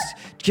just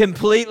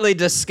completely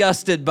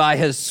disgusted by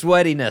his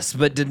sweatiness,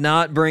 but did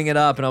not bring it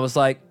up. And I was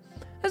like,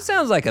 that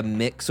sounds like a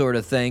Mick sort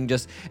of thing.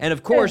 And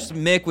of course,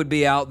 Mick would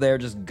be out there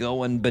just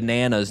going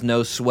bananas,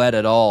 no sweat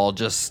at all,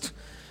 just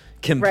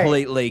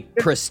completely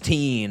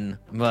pristine.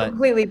 But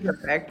completely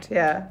perfect,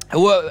 yeah.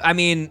 Well, I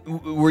mean,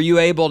 were you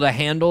able to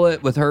handle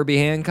it with Herbie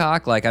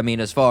Hancock? Like, I mean,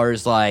 as far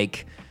as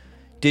like,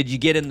 did you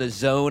get in the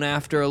zone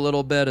after a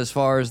little bit as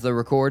far as the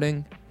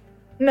recording?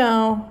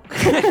 No.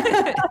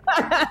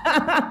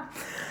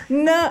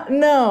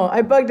 No,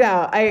 I bugged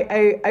out.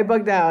 I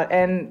bugged out,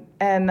 and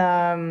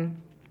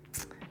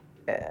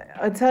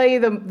I'll tell you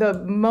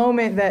the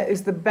moment that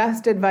is the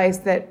best advice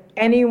that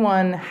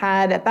anyone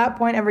had at that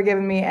point ever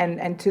given me,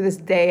 and to this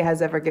day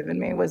has ever given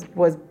me,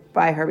 was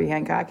by Herbie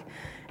Hancock.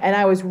 And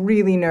I was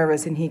really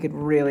nervous, and he could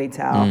really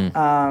tell.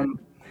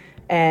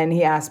 And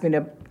he asked me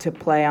to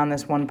play on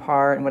this one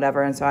part and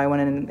whatever, and so I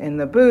went in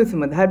the booth and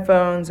with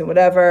headphones and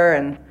whatever,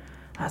 and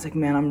I was like,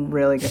 man,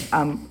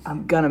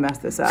 I'm gonna mess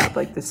this up.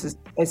 Like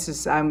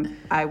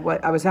I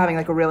was having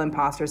like a real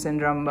imposter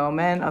syndrome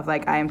moment of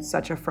like, I am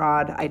such a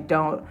fraud.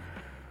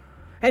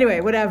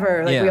 Anyway,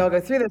 whatever, we all go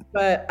through this,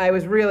 but I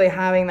was really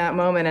having that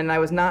moment and I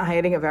was not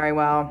hiding it very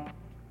well.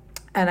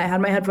 And I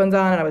had my headphones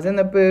on and I was in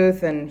the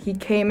booth and he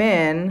came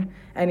in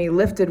and he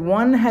lifted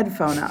one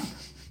headphone up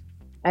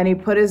and he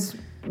put his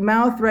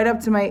mouth right up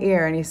to my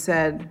ear and he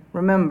said,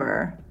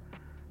 "Remember,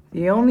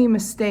 the only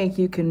mistake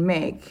you can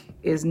make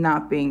is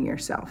not being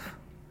yourself."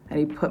 And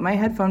he put my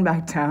headphone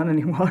back down and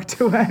he walked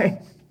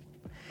away.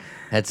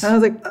 And I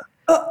was like,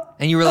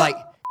 and you were like,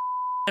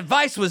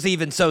 advice was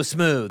even so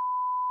smooth.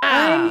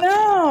 I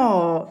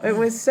know. It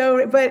was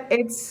so, but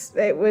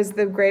it was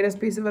the greatest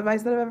piece of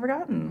advice that I've ever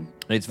gotten.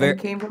 It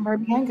came from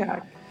Herbie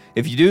Hancock.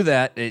 If you do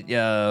that,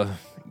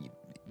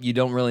 you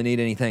don't really need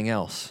anything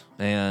else.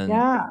 And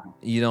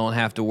you don't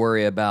have to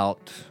worry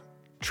about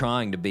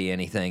trying to be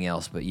anything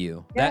else but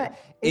you. Yeah,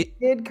 it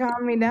did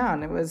calm me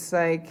down. It was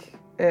like,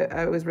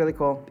 it was really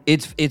cool.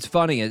 It's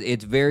funny.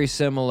 It's very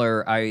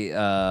similar.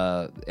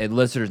 And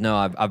listeners know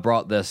I've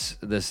brought this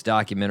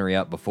documentary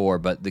up before,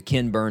 but the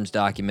Ken Burns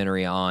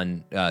documentary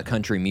on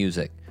country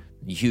music,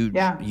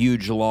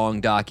 huge long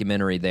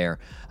documentary there.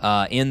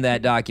 In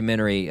that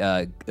documentary,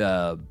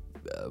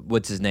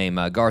 what's his name?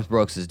 Garth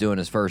Brooks is doing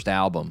his first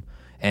album,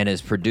 and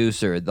his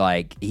producer,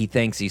 like, he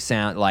thinks he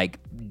sound like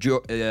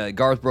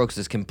Garth Brooks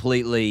is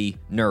completely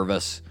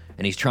nervous.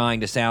 And he's trying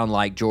to sound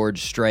like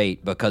George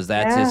Strait because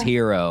that's his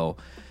hero.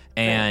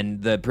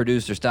 And the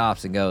producer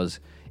stops and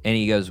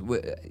he goes,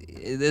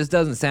 "This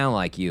doesn't sound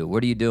like you.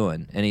 What are you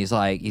doing?" And he's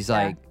like,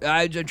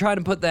 "I'm trying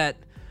to put that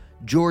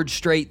George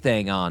Strait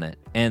thing on it."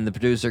 And the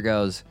producer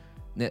goes,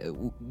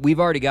 we've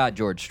already got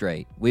George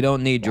Strait. We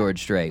don't need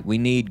George Strait. We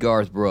need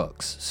Garth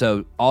Brooks.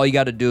 So all you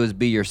got to do is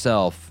be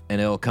yourself, and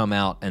it'll come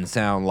out and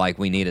sound like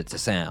we need it to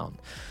sound.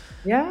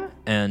 Yeah.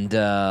 And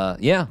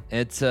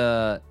it's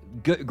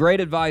great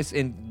advice.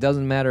 And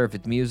doesn't matter if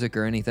it's music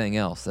or anything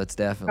else. That's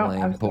definitely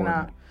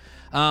important.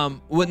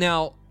 Well,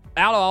 now,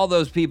 out of all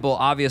those people,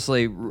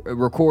 obviously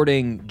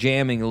recording,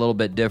 jamming a little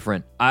bit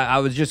different. I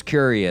was just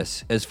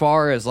curious, as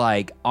far as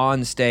like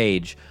on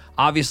stage,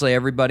 obviously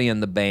everybody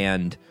in the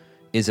band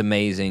is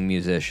amazing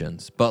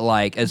musicians, but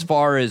like as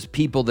far as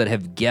people that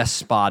have guest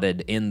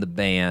spotted in the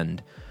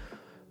band,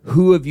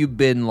 who have you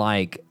been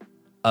like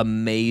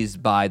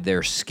amazed by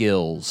their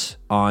skills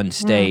on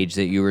stage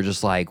that you were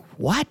just like,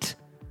 what?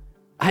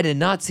 I did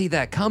not see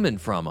that coming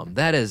from them.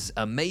 That is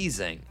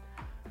amazing.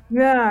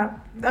 Yeah.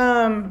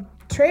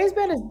 Trey's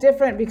band is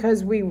different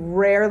because we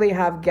rarely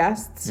have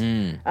guests.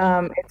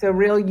 It's a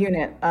real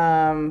unit,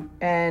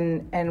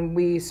 and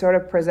we sort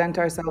of present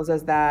ourselves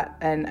as that.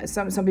 And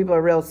some people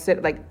are real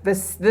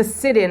this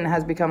sit-in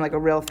has become like a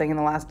real thing in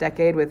the last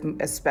decade with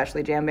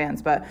especially jam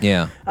bands. But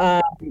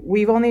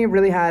we've only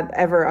really had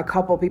ever a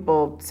couple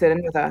people sit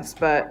in with us.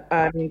 But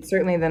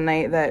certainly the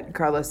night that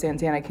Carlos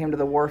Santana came to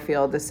the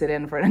Warfield to sit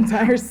in for an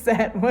entire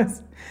set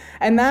was.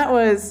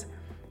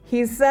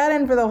 He sat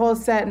in for the whole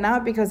set,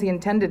 not because he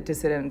intended to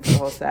sit in for the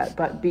whole set,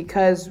 but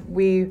because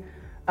we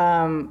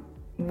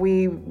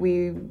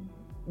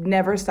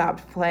never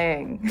stopped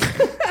playing.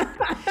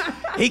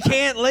 He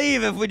can't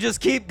leave if we just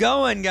keep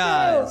going,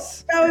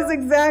 guys. No, that was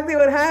exactly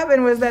what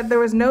happened, was that there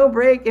was no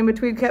break in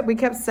between. We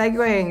kept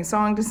segueing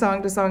song to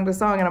song to song to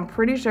song, and I'm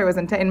pretty sure it was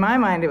in my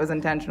mind it was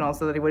intentional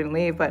so that he wouldn't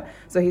leave. But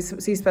so he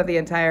spent the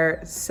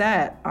entire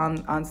set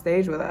on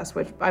stage with us,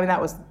 which, I mean, that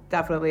was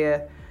definitely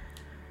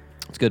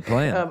it's a good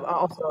plan.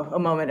 Also a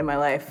moment in my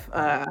life,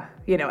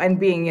 and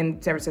being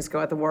in San Francisco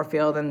at the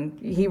Warfield, and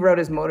he rode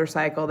his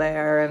motorcycle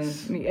there, and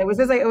it was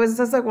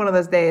just like one of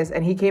those days.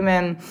 And he came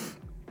in,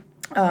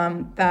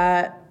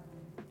 that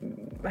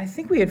I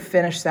think we had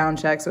finished sound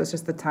check, so it was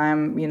just the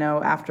time,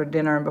 after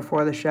dinner and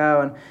before the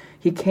show, and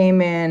he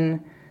came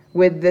in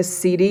with this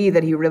CD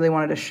that he really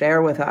wanted to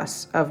share with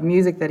us of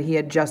music that he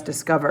had just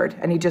discovered,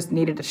 and he just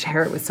needed to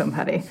share it with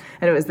somebody.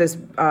 And it was this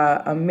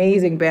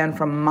amazing band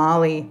from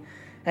Mali.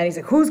 And he's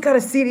like, who's got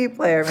a CD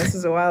player? This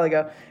was a while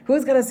ago.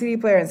 Who's got a CD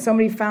player? And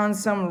somebody found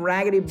some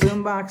raggedy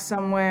boombox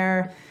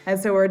somewhere. And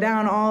so we're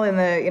down all in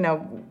the,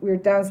 we were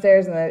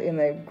downstairs in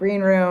the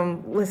green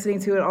room listening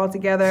to it all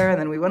together. And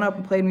then we went up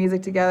and played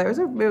music together. It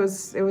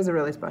was a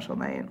really special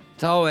night.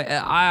 So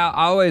I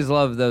always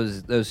love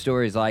those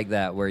stories like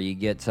that where you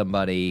get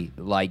somebody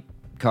like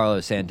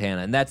Carlos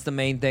Santana, and that's the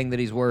main thing that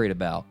he's worried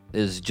about,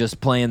 is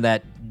just playing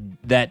that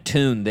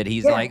tune that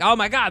he's like, oh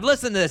my God,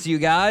 listen to this, you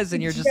guys,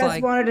 and you're just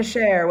like, wanted to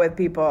share with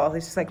people.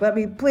 He's just like,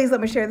 please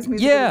let me share this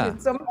music. Yeah,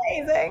 it's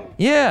amazing.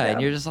 Yeah,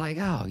 and you're just like,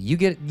 oh, you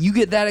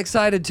get that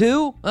excited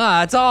too?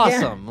 Ah, it's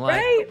awesome.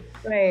 Yeah,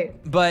 right.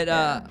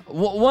 But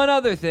one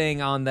other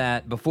thing on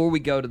that before we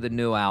go to the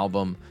new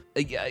album,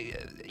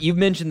 you've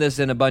mentioned this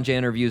in a bunch of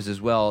interviews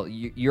as well.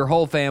 Your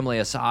whole family,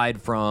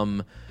 aside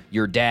from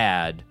your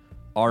dad,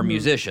 are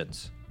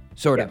musicians,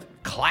 sort of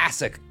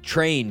classic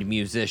trained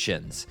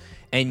musicians.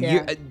 And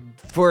you,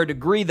 for a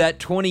degree, that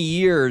 20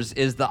 years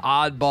is the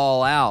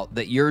oddball out,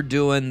 that you're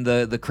doing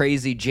the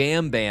crazy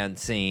jam band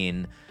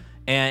scene,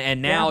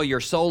 and now your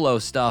solo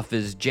stuff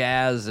is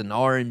jazz and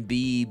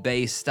R&B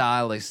based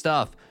style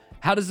stuff.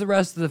 How does the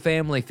rest of the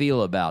family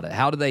feel about it?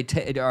 How do they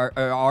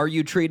are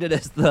you treated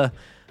as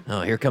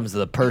here comes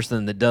the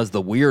person that does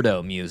the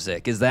weirdo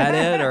music? Is that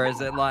it, or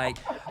is it like,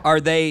 are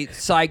they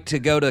psyched to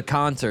go to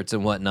concerts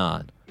and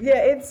whatnot? Yeah,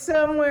 it's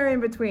somewhere in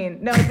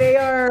between. No, they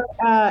are,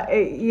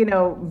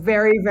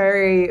 very,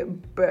 very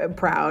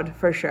proud,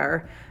 for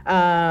sure.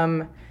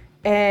 And,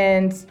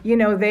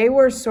 they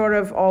were sort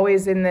of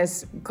always in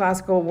this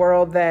classical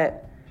world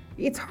that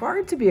it's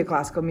hard to be a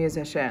classical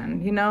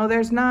musician.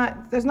 There's not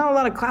a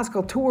lot of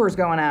classical tours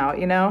going out,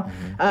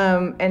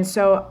 and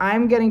so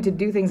I'm getting to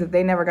do things that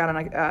they never got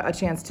a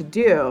chance to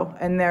do.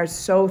 And they're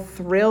so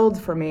thrilled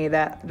for me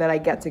that I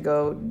get to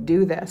go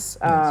do this.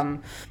 Nice.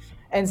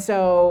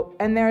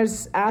 And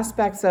there's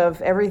aspects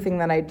of everything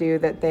that I do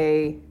that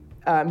they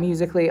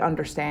musically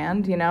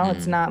understand,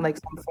 It's not like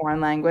some foreign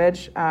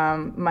language.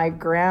 My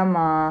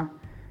grandma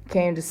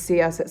came to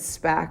see us at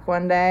SPAC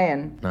one day,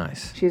 and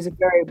nice. She's a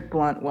very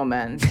blunt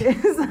woman.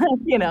 She's like,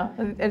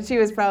 and she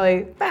was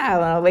probably,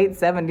 late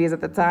 70s at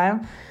the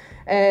time.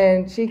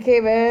 And she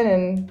came in,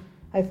 and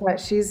I thought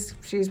she's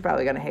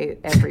probably going to hate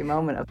every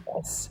moment of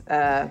this.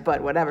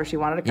 But whatever, she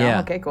wanted to come. Yeah.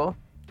 Okay, cool.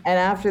 And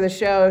after the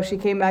show, she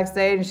came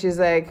backstage, and she's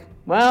like,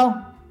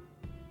 well,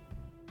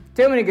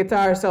 too many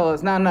guitar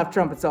solos, not enough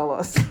trumpet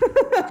solos.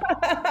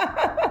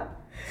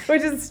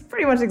 Which is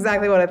pretty much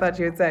exactly what I thought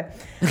she would say.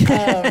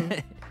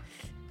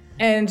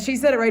 And she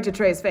said it right to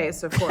Trey's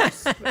face, of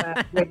course.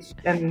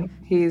 And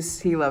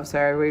he loves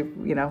her.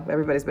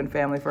 Everybody's been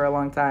family for a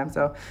long time.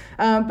 So,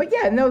 but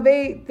yeah, no,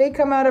 they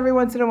come out every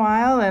once in a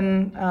while,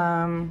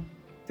 and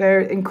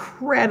they're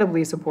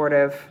incredibly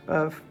supportive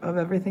of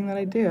everything that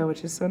I do,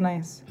 which is so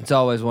nice. It's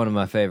always one of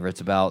my favorites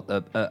about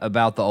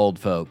the old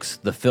folks.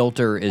 The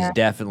filter is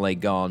definitely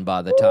gone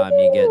by the time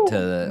you get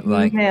to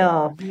like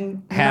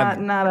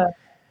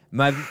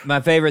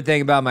My favorite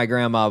thing about my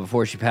grandma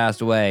before she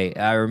passed away,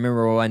 I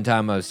remember one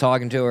time I was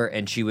talking to her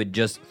and she would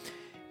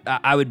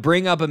I would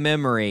bring up a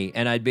memory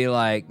and I'd be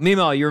like,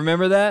 Meemaw, you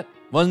remember that?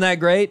 Wasn't that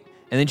great?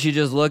 And then she'd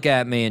just look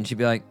at me and she'd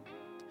be like,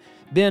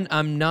 Ben,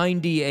 I'm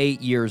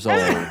 98 years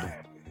old.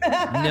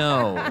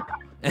 No.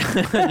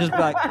 Just be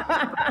like,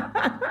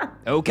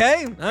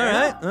 okay, all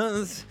right.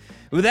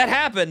 Well, that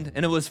happened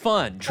and it was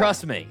fun.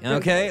 Trust me.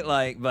 Okay.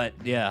 But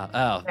yeah.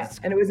 Oh. Yeah.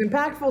 And it was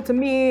impactful to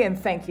me, and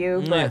thank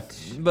you.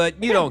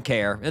 But you don't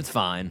care. It's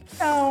fine.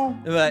 No.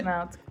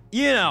 But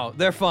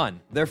they're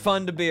fun. They're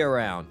fun to be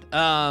around.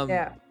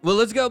 Yeah. Well,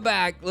 let's go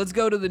back. Let's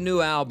go to the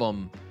new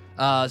album.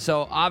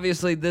 So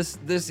obviously this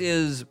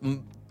is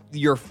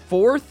your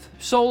fourth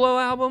solo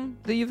album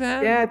that you've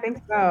had? Yeah, I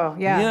think so.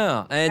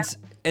 Yeah. Yeah.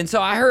 And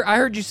so I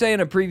heard you say in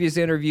a previous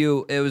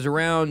interview it was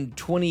around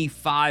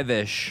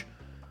 25-ish.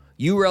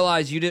 You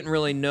realized you didn't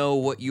really know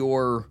what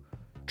your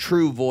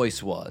true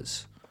voice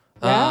was.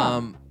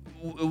 Yeah.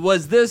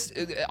 Was this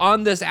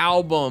on this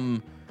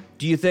album?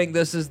 Do you think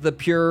this is the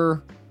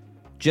pure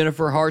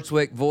Jennifer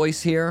Hartswick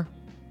voice here?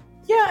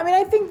 Yeah, I mean,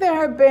 I think there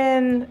have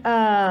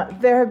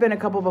been a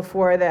couple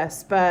before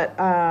this, but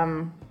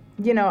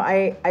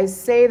I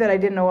say that I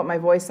didn't know what my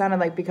voice sounded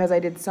like because I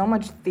did so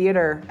much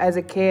theater as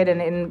a kid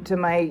and into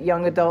my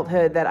young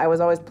adulthood that I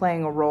was always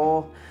playing a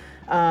role,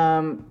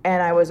 and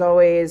I was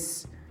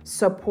always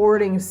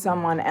supporting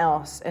someone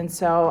else. And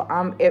so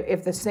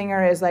if the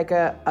singer is like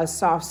a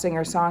soft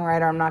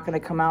singer-songwriter, I'm not going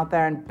to come out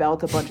there and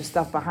belt a bunch of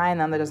stuff behind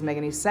them that doesn't make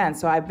any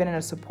sense. So I've been in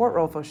a support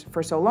role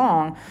for so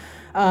long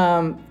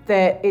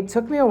that it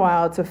took me a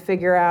while to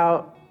figure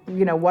out,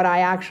 what I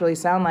actually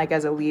sound like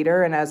as a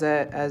leader and as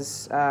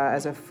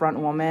a front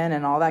woman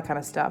and all that kind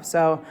of stuff.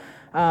 So,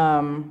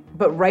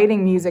 but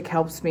writing music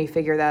helps me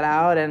figure that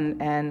out,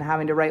 and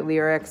having to write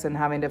lyrics and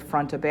having to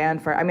front a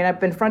band I've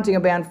been fronting a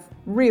band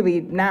really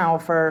now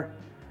for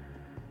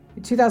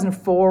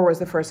 2004 was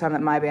the first time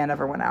that my band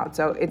ever went out.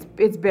 So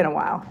it's been a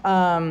while.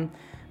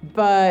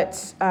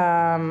 But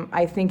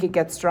I think it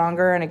gets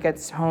stronger and it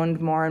gets honed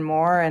more and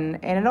more,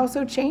 and it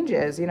also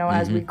changes,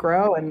 as we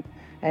grow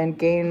and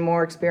gain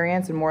more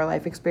experience and more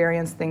life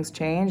experience, things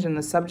change, and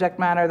the subject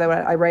matter that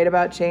I write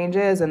about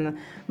changes, and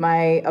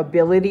my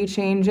ability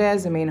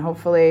changes. I mean,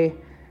 hopefully,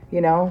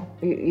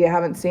 you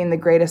haven't seen the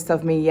greatest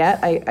of me yet.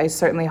 I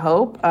certainly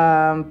hope,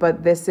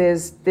 but this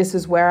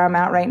is where I'm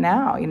at right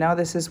now.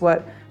 This is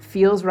what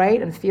feels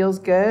right and feels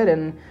good,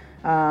 and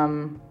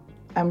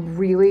I'm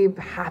really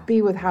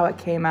happy with how it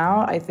came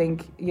out. I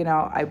think,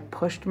 I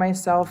pushed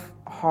myself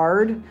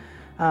hard.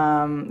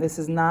 This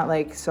is not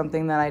like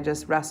something that I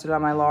just rested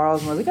on my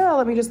laurels and was like, oh,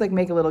 let me just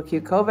make a little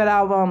cute COVID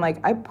album.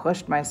 I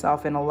pushed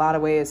myself in a lot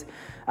of ways.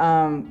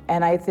 And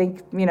I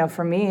think,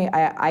 for me,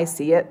 I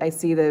see it. I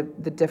see the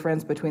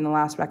difference between the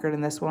last record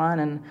and this one.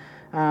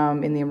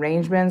 And in the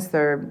arrangements,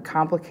 they're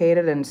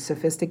complicated and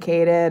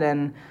sophisticated.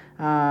 And,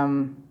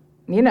 I'm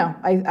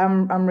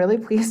really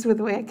pleased with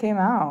the way it came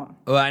out.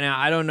 Well, now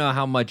I don't know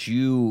how much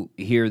you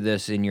hear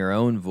this in your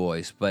own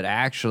voice, but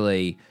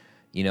actually,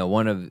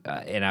 one of,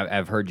 and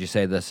I've heard you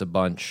say this a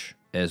bunch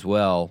as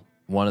well,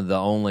 one of the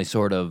only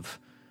sort of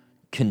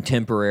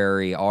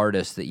contemporary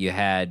artists that you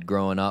had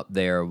growing up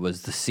there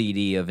was the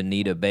CD of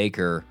Anita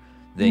Baker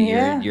that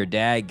your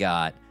dad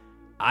got.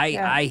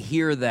 I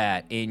hear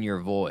that in your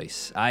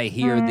voice. I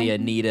hear the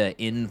Anita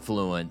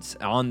influence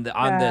on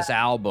this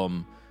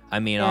album. I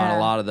mean, on a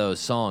lot of those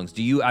songs.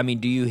 Do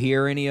you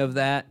hear any of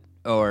that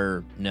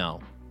or no?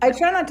 I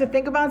try not to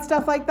think about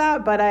stuff like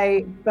that, but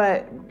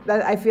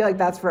I feel like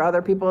that's for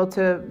other people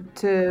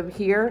to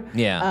hear.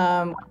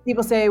 Yeah.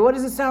 People say, "What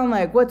does it sound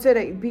like? What's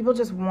it?" People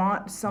just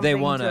want something. They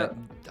want to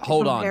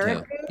hold on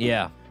to.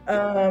 Yeah.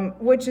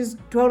 Which is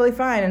totally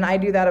fine, and I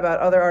do that about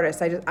other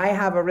artists. I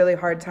have a really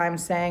hard time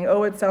saying,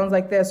 "Oh, it sounds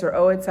like this," or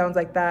 "Oh, it sounds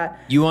like that."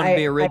 You want to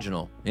be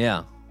original.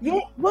 Yeah. Yeah,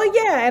 well,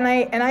 yeah, and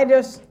I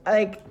just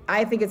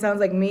I think it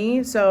sounds like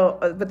me. So,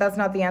 but that's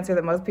not the answer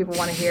that most people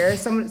want to hear.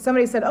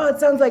 Somebody said, "Oh, it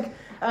sounds like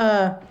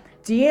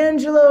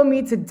D'Angelo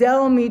meets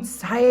Adele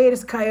meets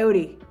Hiatus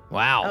Coyote."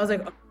 Wow. I was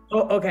like,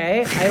 "Oh,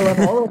 okay. I love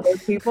all of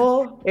those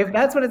people. If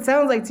that's what it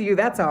sounds like to you,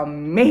 that's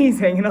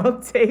amazing, and I'll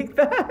take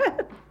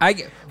that."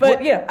 I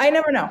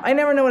never know. I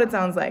never know what it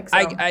sounds like. So.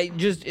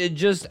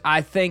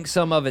 I think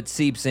some of it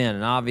seeps in,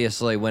 and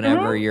obviously,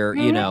 whenever you're,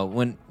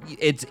 when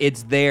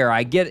it's there,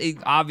 I get it.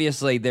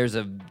 Obviously, there's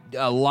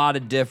a lot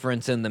of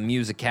difference in the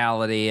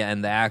musicality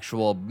and the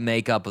actual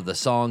makeup of the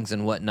songs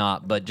and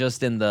whatnot, but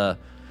just in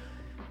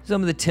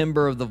some of the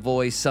timbre of the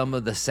voice, some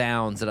of the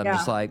sounds that I'm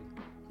just like,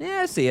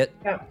 yeah, I see it.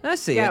 Yeah. I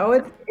see it. Yeah,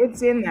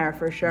 it's in there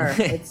for sure. I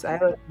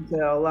listened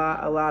to a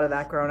lot of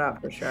that growing up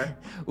for sure.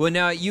 Well,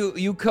 now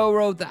you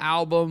co-wrote the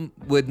album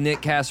with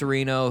Nick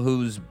Casarino,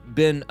 who's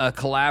been a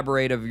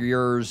collaborator of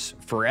yours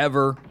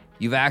forever.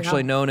 You've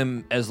actually known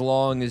him as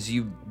long as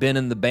you've been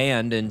in the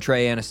band, in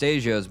Trey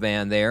Anastasio's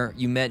band there.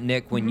 You met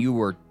Nick when you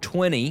were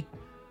 20.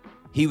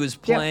 He was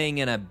playing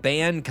in a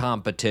band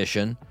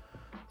competition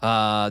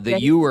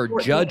that you were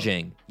 14.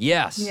 judging.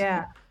 Yes.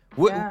 Yeah.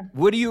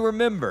 What do you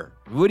remember?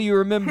 What do you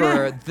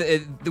remember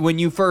when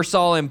you first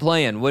saw him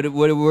playing? What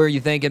were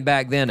you thinking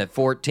back then at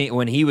 14,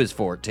 when he was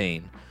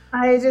 14?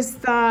 I just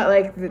thought,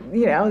 like,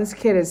 this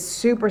kid is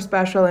super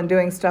special and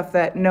doing stuff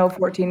that no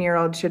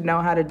 14-year-old should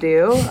know how to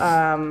do.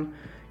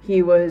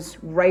 He was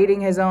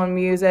writing his own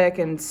music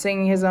and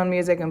singing his own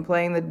music and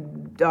playing the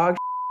dog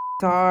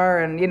guitar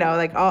and,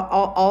 like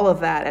all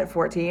of that at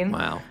 14.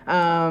 Wow.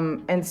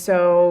 And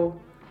so,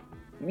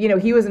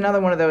 he was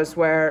another one of those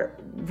where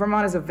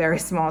Vermont is a very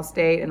small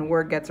state and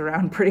word gets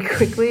around pretty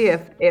quickly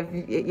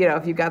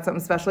if you've got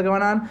something special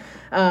going on.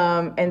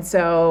 And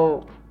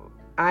so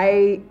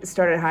I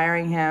started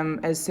hiring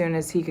him as soon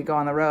as he could go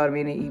on the road. I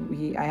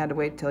mean, I had to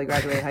wait till he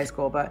graduated high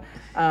school, but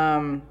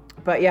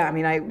yeah, I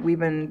mean, we've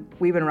been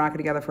rocking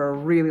together for a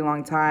really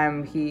long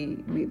time.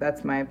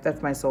 That's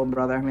my soul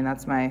brother. I mean,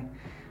 that's my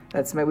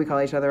we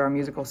call each other our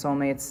musical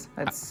soulmates.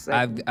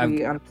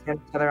 We understand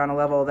each other on a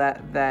level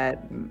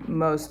that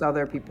most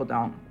other people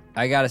don't.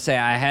 I gotta say,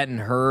 I hadn't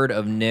heard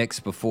of Nick's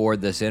before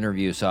this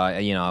interview, so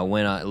I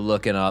went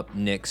looking up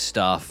Nick's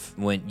stuff,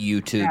 went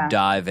YouTube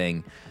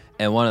diving,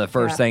 and one of the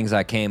first things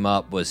I came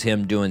up was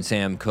him doing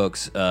Sam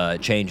Cooke's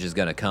 "Change Is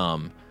Gonna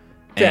Come,"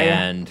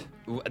 and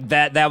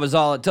that was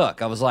all it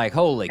took. I was like,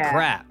 holy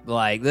crap,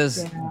 like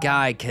this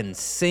guy can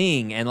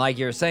sing, and like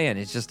you're saying,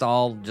 it's just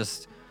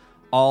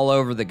all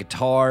over the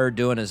guitar,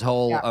 doing his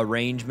whole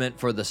arrangement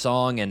for the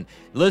song. And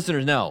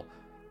listeners know,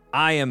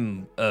 I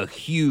am a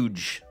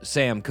huge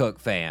Sam Cooke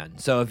fan.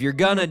 So if you're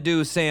gonna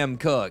do Sam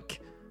Cooke,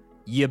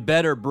 you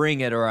better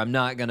bring it or I'm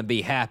not gonna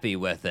be happy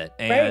with it.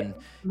 And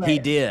he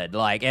did.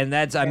 And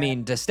that's, I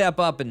mean, to step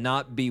up and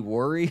not be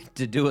worried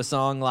to do a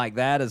song like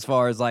that, as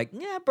far as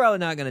probably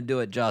not gonna do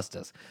it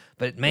justice.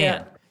 But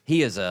man,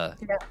 he is a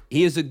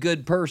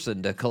good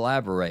person to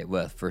collaborate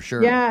with, for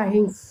sure. Yeah,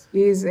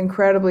 he's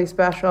incredibly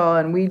special,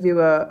 and we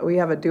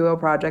have a duo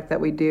project that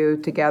we do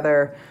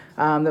together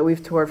that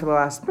we've toured for the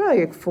last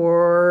probably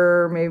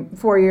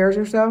 4 years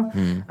or so.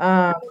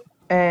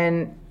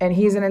 And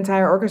he's an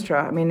entire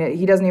orchestra. I mean,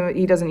 he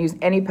doesn't use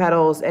any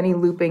pedals, any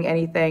looping,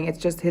 anything. It's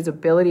just his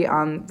ability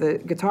on the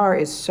guitar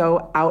is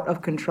so out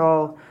of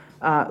control.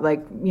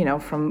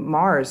 From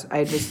Mars.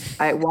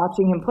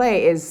 Watching him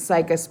play is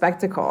like a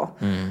spectacle.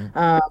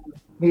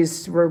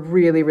 He's a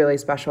really, really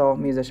special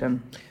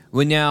musician.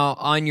 Well, now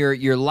on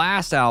your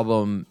last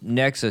album,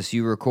 Nexus,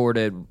 you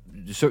recorded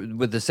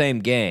with the same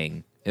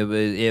gang. It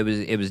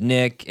was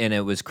Nick and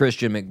it was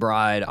Christian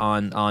McBride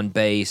on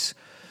bass.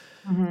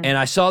 And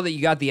I saw that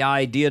you got the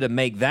idea to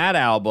make that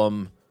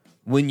album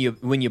when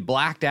you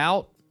blacked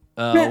out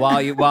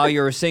while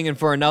you were singing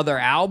for another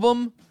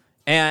album.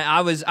 And I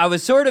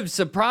was sort of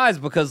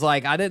surprised because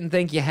I didn't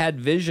think you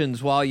had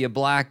visions while you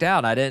blacked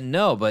out. I didn't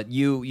know, but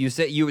you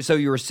said you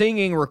were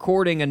singing,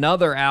 recording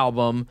another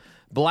album,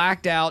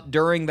 blacked out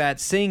during that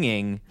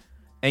singing,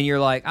 and you're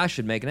like, I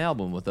should make an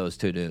album with those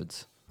two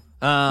dudes.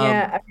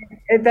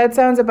 That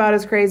sounds about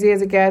as crazy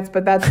as it gets,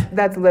 but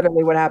that's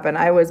literally what happened.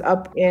 I was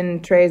up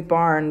in Trey's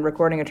barn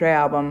recording a Trey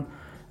album,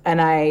 and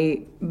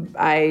I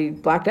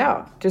blacked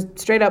out, just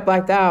straight up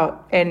blacked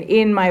out. And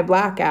in my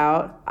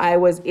blackout, I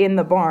was in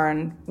the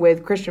barn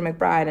with Christian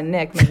McBride and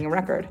Nick making a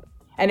record.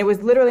 And it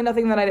was literally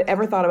nothing that I'd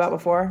ever thought about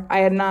before.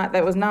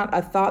 That was not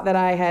a thought that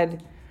I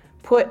had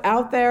put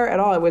out there at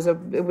all. It was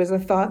a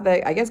thought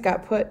that I guess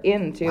got put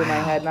into my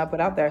head, not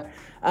put out there.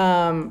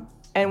 And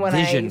when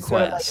Vision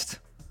Quest.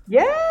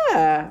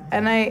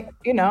 And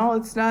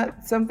it's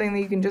not something that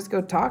you can just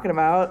go talking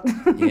about.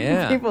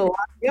 Yeah. People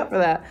lock me up for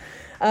that.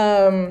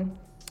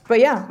 But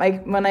yeah,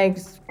 when I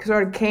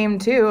sort of came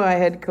to, I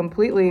had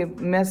completely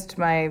missed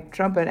my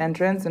trumpet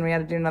entrance, and we had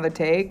to do another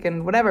take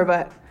and whatever.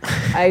 But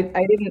I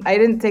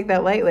didn't take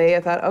that lightly. I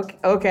thought,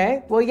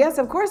 okay, well, yes,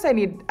 of course I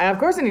need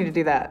to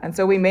do that. And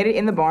so we made it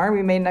in the barn.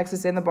 We made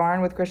Nexus in the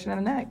barn with Christian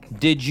and Nick.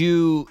 Did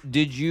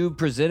you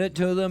present it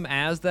to them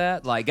as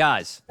that?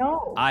 Guys,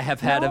 no, I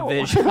have had a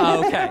vision.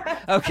 Oh,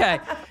 okay.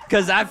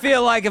 Because I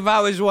feel like if I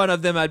was one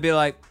of them, I'd be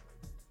like,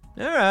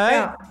 all right.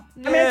 Yeah.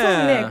 I mean, I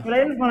told Nick, but I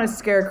didn't want to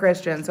scare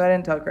Christian, so I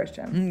didn't tell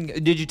Christian.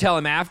 Did you tell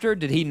him after?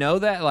 Did he know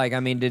that?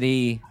 Did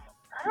he?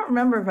 I don't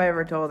remember if I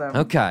ever told him.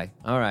 Okay.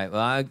 All right. Well,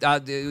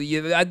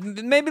 I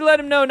maybe let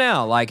him know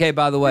now. Hey,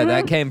 by the way,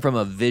 that came from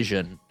a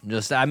vision.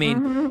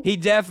 He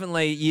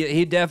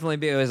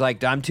definitely was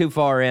like, I'm too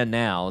far in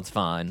now. It's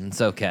fine.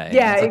 It's okay.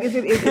 Yeah, it could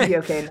be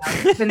okay now.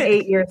 It's been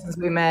 8 years since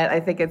we met. I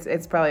think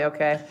it's probably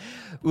okay.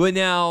 Well,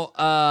 now,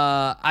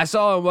 I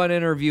saw in one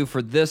interview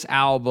for this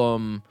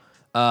album,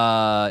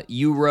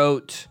 you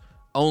wrote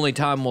 "Only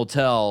Time Will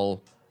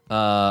Tell"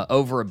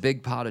 over a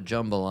big pot of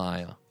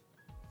jambalaya.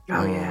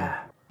 Oh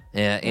yeah.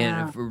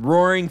 And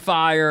Roaring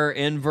Fire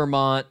in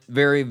Vermont,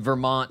 very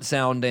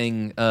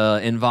Vermont-sounding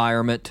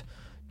environment.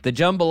 The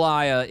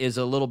jambalaya is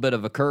a little bit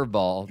of a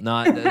curveball.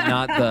 Not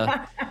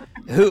the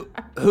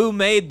who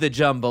made the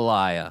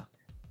jambalaya.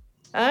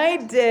 I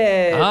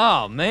did.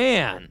 Oh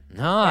man,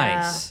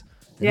 nice.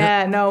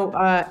 Yeah, no,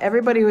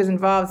 everybody who was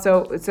involved.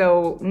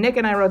 So Nick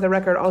and I wrote the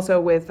record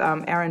also with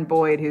Aaron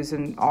Boyd, who's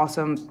an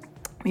awesome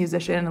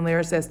musician and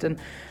lyricist, and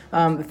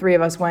the three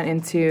of us went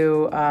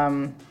into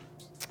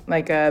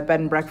like a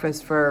bed and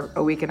breakfast for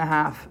a week and a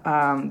half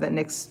that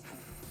Nick's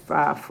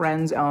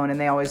friends own, and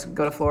they always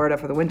go to Florida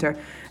for the winter.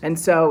 And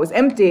so it was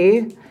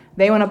empty.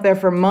 They went up there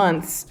for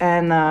months,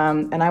 and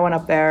I went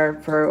up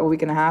there for a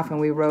week and a half, and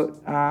we wrote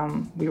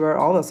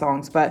all the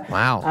songs. But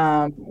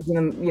wow,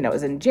 it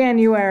was in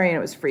January, and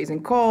it was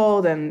freezing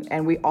cold,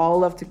 and we all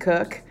love to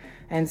cook,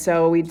 and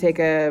so we'd take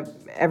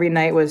every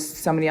night was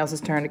somebody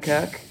else's turn to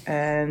cook,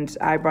 and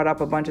I brought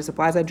up a bunch of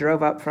supplies. I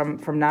drove up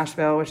from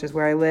Nashville, which is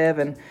where I live,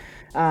 and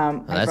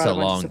that's a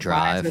long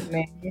drive. With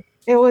me.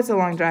 It was a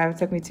long drive. It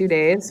took me 2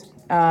 days,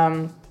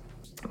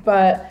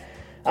 but.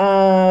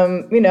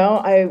 You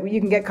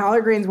can get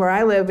collard greens where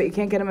I live, but you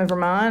can't get them in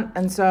Vermont.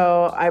 And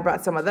so I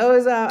brought some of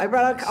those up. I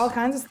brought all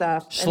kinds of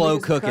stuff. Slow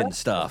cooking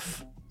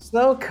stuff.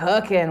 Slow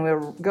cooking.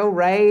 We'll go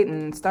right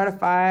and start a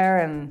fire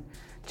and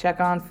check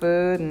on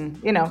food. And,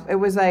 it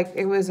was a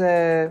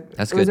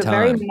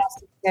very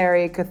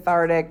necessary,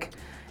 cathartic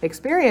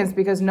experience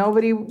because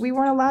we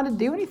weren't allowed to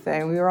do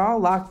anything. We were all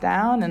locked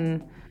down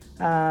and,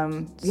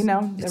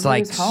 it's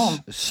like home.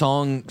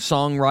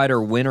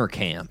 Songwriter winter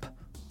camp.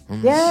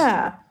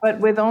 Yeah,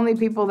 but with only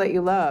people that you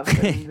love.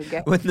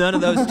 With none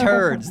of those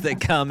turds that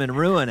come and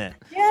ruin it.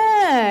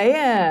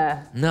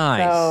 Yeah.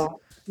 Nice. So,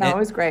 it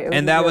was great. It was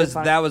really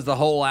that was the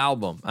whole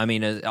album. I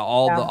mean,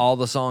 all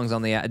the songs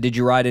on the. Did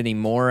you write any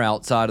more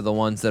outside of the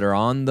ones that are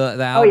on the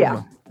album? Oh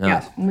yeah. No.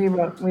 Yeah, we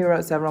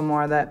wrote several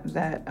more that.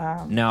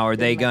 Now are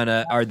they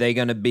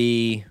gonna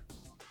be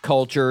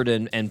cultured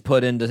and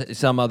put into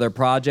some other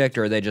project,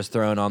 or are they just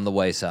thrown on the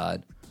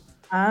wayside?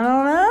 I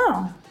don't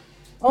know.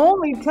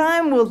 Only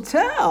time will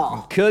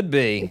tell. Could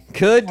be.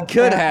 Could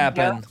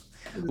happen.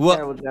 Well,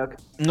 terrible joke.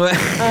 No.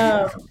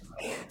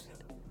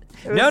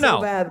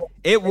 So bad.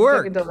 It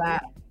worked.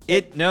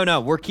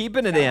 No, we're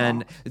keeping it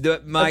in.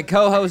 My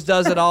co-host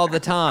does it all the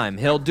time.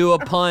 He'll do a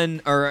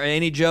pun or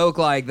any joke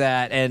like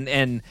that,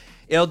 and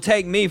it'll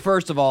take me,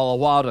 first of all, a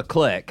while to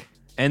click.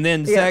 And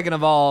then second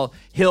of all,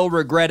 he'll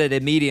regret it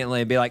immediately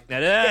and be like, no.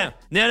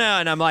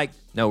 And I'm like,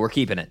 no, we're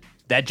keeping it.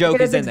 That joke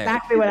is in there. That's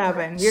exactly what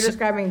happened. You're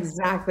describing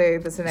exactly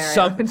the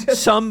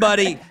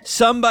scenario.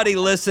 Somebody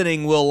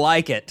listening will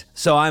like it,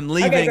 so I'm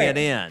leaving it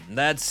in.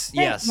 That's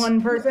yes.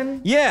 One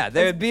person. Yeah,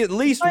 there'd be at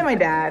least. Probably my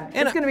dad.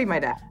 It's gonna be my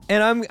dad.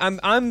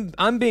 And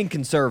I'm being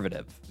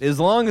conservative. As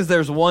long as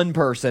there's one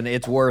person,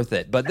 it's worth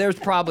it. But there's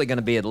probably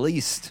gonna be at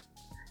least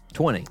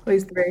 20, at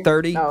least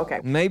 30. Oh,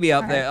 okay. Maybe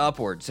up there,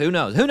 upwards. Who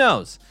knows?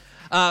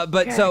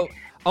 So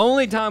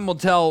Only Time Will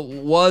Tell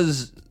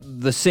was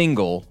the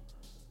single.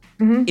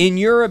 Mm-hmm. In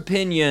your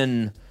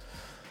opinion,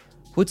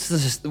 what's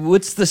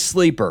the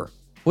sleeper?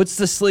 What's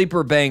the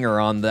sleeper banger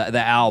on the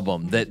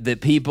album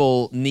that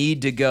people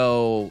need to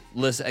go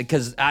listen?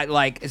 Because I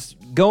like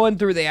going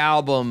through the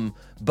album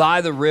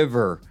By the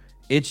River.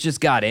 It's just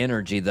got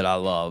energy that I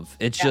love.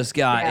 It's just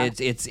got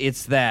it's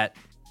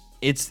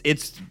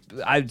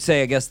I'd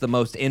say I guess the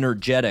most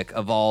energetic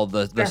of all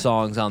the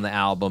songs on the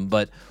album.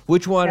 But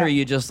which one are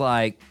you just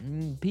like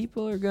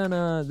people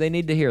are they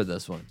need to hear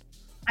this one?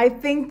 I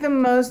think the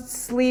most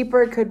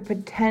sleeper could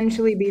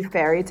potentially be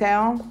Fairy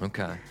Tale.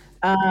 Okay.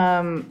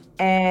 And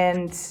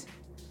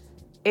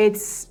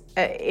it's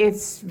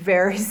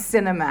very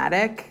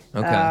cinematic.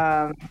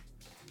 Okay.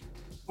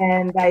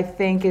 And I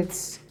think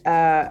it's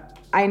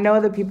I know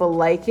that people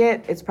like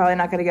it. It's probably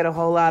not going to get a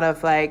whole lot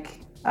of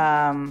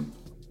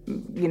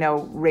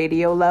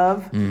radio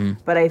love. Mm-hmm.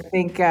 But I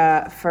think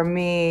for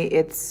me,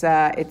 it's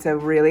a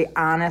really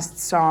honest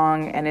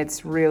song, and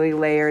it's really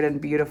layered and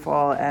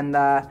beautiful, and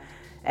I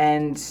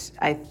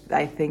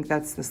think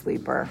that's the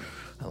sleeper.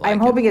 I'm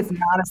hoping it's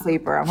not a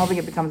sleeper. I'm hoping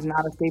it becomes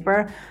not a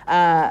sleeper.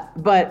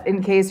 But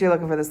in case you're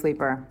looking for the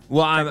sleeper,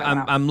 well,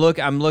 I'm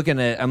looking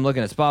at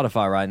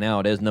Spotify right now.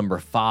 It is number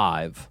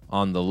 5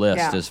 on the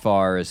list as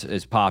far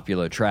as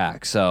popular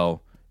tracks. So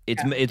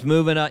it's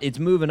moving up. It's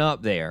moving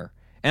up there.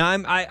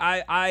 And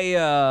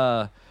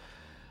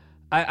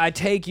I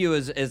take you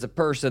as a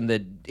person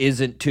that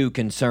isn't too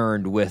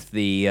concerned with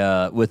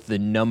the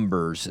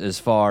numbers as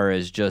far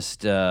as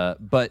just.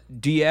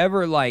 But do you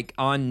ever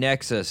on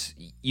Nexus?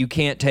 You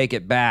Can't Take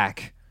It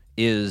Back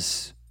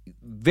is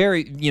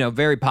very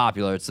very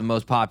popular. It's the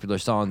most popular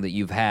song that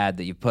you've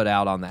put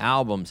out on the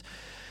albums.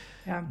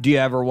 Yeah. Do you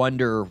ever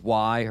wonder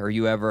why? Are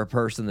you ever a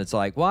person that's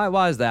like,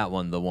 why is that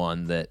one the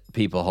one that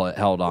people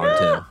held on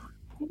to?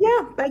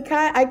 Yeah,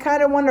 I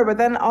kind of wonder, but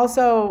then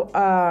also,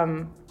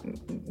 I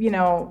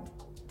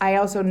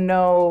also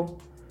know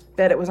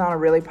that it was on a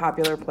really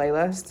popular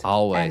playlist.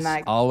 Always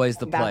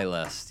the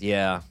playlist.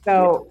 Yeah.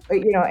 So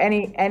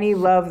any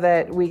love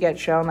that we get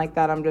shown like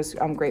that,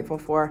 I'm grateful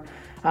for,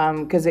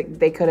 because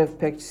they could have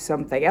picked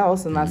something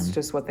else, and that's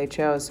just what they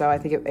chose. So I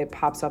think it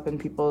pops up in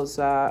people's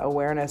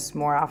awareness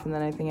more often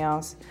than anything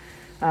else.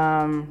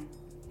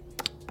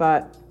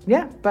 But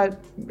Yeah,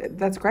 but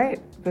that's great.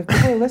 If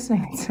people are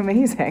listening, it's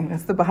amazing.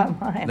 That's the bottom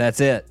line.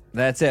 That's it.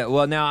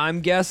 Well, now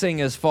I'm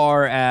guessing as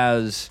far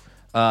as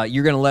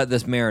you're going to let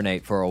this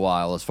marinate for a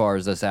while as far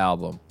as this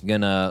album. You're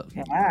going to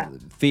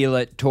feel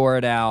it, tour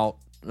it out.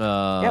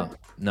 Yep.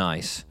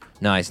 Nice.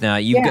 Now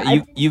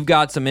you've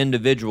got some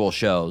individual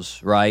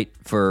shows, right?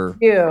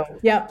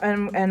 Yeah,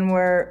 and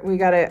we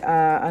got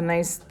a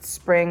nice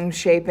spring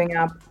shaping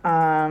up.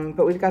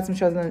 But we've got some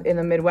shows in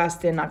the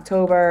Midwest in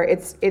October.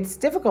 It's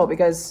difficult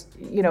because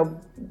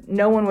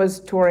no one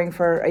was touring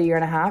for a year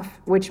and a half,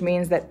 which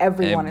means that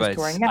everyone is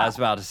touring now. I was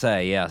about to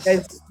say, yes.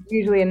 It's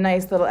usually a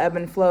nice little ebb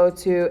and flow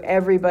to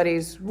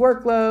everybody's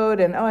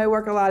workload, and I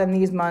work a lot in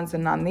these months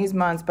and not in these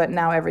months, but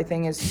now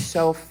everything is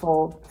so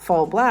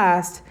full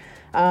blast.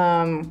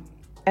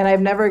 And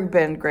I've never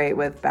been great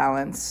with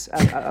balance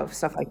of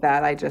stuff like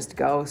that. I just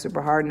go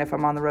super hard, and if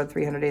I'm on the road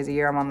 300 days a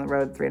year, I'm on the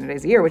road 300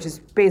 days a year, which is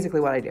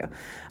basically what I do.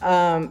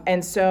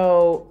 And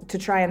so to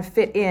try and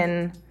fit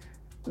in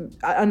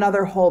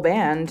another whole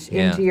band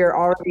into your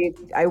already,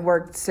 I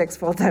worked 6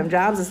 full-time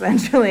jobs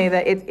essentially,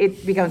 that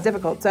it becomes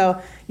difficult.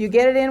 So you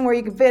get it in where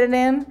you can fit it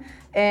in,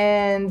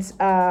 and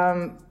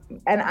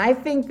I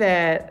think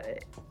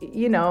that,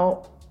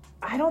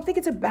 I don't think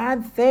it's a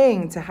bad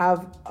thing to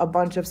have a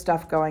bunch of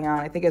stuff going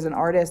on. I think as an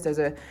artist, as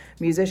a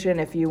musician,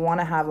 if you want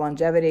to have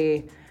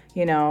longevity,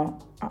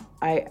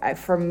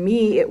 for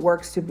me, it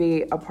works to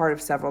be a part of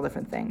several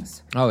different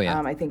things. Oh,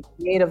 yeah. I think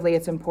creatively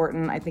it's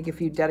important. I think if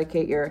you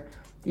dedicate your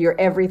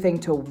everything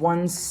to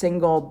one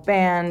single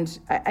band,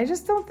 I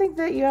just don't think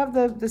that you have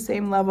the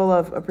same level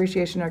of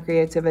appreciation or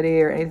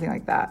creativity or anything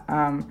like that.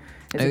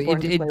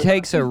 It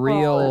takes a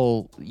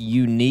real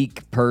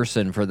unique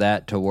person for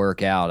that to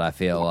work out, I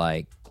feel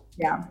like.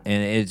 Yeah.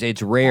 And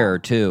it's rare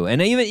too.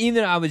 And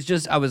even I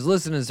was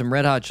listening to some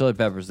Red Hot Chili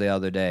Peppers the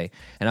other day,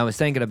 and I was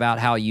thinking about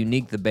how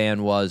unique the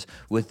band was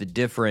with the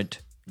different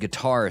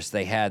guitarists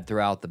they had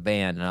throughout the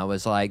band, and I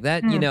was like,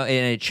 that, and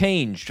it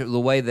changed the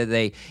way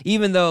that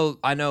even though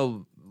I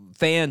know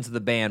fans of the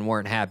band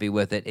weren't happy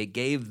with it, it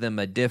gave them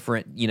a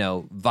different,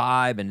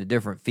 vibe and a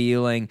different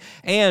feeling.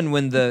 And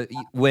when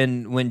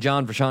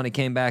John Frusciante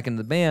came back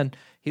into the band,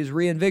 he was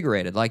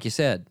reinvigorated, like you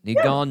said. He'd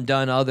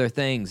done other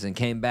things and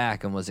came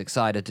back and was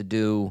excited to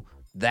do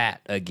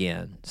that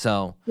again.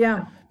 So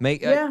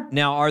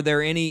now, are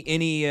there any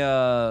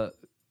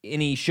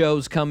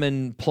shows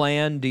coming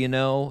planned? Do you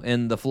know,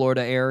 in the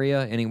Florida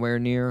area, anywhere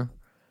near?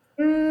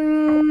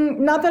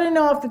 Not that I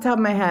know off the top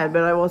of my head,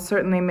 but I will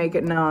certainly make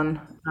it known.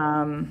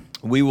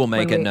 We will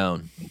make it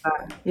known.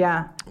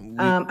 Yeah.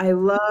 I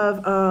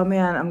love. Oh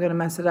man, I'm gonna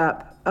mess it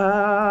up.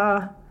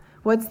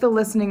 What's the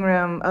listening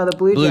room? Oh, the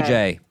Blue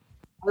Jay.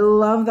 I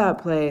love that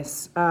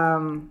place.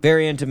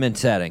 Very intimate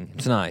setting.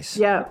 It's nice.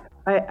 Yeah,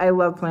 I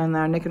love playing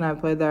there. Nick and I have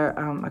played there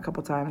a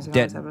couple times.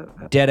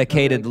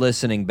 Dedicated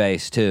listening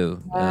base too.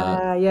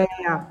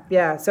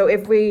 Yeah. So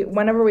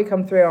whenever we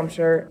come through, I'm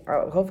sure,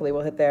 hopefully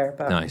we'll hit there.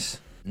 But.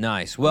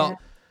 Nice. Well,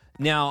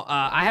 now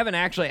I haven't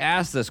actually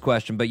asked this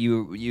question, but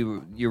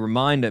you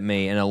reminded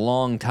me. In a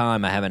long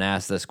time, I haven't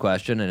asked this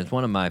question, and it's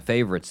one of my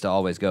favorites to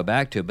always go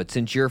back to. But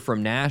since you're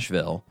from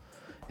Nashville,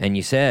 and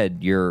you said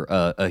you're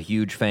a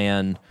huge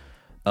fan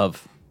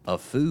of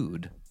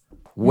food,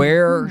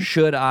 where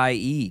should I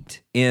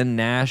eat in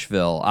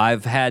Nashville?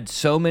 I've had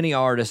so many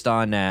artists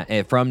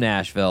from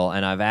Nashville,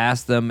 and I've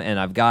asked them, and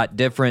I've got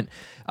different.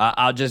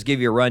 I'll just give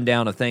you a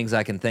rundown of things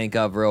I can think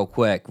of real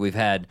quick. We've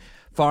had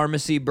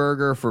Pharmacy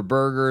Burger for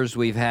burgers.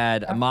 We've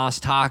had Mas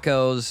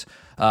Tacos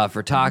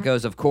for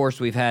tacos. Of course,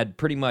 we've had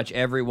pretty much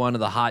every one of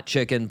the hot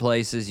chicken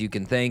places you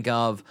can think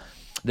of.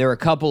 There are a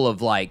couple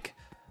of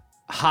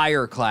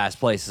higher class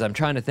places. I'm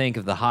trying to think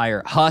of the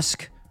higher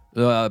Husk.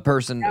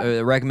 Person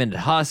recommended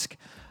Husk.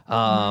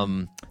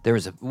 There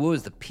was what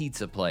was the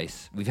pizza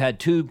place? We've had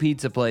 2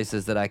 pizza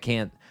places that I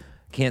can't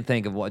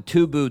think of what.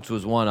 Two Boots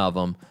was one of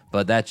them,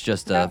 but that's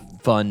just a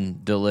fun,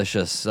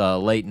 delicious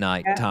late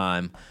night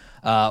time.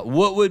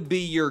 What would be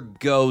your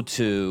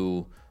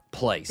go-to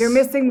place? You're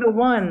missing the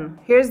one.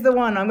 Here's the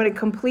one. I'm going to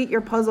complete your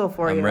puzzle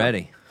for you. I'm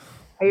ready.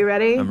 Are you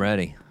ready? I'm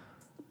ready.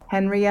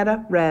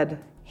 Henrietta Red.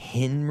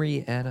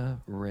 Henrietta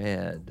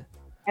Red.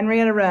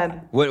 Henrietta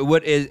Red.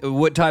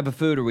 What type of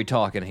food are we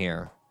talking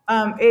here?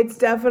 It's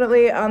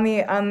definitely on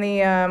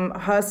the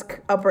Husk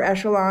upper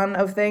echelon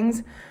of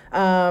things.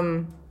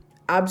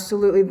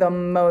 Absolutely the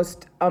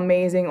most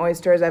amazing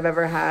oysters I've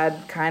ever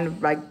had, kind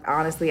of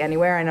honestly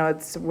anywhere. I know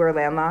we're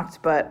landlocked,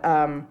 but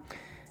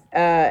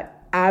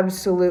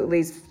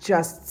absolutely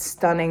just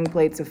stunning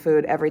plates of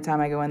food every time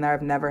I go in there.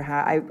 I've never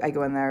had. I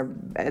go in there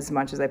as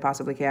much as I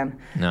possibly can.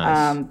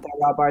 Nice. Their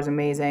raw bar is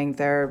amazing.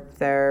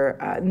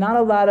 They're not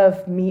a lot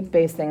of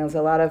meat-based things.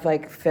 A lot of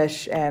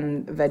fish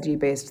and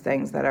veggie-based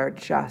things that are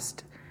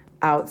just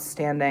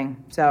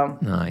outstanding. So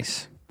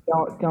nice.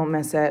 Don't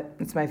miss it.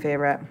 It's my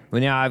favorite.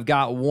 Well, now I've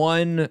got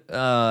one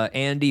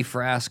Andy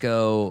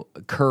Frasco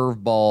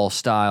curveball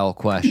style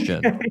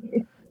question.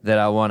 That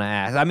I want to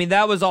ask. I mean,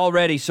 that was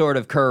already sort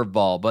of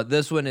curveball, but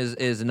this one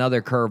is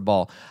another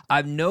curveball.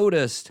 I've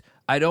noticed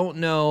I don't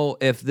know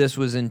if this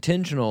was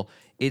intentional.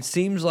 It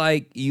seems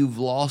like you've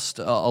lost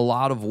a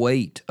lot of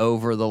weight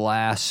over the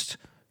last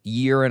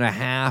year and a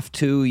half,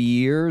 2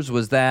 years.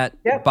 Was that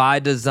by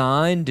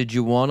design? Did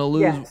you want to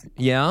lose? Yes.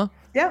 Yeah.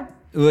 Yeah.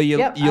 Well,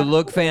 you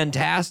look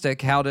fantastic.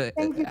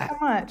 Thank you so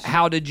much.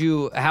 How did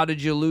you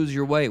lose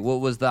your weight? What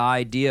was the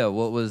idea?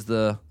 What was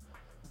the?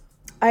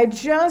 I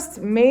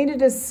just made a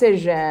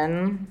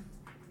decision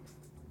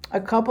a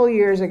couple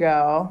years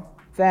ago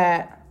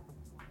that,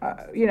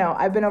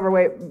 I've been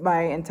overweight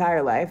my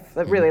entire life.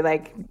 Really,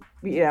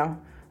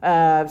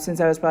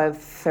 since I was probably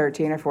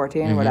 13 or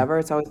 14 or whatever.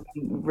 It's always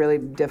been really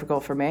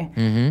difficult for me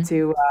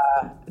to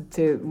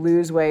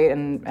lose weight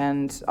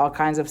and all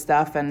kinds of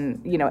stuff.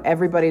 And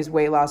everybody's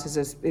weight loss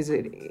is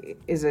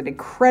an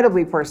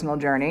incredibly personal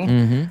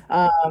journey,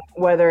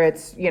 whether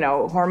it's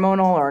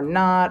hormonal or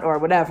not or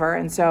whatever.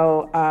 And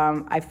so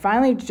I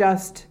finally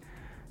just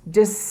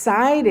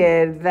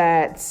decided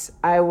that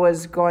I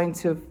was going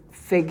to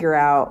figure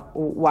out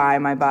why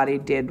my body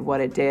did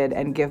what it did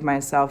and give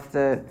myself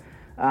the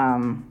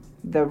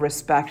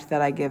respect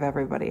that I give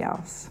everybody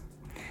else.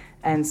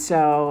 And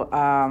so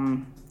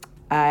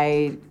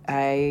I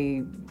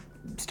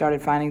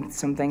started finding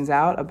some things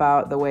out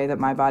about the way that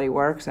my body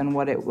works and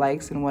what it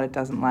likes and what it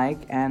doesn't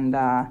like. And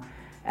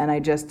I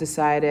just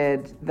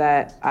decided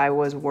that I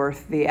was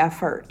worth the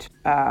effort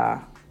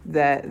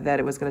that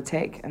it was going to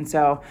take. And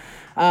so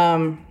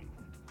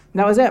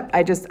that was it.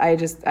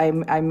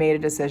 I made a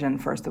decision,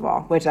 first of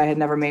all, which I had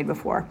never made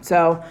before.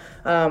 So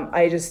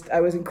I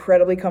was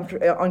incredibly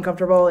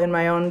uncomfortable in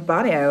my own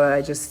body.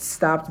 I just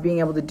stopped being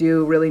able to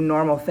do really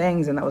normal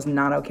things, and that was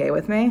not okay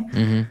with me.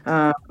 And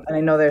I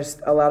know there's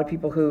a lot of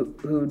people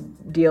who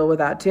deal with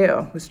that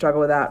too, who struggle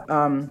with that.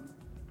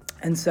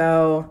 And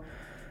so,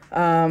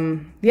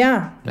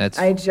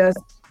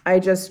 I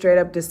just straight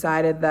up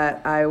decided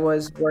that I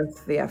was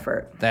worth the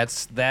effort.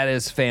 That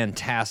is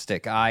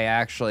fantastic.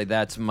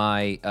 That's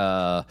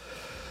my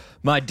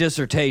my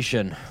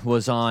dissertation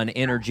was on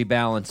energy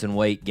balance and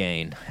weight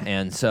gain.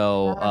 And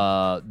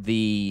so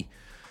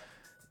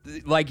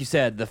like you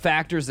said, the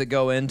factors that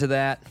go into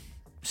that,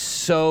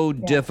 so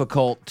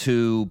difficult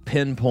to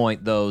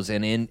pinpoint those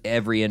in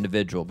every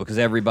individual, because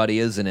everybody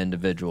is an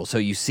individual. So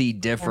you see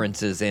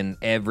differences in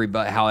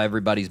how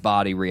everybody's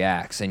body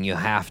reacts, and you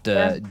have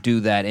to do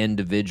that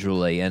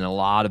individually. And a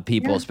lot of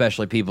people,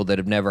 especially people that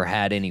have never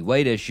had any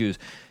weight issues,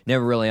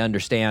 never really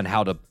understand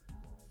how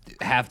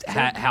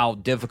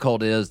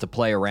difficult it is to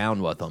play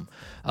around with them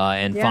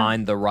and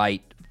find the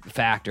right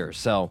factors.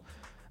 So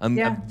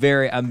I'm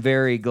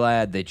very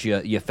glad that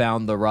you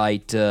found the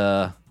right.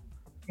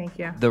 Thank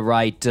you. The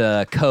right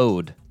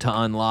code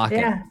to unlock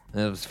it.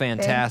 It was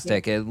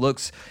fantastic. You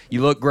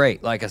look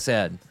great, like I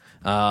said.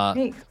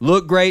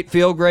 Look great,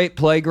 feel great,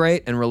 play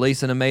great, and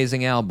release an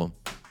amazing album.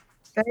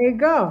 There you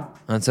go.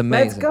 That's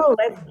amazing. Let's go.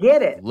 Let's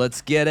get it.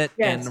 Let's get it.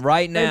 Yes. And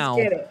right now,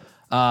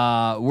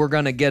 we're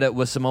going to get it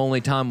with some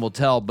Only Time Will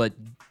Tell. But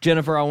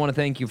Jennifer, I want to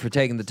thank you for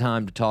taking the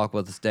time to talk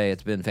with us today.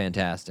 It's been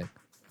fantastic.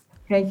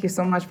 Thank you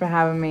so much for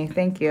having me.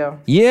 Thank you.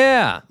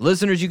 Yeah.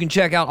 Listeners, you can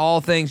check out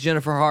all things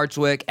Jennifer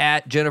Hartswick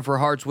at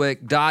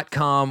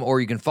jenniferhartswick.com, or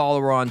you can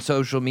follow her on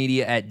social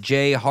media at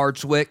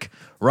jhartswick.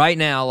 Right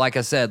now, like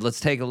I said,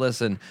 let's take a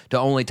listen to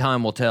Only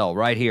Time Will Tell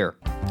right here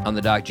on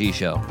The Doc G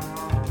Show.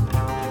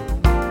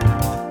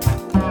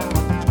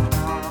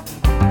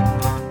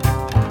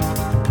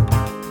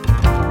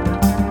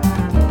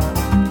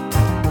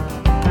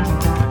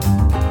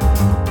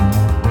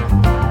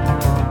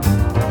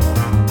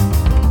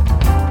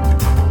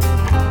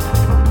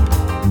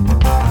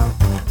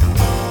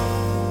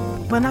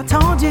 When I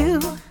told you,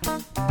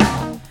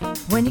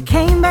 when you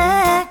came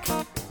back,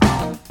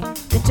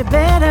 that you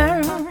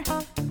better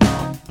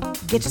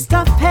get your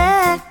stuff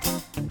packed.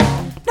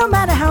 No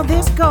matter how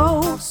this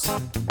goes,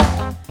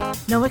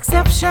 no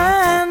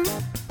exception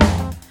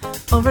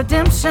or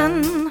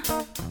redemption,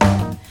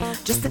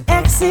 just an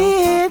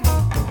exit.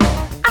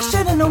 I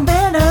should've known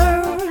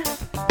better.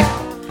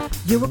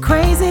 You were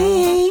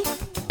crazy,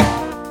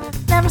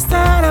 never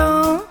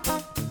settled,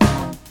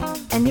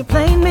 and you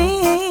played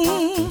me.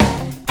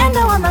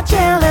 No, I'm not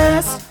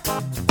jealous,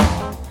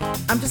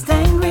 I'm just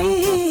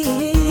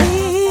angry.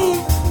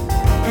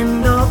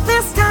 And all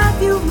this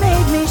time you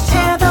made me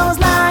share those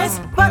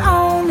lies, but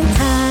only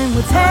time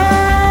will tell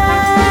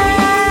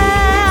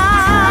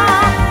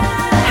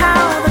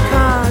how the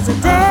cards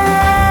are dealt.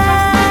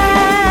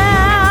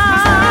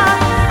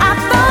 I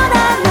thought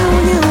I knew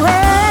you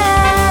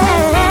well,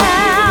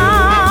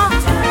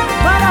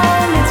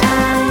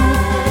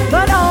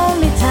 but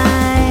only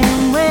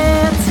time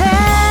will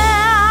tell.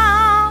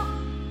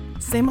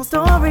 Same old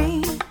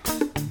story,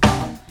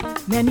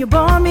 man, you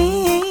bore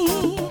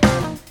me.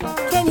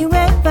 Can you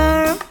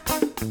ever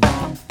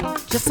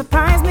just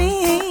surprise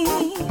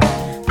me?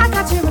 I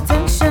got your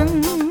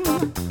attention,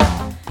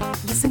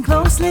 listen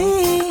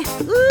closely.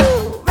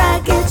 Ooh,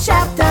 ragged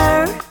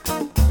chapter,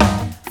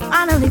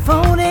 finally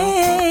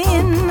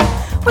folding.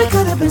 We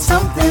could have been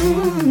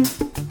something.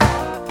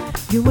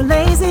 You were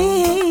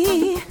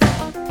lazy,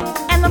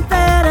 and I'm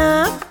fed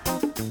up,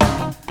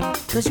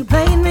 'cause you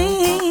played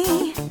me.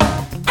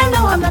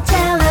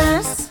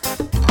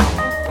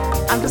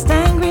 just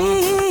angry.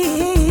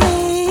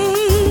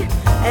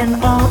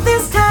 And all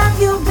this time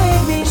you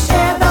made me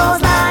share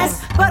those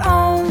lies, but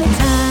only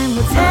time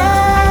will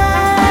tell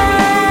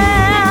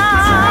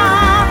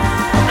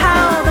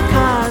how the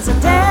cards are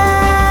dealt.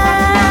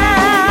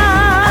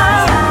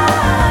 I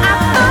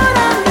thought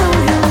I knew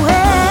you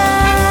well,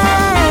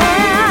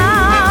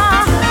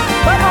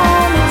 but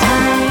only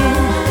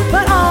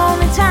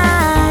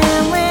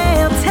time will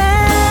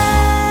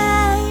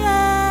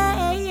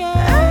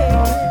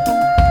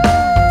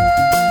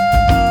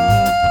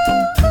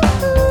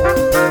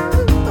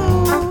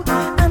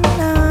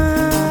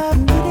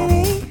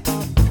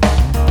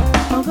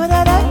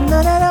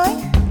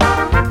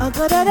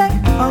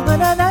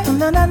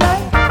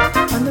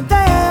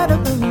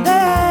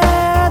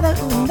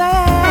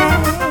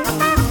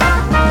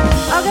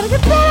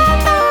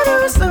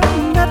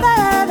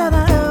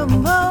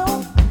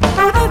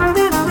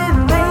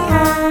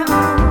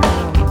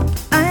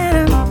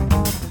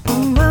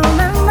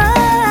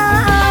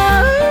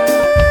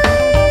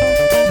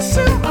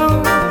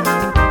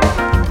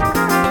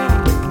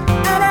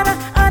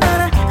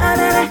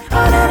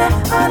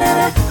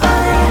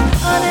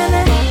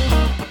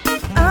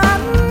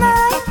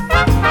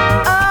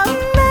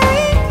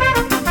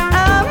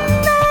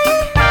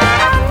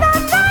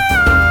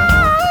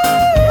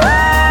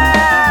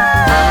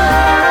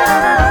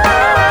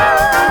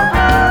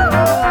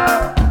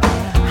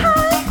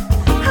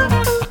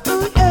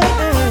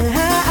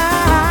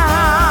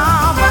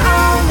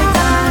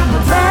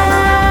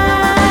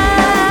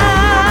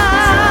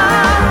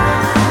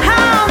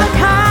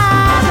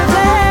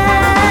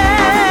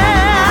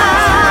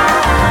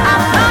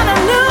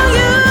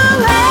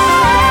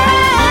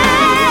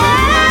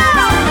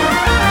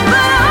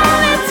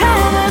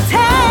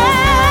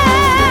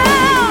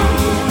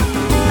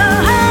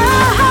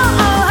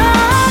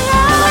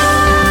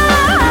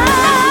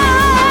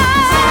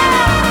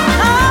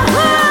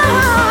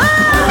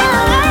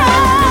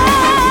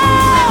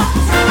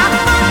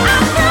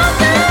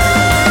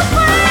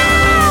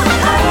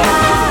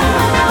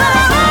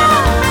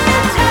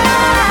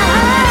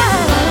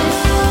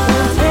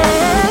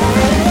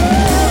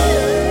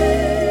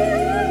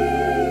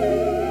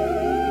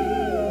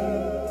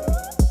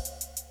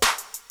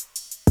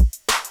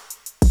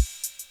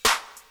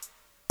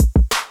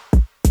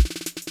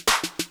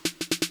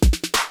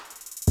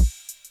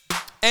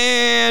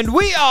And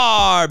we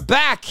are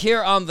back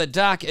here on the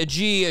Doc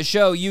G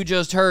Show. You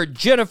just heard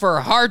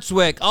Jennifer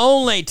Hartswick,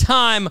 Only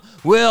Time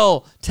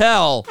Will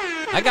Tell.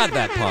 I got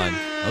that pun.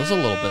 I was a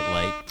little bit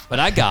late, but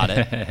I got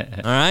it.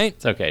 All right?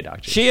 It's okay,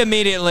 Doc G. She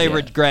immediately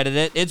regretted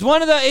it. It's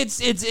one of the,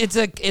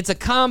 it's a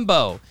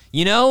combo.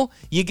 You know,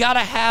 you got to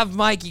have,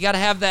 Mike, you got to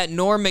have that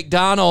Norm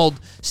Macdonald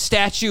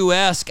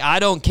statuesque, I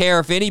don't care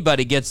if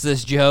anybody gets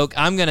this joke.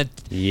 I'm going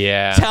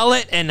to tell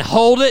it and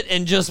hold it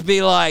and just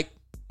be like,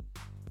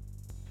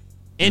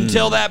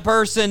 until that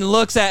person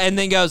looks at it and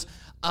then goes,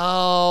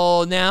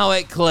 oh, now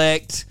it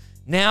clicked.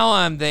 Now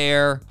I'm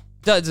there.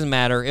 Doesn't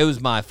matter. It was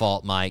my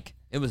fault, Mike.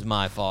 It was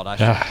my fault.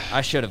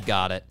 I should have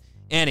got it.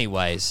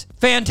 Anyways,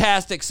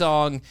 fantastic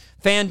song.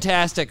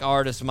 Fantastic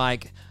artist,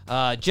 Mike.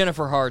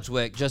 Jennifer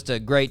Hartswick, just a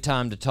great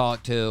time to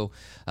talk to.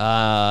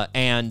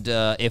 And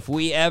if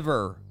we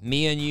ever,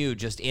 me and you,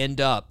 just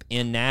end up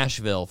in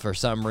Nashville for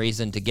some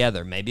reason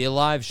together, maybe a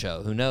live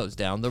show, who knows,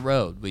 down the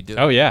road. We do.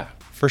 Oh, yeah.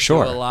 For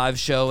sure. Do a live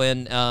show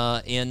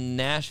in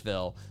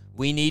Nashville.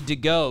 We need to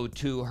go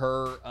to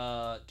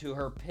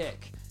her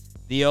pick,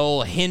 the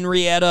old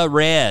Henrietta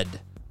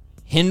Red.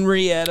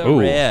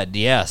 Red,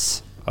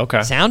 yes.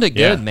 Okay. Sounded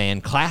good,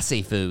 man.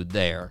 Classy food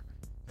there.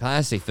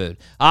 Classy food.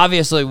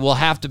 Obviously, we'll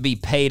have to be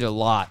paid a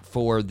lot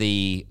for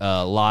the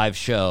live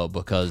show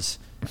because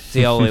it's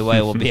the only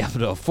way we'll be able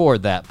to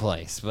afford that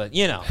place. But,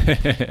 you know.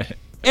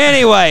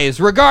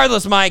 Anyways,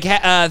 regardless, Mike,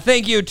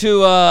 thank you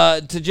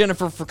to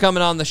Jennifer for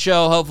coming on the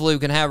show. Hopefully we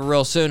can have her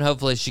real soon.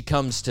 Hopefully she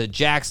comes to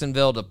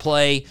Jacksonville to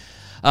play.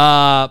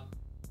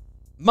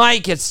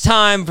 Mike, it's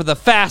time for the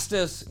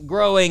fastest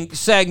growing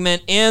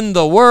segment in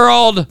the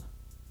world.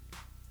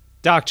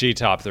 Doc G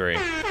Top 3.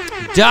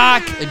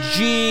 Doc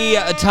G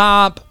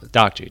Top.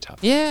 Doc G Top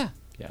 3. Yeah.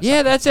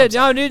 Yeah, that's it.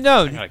 No, dude,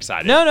 no. I'm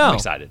excited. No. I'm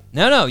excited.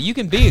 No. You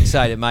can be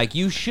excited, Mike.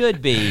 You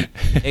should be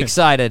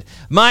excited.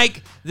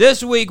 Mike,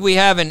 this week we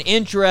have an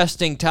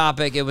interesting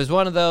topic. It was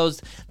one of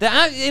those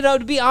that,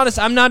 to be honest,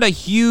 I'm not a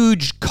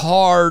huge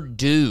car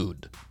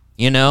dude,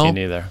 Me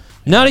neither.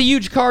 Not a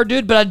huge car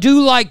dude, but I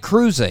do like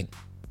cruising.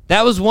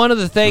 That was one of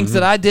the things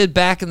that I did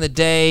back in the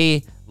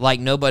day like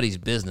nobody's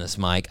business,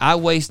 Mike. I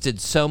wasted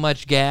so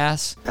much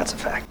gas. That's a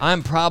fact.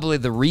 I'm probably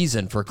the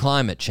reason for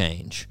climate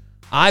change.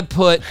 I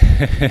put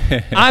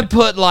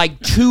like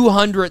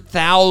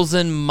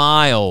 200,000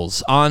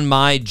 miles on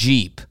my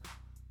Jeep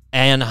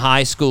in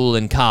high school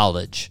and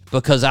college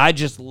because I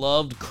just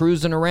loved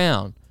cruising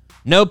around.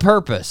 No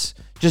purpose,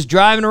 just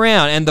driving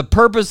around. And the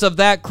purpose of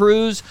that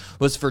cruise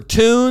was for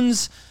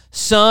tunes,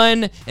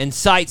 sun, and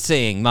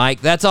sightseeing, Mike.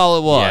 That's all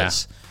it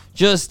was.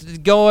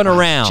 just going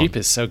around. Jeep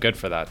is so good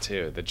for that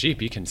too. The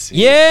Jeep, you can see.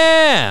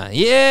 Yeah.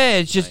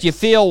 It's just you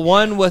feel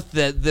one with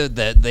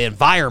the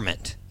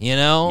environment, you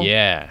know?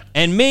 Yeah.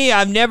 And me,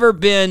 I've never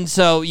been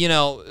so,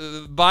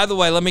 by the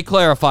way, let me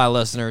clarify,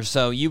 listeners.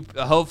 So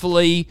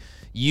hopefully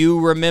you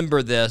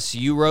remember this.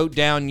 You wrote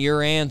down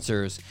your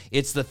answers.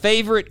 It's the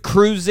favorite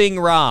cruising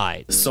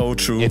ride. So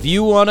true. If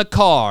you want a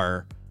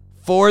car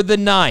for the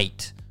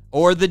night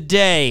or the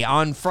day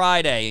on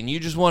Friday and you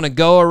just want to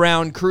go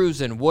around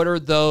cruising, what are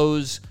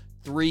those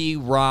 3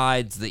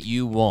 rides that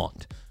you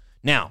want?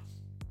 Now,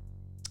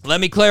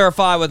 let me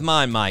clarify with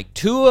mine, Mike.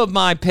 2 of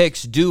my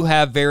picks do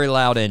have very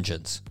loud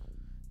engines.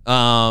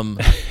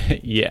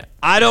 Yeah.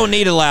 I don't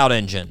need a loud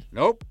engine.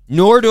 Nope.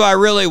 Nor do I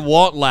really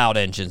want loud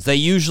engines. They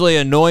usually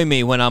annoy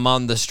me when I'm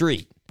on the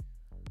street.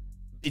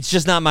 It's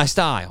just not my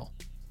style.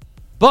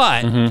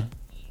 But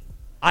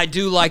I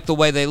do like the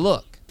way they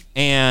look.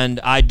 And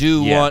I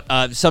do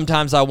want,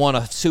 sometimes I want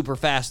a super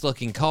fast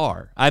looking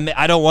car.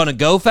 I don't want to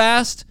go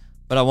fast,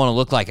 but I want to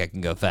look like I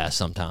can go fast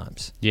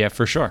sometimes. Yeah,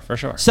 for sure.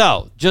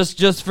 So,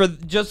 just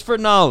for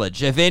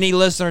knowledge, if any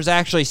listeners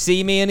actually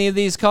see me in any of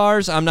these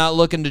cars, I'm not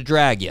looking to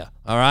drag you,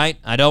 all right?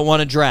 I don't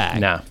want to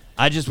drag. No.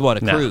 I just want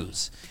to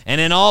cruise.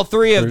 And in all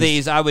 3 of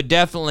these, I would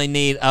definitely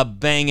need a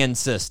banging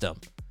system.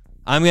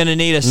 I'm going to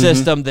need a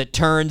system that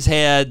turns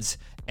heads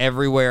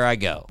everywhere I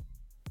go.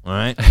 All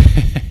right?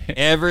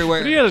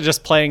 Everywhere. You're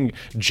just playing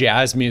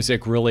jazz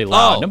music really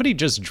loud. Nobody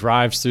just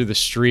drives through the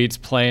streets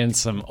playing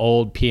some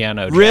old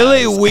piano jazz.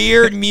 Really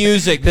weird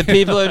music that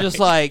people are just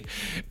like,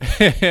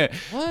 what?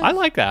 I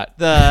like that.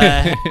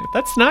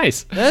 That's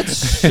nice. That's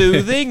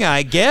soothing,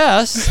 I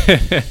guess.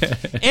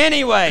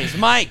 Anyways,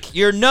 Mike,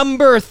 you're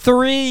number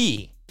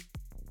 3.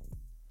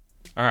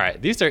 All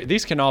right,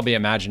 these can all be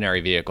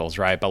imaginary vehicles,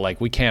 right? But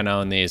like we can't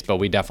own these, but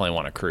we definitely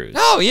want to cruise.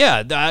 Oh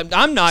yeah,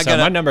 I'm not So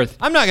gonna. my number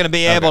I'm not gonna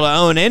be able to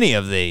own any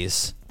of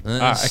these. All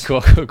right,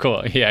 cool.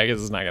 Yeah, I guess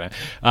it's not gonna.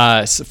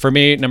 For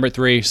me, number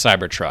 3,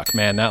 Cybertruck.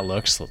 Man, that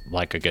looks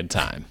like a good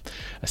time.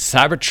 A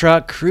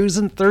Cybertruck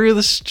cruising through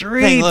the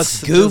streets. Thing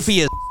looks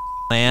goofy as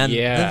man.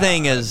 Yeah, the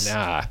thing is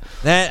nah.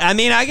 that. I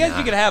mean, I guess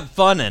you could have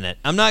fun in it.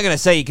 I'm not gonna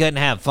say you couldn't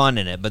have fun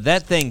in it, but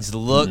that thing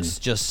looks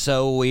just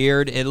so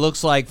weird. It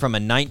looks like from a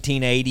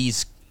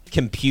 1980s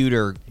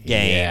computer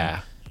game.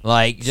 Yeah,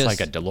 like it's just like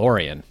a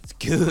DeLorean. It's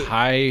good.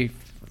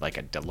 Like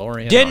a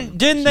DeLorean.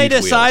 Didn't they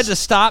decide to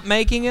stop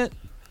making it?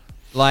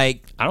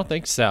 Like, I don't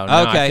think so.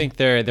 No, okay. I think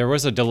there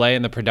was a delay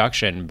in the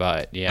production,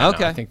 but yeah,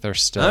 okay. No, I think they're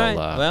still. All right.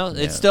 Well,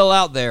 it's still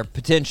out there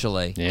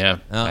potentially. Yeah,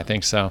 I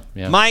think so.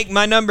 Yeah. Mike,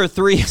 my number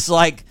 3 is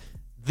like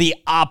the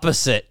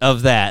opposite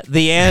of that,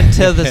 the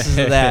antithesis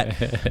of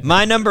that.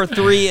 My number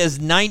 3 is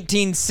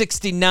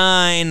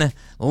 1969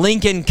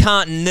 Lincoln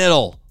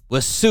Continental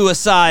with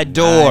suicide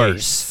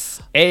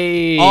doors.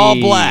 Hey. All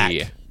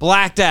black.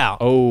 Blacked out.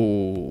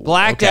 Oh.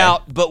 Blacked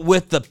out, but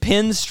with the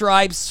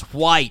pinstripes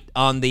white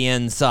on the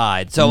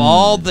inside. So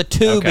all the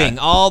tubing,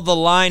 all the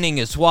lining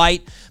is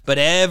white, but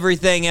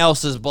everything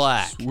else is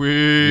black.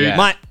 Sweet.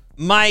 Yeah.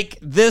 Mike,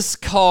 this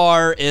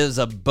car is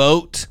a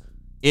boat.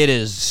 It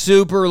is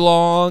super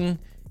long.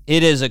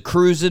 It is a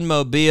cruising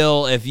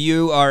mobile. If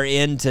you are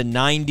into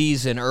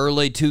 90s and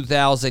early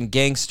 2000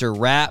 gangster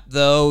rap,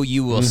 though,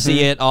 you will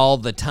see it all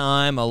the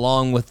time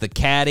along with the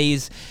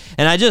caddies.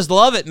 And I just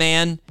love it,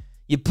 man.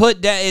 You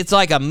put that, it's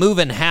like a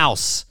moving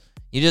house.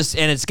 And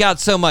it's got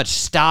so much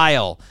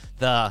style.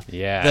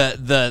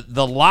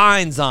 The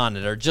lines on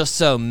it are just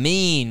so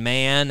mean,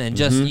 man. And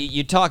just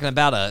you're talking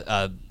about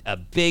a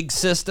big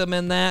system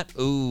in that.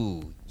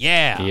 Ooh,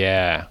 yeah.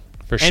 Yeah.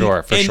 For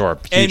sure.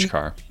 Huge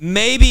car.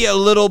 Maybe a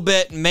little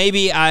bit.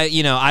 Maybe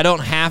I don't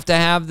have to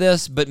have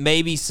this, but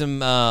maybe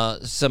some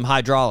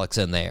hydraulics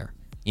in there.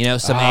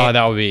 Some air.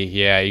 That would be,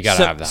 you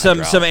gotta have that.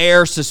 Some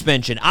air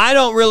suspension. I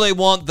don't really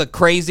want the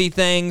crazy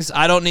things.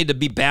 I don't need to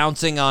be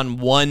bouncing on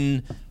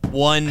one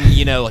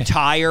a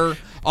tire.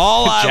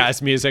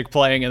 Jazz music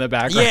playing in the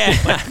background.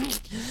 Yeah.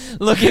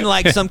 Looking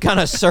like some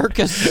kind of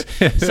circus.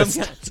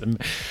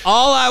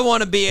 All I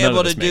want to be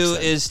able to do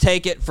is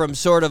take it from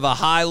sort of a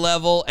high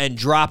level and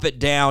drop it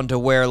down to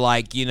where,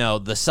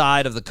 the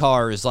side of the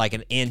car is like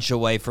an inch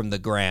away from the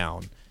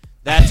ground.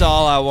 That's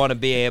all I want to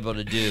be able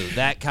to do.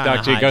 That kind of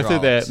hydraulics. Go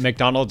through the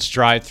McDonald's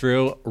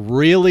drive-thru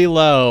really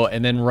low,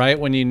 and then right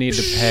when you need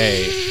to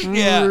pay,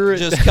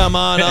 just come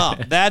on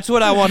up. That's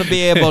what I want to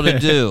be able to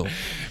do.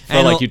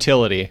 For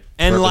utility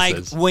and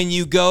purposes. When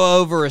you go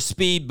over a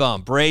speed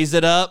bump, raise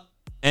it up,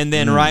 and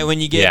then right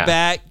when you get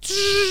back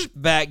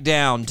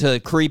down to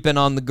creeping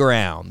on the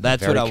ground.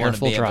 That's what I want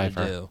to be able to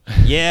do.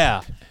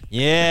 Yeah.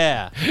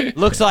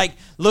 Looks like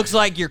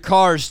your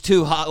car's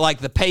too hot, like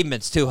the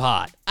pavement's too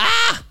hot.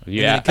 Yeah. And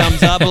then it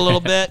comes up a little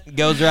bit,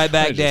 goes right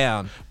back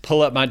down.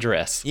 Pull up my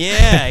dress.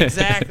 Yeah,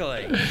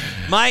 exactly.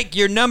 Mike,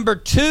 you're number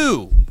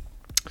 2.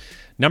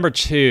 Number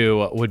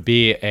 2 would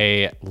be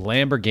a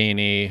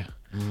Lamborghini.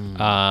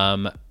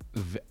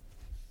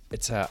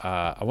 It's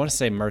I want to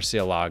say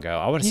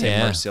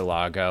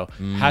Murcielago.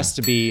 Has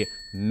to be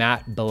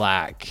matte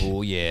black.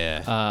 Oh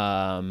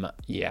yeah.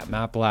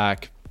 Matte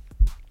black.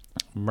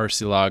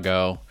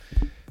 Murcielago.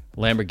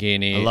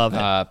 Lamborghini. I love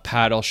it.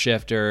 Paddle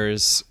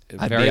shifters,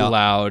 I'd very be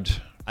loud.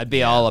 I'd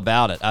be all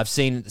about it. I've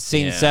seen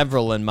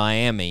several in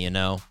Miami.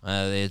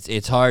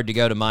 It's hard to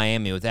go to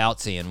Miami without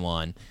seeing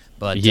one.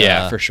 But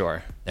for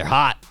sure. They're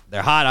hot.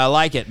 They're hot. I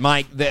like it,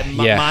 Mike. It's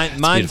a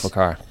beautiful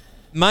car.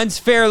 Mine's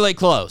fairly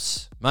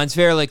close. Mine's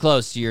fairly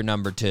close to your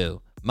number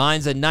 2.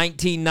 Mine's a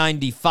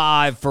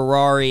 1995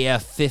 Ferrari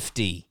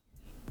F50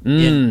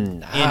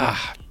 in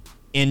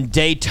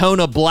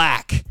Daytona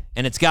black,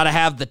 and it's got to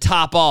have the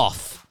top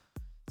off.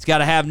 It's got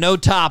to have no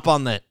top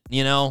on it.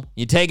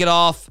 You take it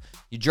off.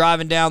 You're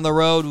driving down the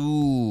road.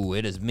 Ooh,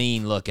 it is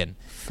mean looking.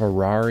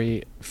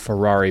 Ferrari.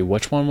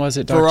 Which one was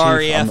it, Doc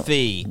Ferrari Chief?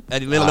 FE.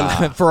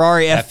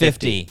 Ferrari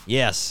F50.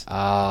 Yes.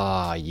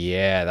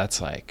 Yeah, that's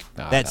like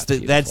that's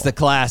the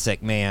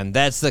classic, man.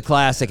 That's the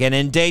classic. And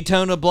in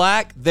Daytona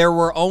Black, there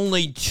were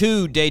only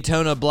 2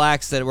 Daytona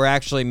Blacks that were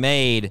actually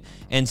made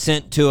and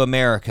sent to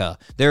America.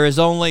 There is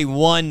only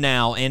one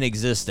now in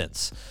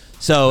existence.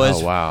 So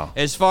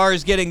as far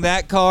as getting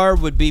that car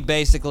would be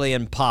basically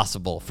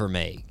impossible for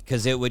me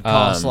because it would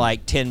cost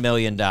like $10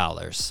 million.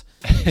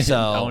 So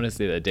I want to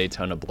see the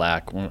Daytona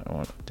Black. I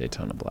want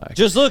Daytona Black.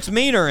 Just looks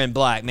meaner in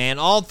black, man.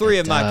 All 3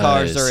 of my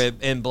cars are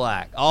in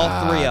black.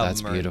 All 3 of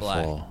them are beautiful.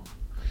 in black.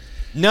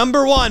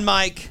 Number 1,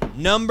 Mike.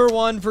 Number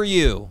 1 for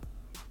you.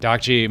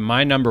 Doc G,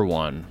 my number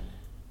 1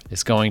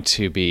 is going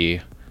to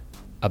be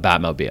a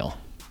Batmobile.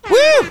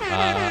 Woo!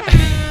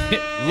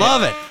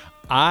 Love it.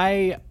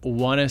 I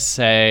want to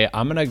say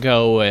I'm going to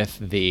go with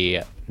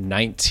the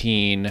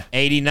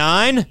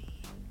 1989.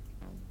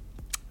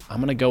 I'm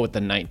going to go with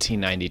the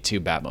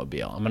 1992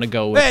 Batmobile. I'm going to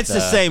go with It's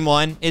the same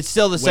one. It's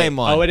still the same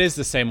one. Oh, it is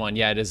the same one.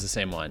 Yeah, it is the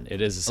same one.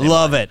 It is the same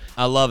Love one. it.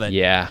 I love it.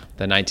 Yeah,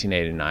 the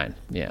 1989.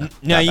 Yeah.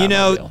 Now,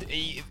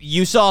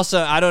 you saw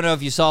some, I don't know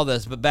if you saw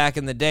this, but back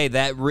in the day,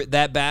 that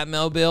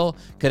Batmobile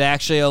could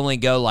actually only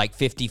go like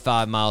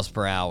 55 miles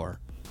per hour.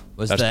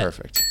 That's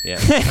perfect. Yeah.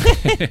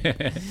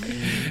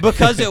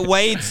 Because it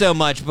weighed so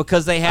much,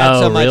 because they had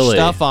so much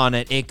stuff on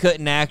it, it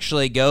couldn't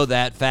actually go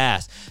that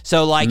fast.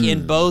 So, like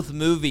in both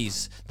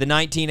movies, the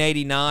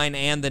 1989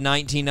 and the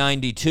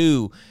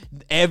 1992,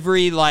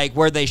 every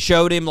where they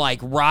showed him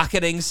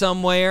rocketing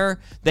somewhere,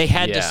 they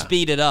had to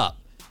speed it up.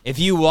 If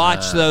you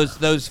watch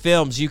those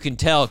films, you can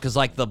tell because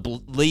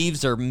the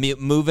leaves are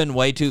moving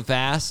way too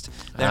fast.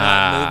 They're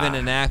not moving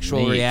in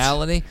actual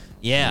reality.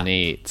 Yeah.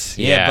 Neat.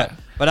 Yeah.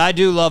 But I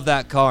do love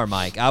that car,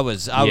 Mike. I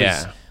was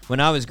when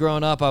I was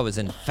growing up, I was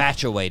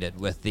infatuated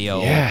with the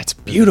old. Yeah, it's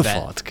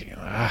beautiful.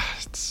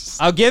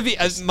 I'll give you,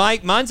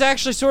 Mike. Mine's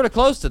actually sort of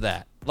close to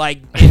that.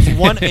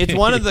 It's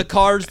one of the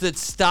cars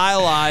that's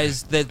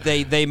stylized that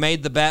they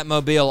made the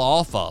Batmobile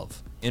off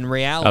of in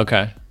reality.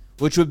 Okay.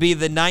 Which would be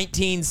the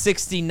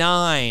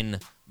 1969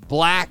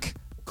 black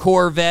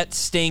Corvette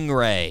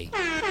Stingray.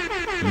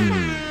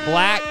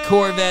 Black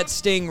Corvette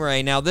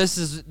Stingray. Now this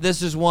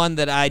is one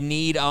that I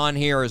need on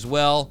here as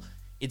well.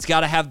 It's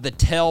got to have the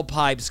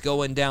tailpipes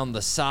going down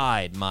the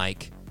side,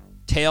 Mike.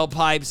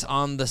 Tailpipes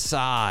on the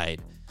side.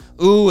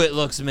 Ooh, it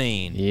looks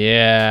mean.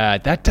 Yeah,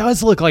 that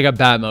does look like a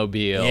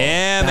Batmobile.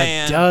 Yeah,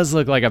 man. That does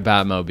look like a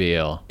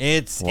Batmobile.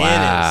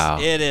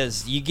 It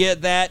is. You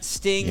get that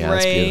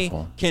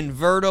Stingray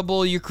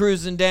convertible, you're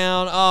cruising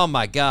down. Oh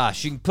my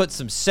gosh, you can put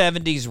some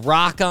 70s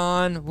rock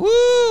on.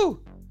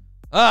 Woo!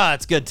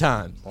 It's good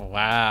time.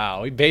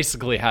 Wow, we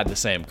basically had the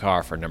same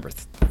car for number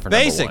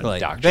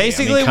basically, one,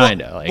 basically,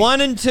 kind of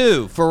 1 and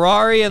 2,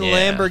 Ferrari and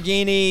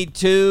Lamborghini,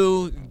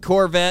 2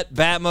 Corvette,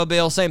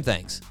 Batmobile, same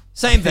things.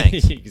 Same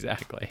things.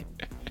 Exactly.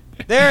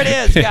 There it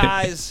is,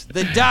 guys.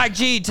 The Doc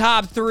G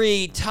top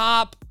 3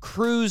 top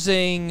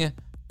cruising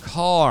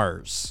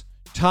cars.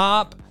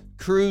 Top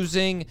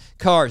cruising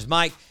cars.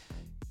 Mike,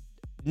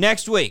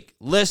 next week,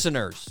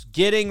 listeners,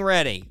 getting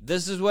ready.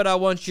 This is what I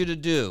want you to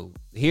do.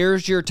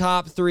 Here's your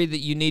top 3 that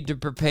you need to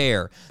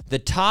prepare. The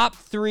top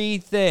 3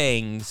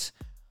 things,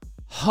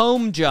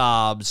 home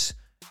jobs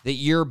that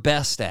you're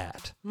best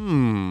at.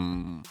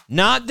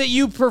 Not that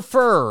you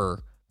prefer,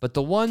 but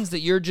the ones that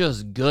you're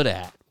just good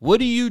at.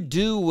 What do you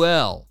do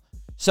well?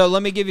 So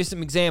let me give you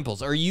some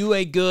examples. Are you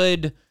a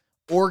good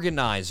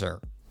organizer?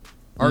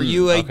 Are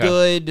you a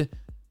good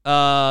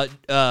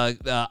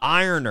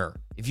ironer?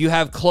 If you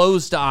have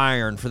clothes to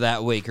iron for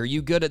that week, are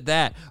you good at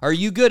that? Are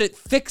you good at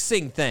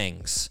fixing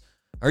things?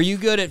 Are you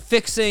good at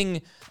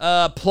fixing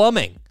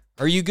plumbing?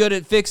 Are you good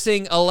at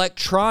fixing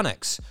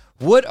electronics?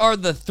 What are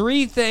the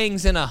 3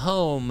 things in a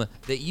home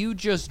that you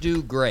just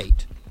do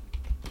great?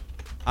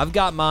 I've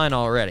got mine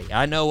already.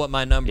 I know what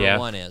my number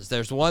 1 is.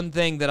 There's one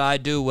thing that I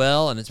do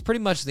well, and it's pretty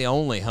much the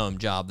only home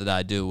job that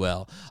I do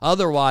well.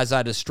 Otherwise,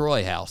 I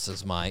destroy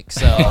houses, Mike.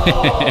 So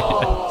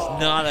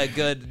it's not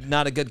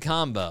a good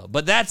combo.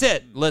 But that's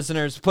it,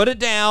 listeners. Put it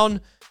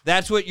down.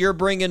 That's what you're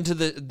bringing to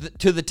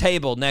the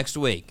table next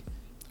week.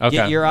 Okay.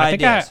 Get your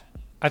ideas.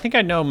 I think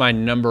I know my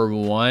number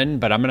 1,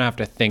 but I'm gonna have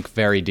to think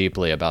very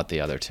deeply about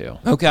the other 2.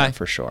 Okay.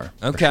 For sure.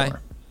 Okay.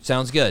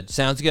 Sounds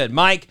good.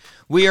 Mike,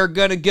 we are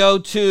gonna go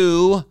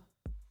to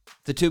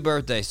the 2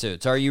 birthday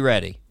suits. Are you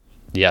ready?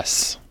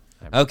 Yes.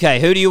 Okay,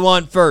 who do you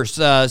want first?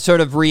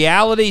 Sort of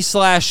reality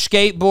star slash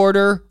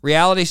skateboarder,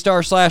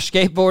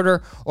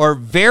 or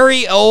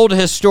very old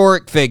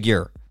historic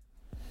figure?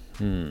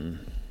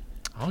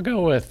 I'll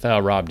go with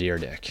Rob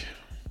Deerdick.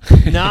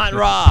 Not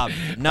Rob.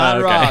 Not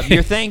Okay. Rob.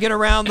 You're thinking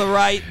around the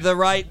right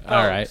folks,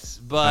 All right.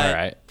 but All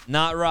right.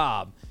 not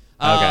Rob.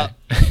 Okay.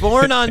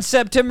 Born on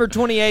September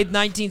 28,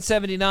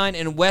 1979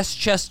 in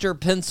Westchester,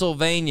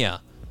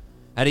 Pennsylvania.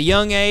 At a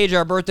young age,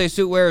 our birthday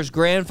suit wearer's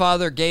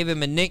grandfather gave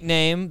him a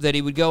nickname that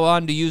he would go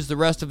on to use the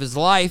rest of his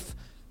life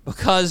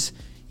because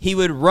he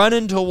would run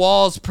into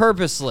walls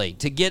purposely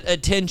to get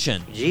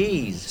attention.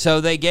 Jeez. So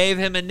they gave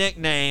him a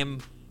nickname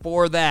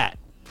for that.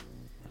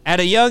 At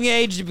a young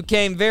age, he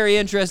became very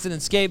interested in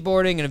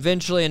skateboarding, and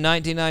eventually in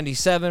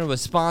 1997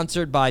 was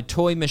sponsored by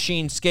Toy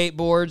Machine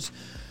Skateboards.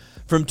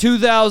 From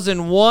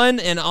 2001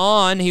 and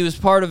on, he was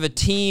part of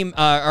Team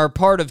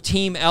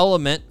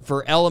Element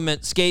for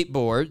Element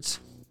Skateboards.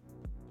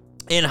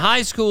 In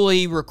high school,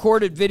 he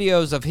recorded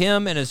videos of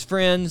him and his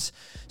friends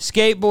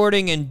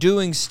skateboarding and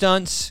doing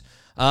stunts,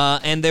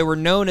 and they were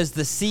known as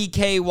the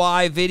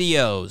CKY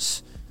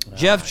videos.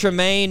 Jeff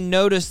Tremaine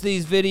noticed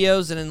these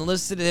videos and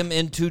enlisted him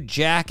into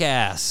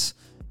Jackass,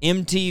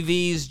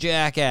 MTV's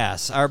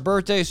Jackass. Our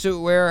birthday suit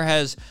wearer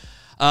has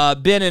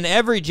been in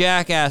every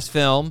Jackass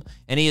film,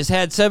 and he has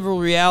had several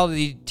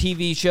reality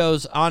TV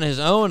shows on his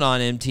own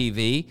on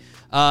MTV.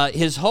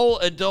 His whole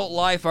adult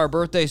life, our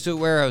birthday suit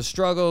wearer has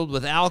struggled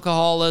with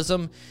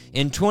alcoholism.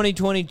 In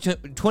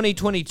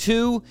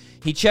 2022,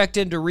 he checked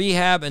into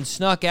rehab and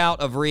snuck out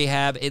of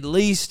rehab at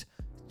least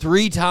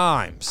 3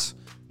 times.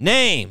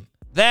 Name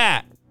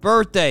that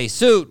birthday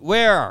suit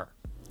wearer.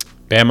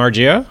 Bam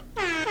Margera?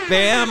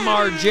 Bam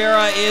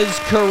Margera is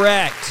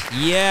correct.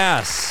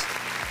 Yes.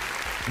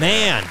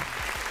 Man,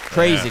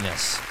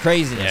 craziness.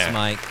 Craziness,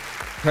 Mike.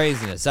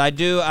 Craziness. I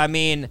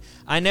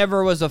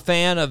never was a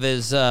fan of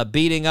his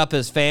beating up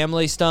his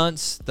family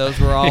stunts. Those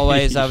were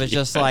always, I was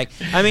just like,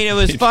 it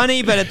was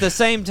funny, but at the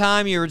same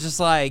time, you were just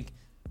like,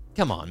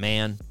 come on,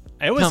 man.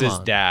 It was his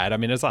dad.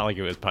 It's not like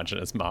he was punching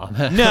his mom.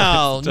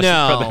 No,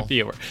 no.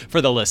 For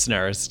the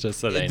listeners,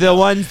 just so they know. The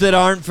ones that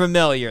aren't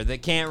familiar,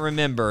 that can't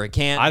remember, I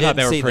thought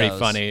they were pretty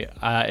funny,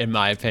 in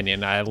my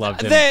opinion. I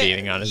loved him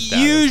beating on his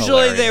dad.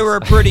 Usually they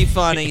were pretty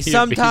funny.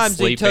 Sometimes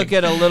he took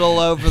it a little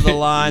over the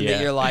line that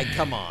you're like,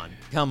 come on.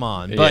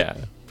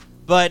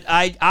 But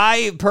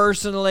I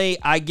personally,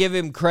 I give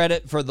him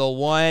credit for the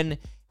one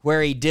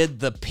where he did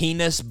the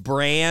penis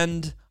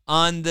brand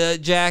on the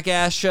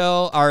Jackass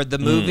show or the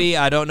movie.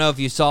 I don't know if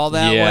you saw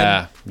that one.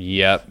 Yeah.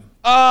 Yep.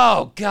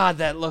 Oh, God,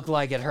 that looked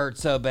like it hurt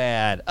so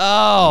bad.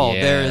 Oh,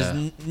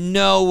 there's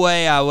no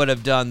way I would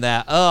have done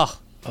that.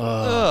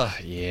 Ugh.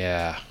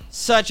 Yeah.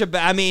 Such a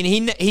bad.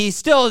 He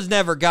still has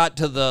never got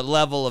to the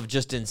level of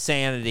just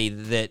insanity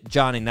that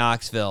Johnny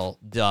Knoxville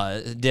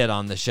did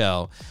on the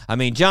show.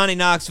 Johnny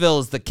Knoxville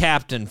is the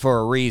captain for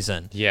a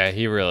reason. Yeah,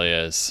 he really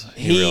is.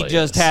 He really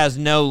just is. has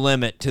no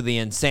limit to the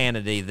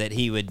insanity that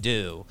he would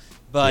do.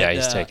 But yeah,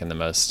 he's taken the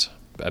most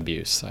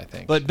abuse, I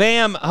think. But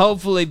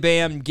hopefully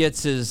Bam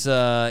gets his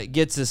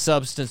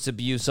substance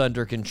abuse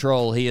under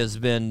control. He has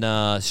been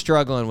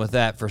struggling with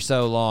that for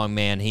so long,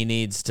 man. He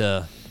needs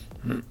to.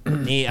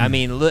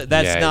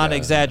 That's not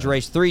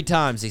exaggeration. 3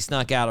 times he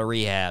snuck out of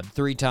rehab.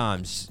 3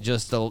 times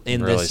just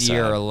in really this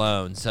year sad.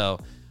 alone. So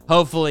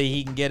hopefully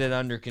he can get it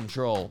under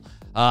control.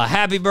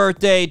 Happy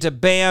birthday to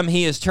Bam.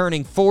 He is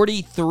turning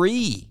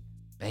 43.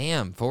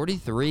 Bam,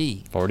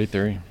 43.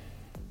 43.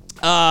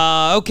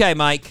 Okay,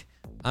 Mike.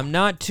 I'm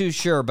not too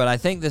sure, but I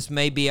think this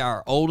may be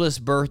our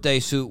oldest birthday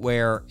suit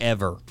wearer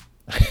ever.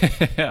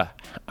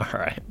 All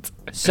right.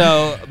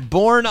 So,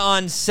 born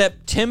on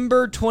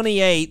September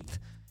 28th,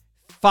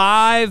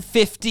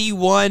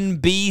 551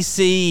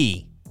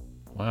 BC.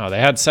 Wow, they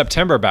had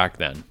September back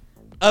then.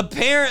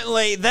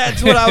 Apparently,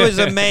 that's what I was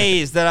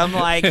amazed that I'm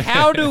like,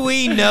 how do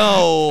we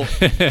know?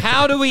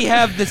 How do we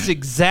have this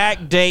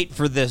exact date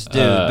for this dude?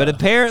 But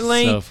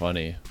apparently, so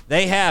funny.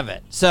 They have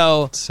it.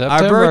 So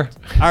September.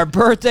 Our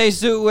birthday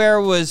suit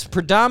wearer was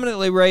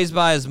predominantly raised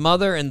by his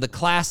mother in the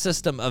class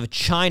system of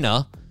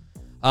China.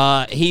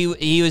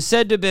 He was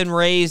said to have been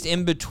raised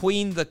in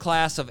between the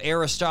class of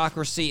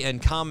aristocracy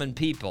and common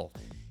people.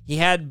 He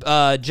had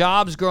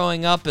jobs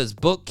growing up as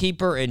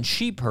bookkeeper and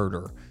sheep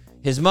herder.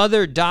 His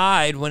mother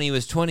died when he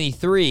was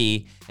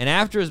 23, and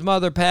after his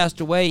mother passed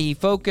away, he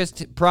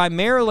focused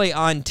primarily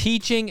on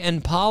teaching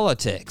and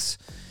politics.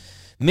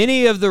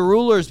 Many of the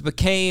rulers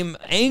became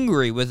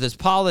angry with his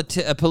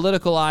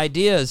political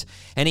ideas,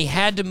 and he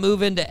had to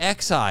move into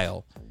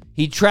exile.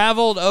 He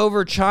traveled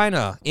over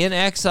China in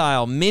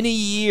exile many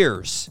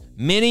years,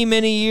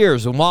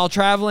 and while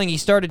traveling, he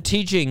started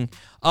teaching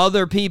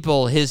other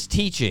people his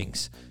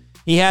teachings.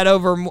 He had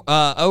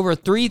over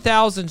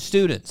 3,000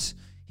 students.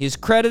 He is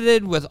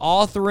credited with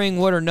authoring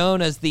what are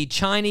known as the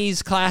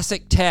Chinese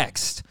classic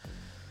text.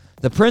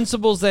 The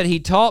principles that he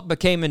taught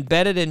became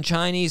embedded in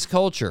Chinese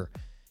culture.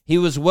 He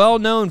was well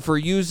known for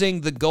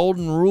using the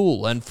golden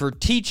rule and for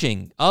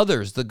teaching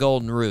others the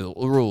golden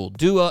rule.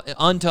 Do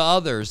unto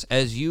others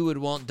as you would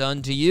want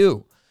done to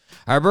you.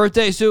 Our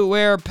birthday suit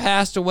wearer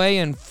passed away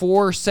in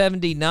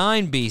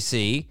 479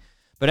 BC,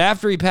 but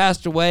after he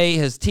passed away,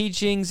 his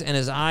teachings and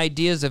his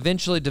ideas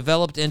eventually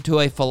developed into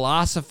a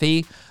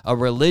philosophy, a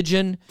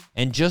religion,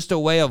 and just a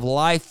way of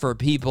life for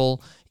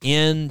people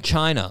in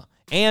China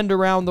and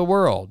around the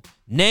world.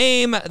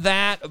 Name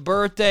that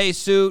birthday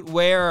suit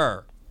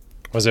wearer.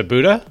 Was it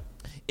Buddha?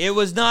 It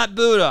was not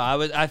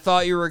Buddha. I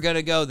thought you were going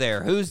to go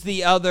there. Who's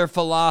the other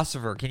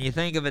philosopher? Can you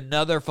think of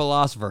another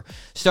philosopher?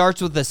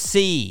 Starts with a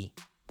C.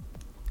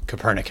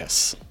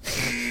 Copernicus.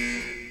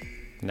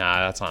 Nah,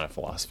 that's not a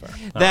philosopher.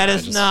 That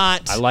is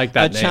not. I like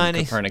that a name,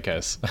 Chinese.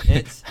 Copernicus.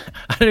 I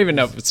don't even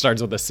know if it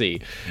starts with a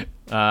C.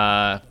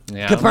 Yeah,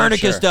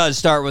 Copernicus does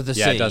start with a C.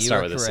 Yeah, it does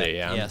start with correct. a C.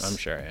 Yeah, Yes. I'm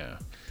sure. Yeah.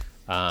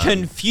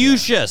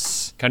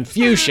 Confucius.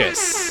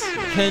 Confucius.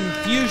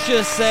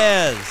 Confucius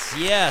says,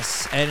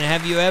 yes. And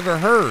have you ever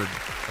heard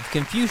of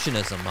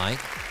Confucianism, Mike?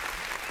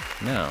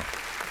 No.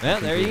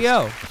 Well, there you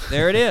go.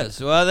 There it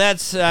is. Well,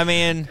 that's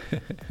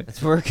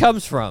where it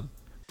comes from.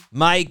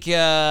 Mike,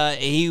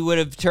 he would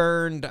have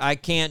turned, I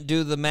can't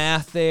do the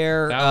math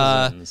there,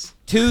 Thousands.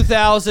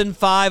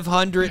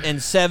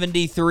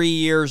 2,573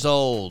 years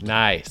old.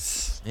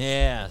 Nice.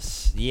 Yes.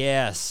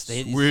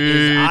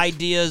 His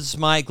ideas,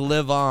 Mike,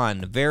 live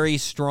on. Very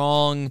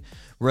strong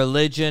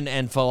religion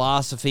and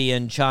philosophy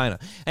in China.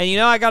 And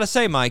I got to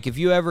say, Mike, if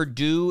you ever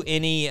do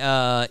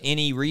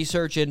any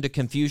research into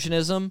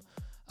Confucianism,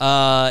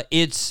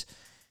 it's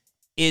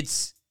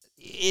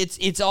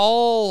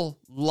all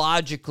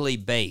logically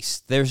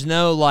based. There's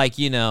no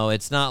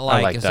it's not like,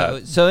 I like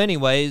that. So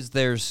anyways,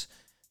 there's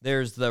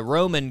the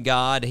Roman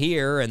god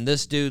here, and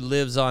this dude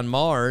lives on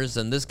Mars,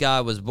 and this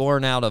guy was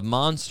born out of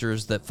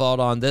monsters that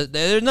fought on this.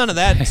 There's none of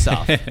that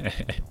stuff,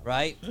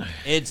 right?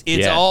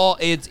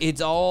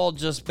 It's all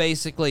just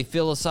basically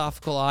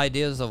philosophical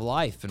ideas of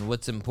life and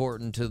what's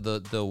important to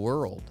the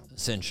world,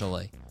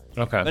 essentially.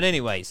 Okay. But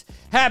anyways,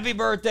 happy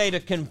birthday to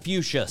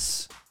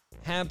Confucius.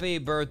 Happy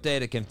birthday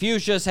to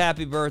Confucius.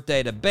 Happy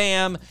birthday to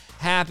Bam.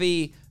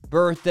 Happy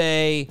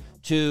birthday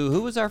to,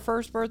 who was our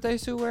first birthday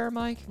suit wearer,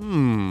 Mike? Oh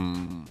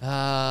my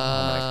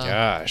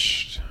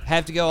gosh.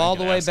 Have to go all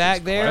the way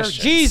back there.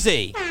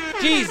 Jeezy.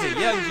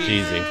 Young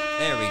Jeezy.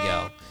 There we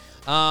go.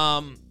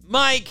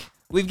 Mike,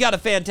 we've got a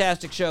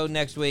fantastic show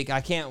next week.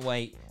 I can't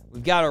wait.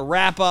 We've got to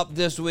wrap up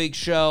this week's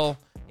show.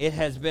 It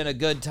has been a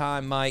good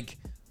time, Mike.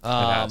 It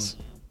has.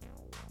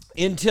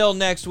 Until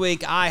next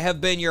week, I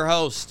have been your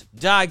host,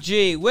 Doc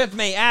G. With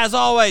me, as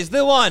always,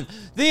 the one,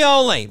 the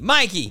only,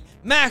 Mikey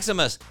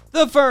Maximus,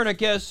 the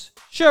Furnicus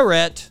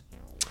Charette.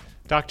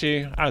 Doc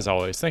G, as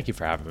always, thank you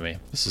for having me.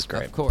 This is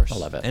great. Of course. I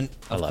love it. And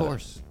I of love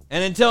course. It.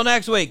 And until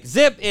next week,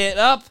 zip it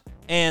up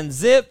and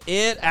zip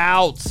it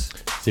out.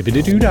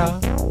 Zippity-doo-dah.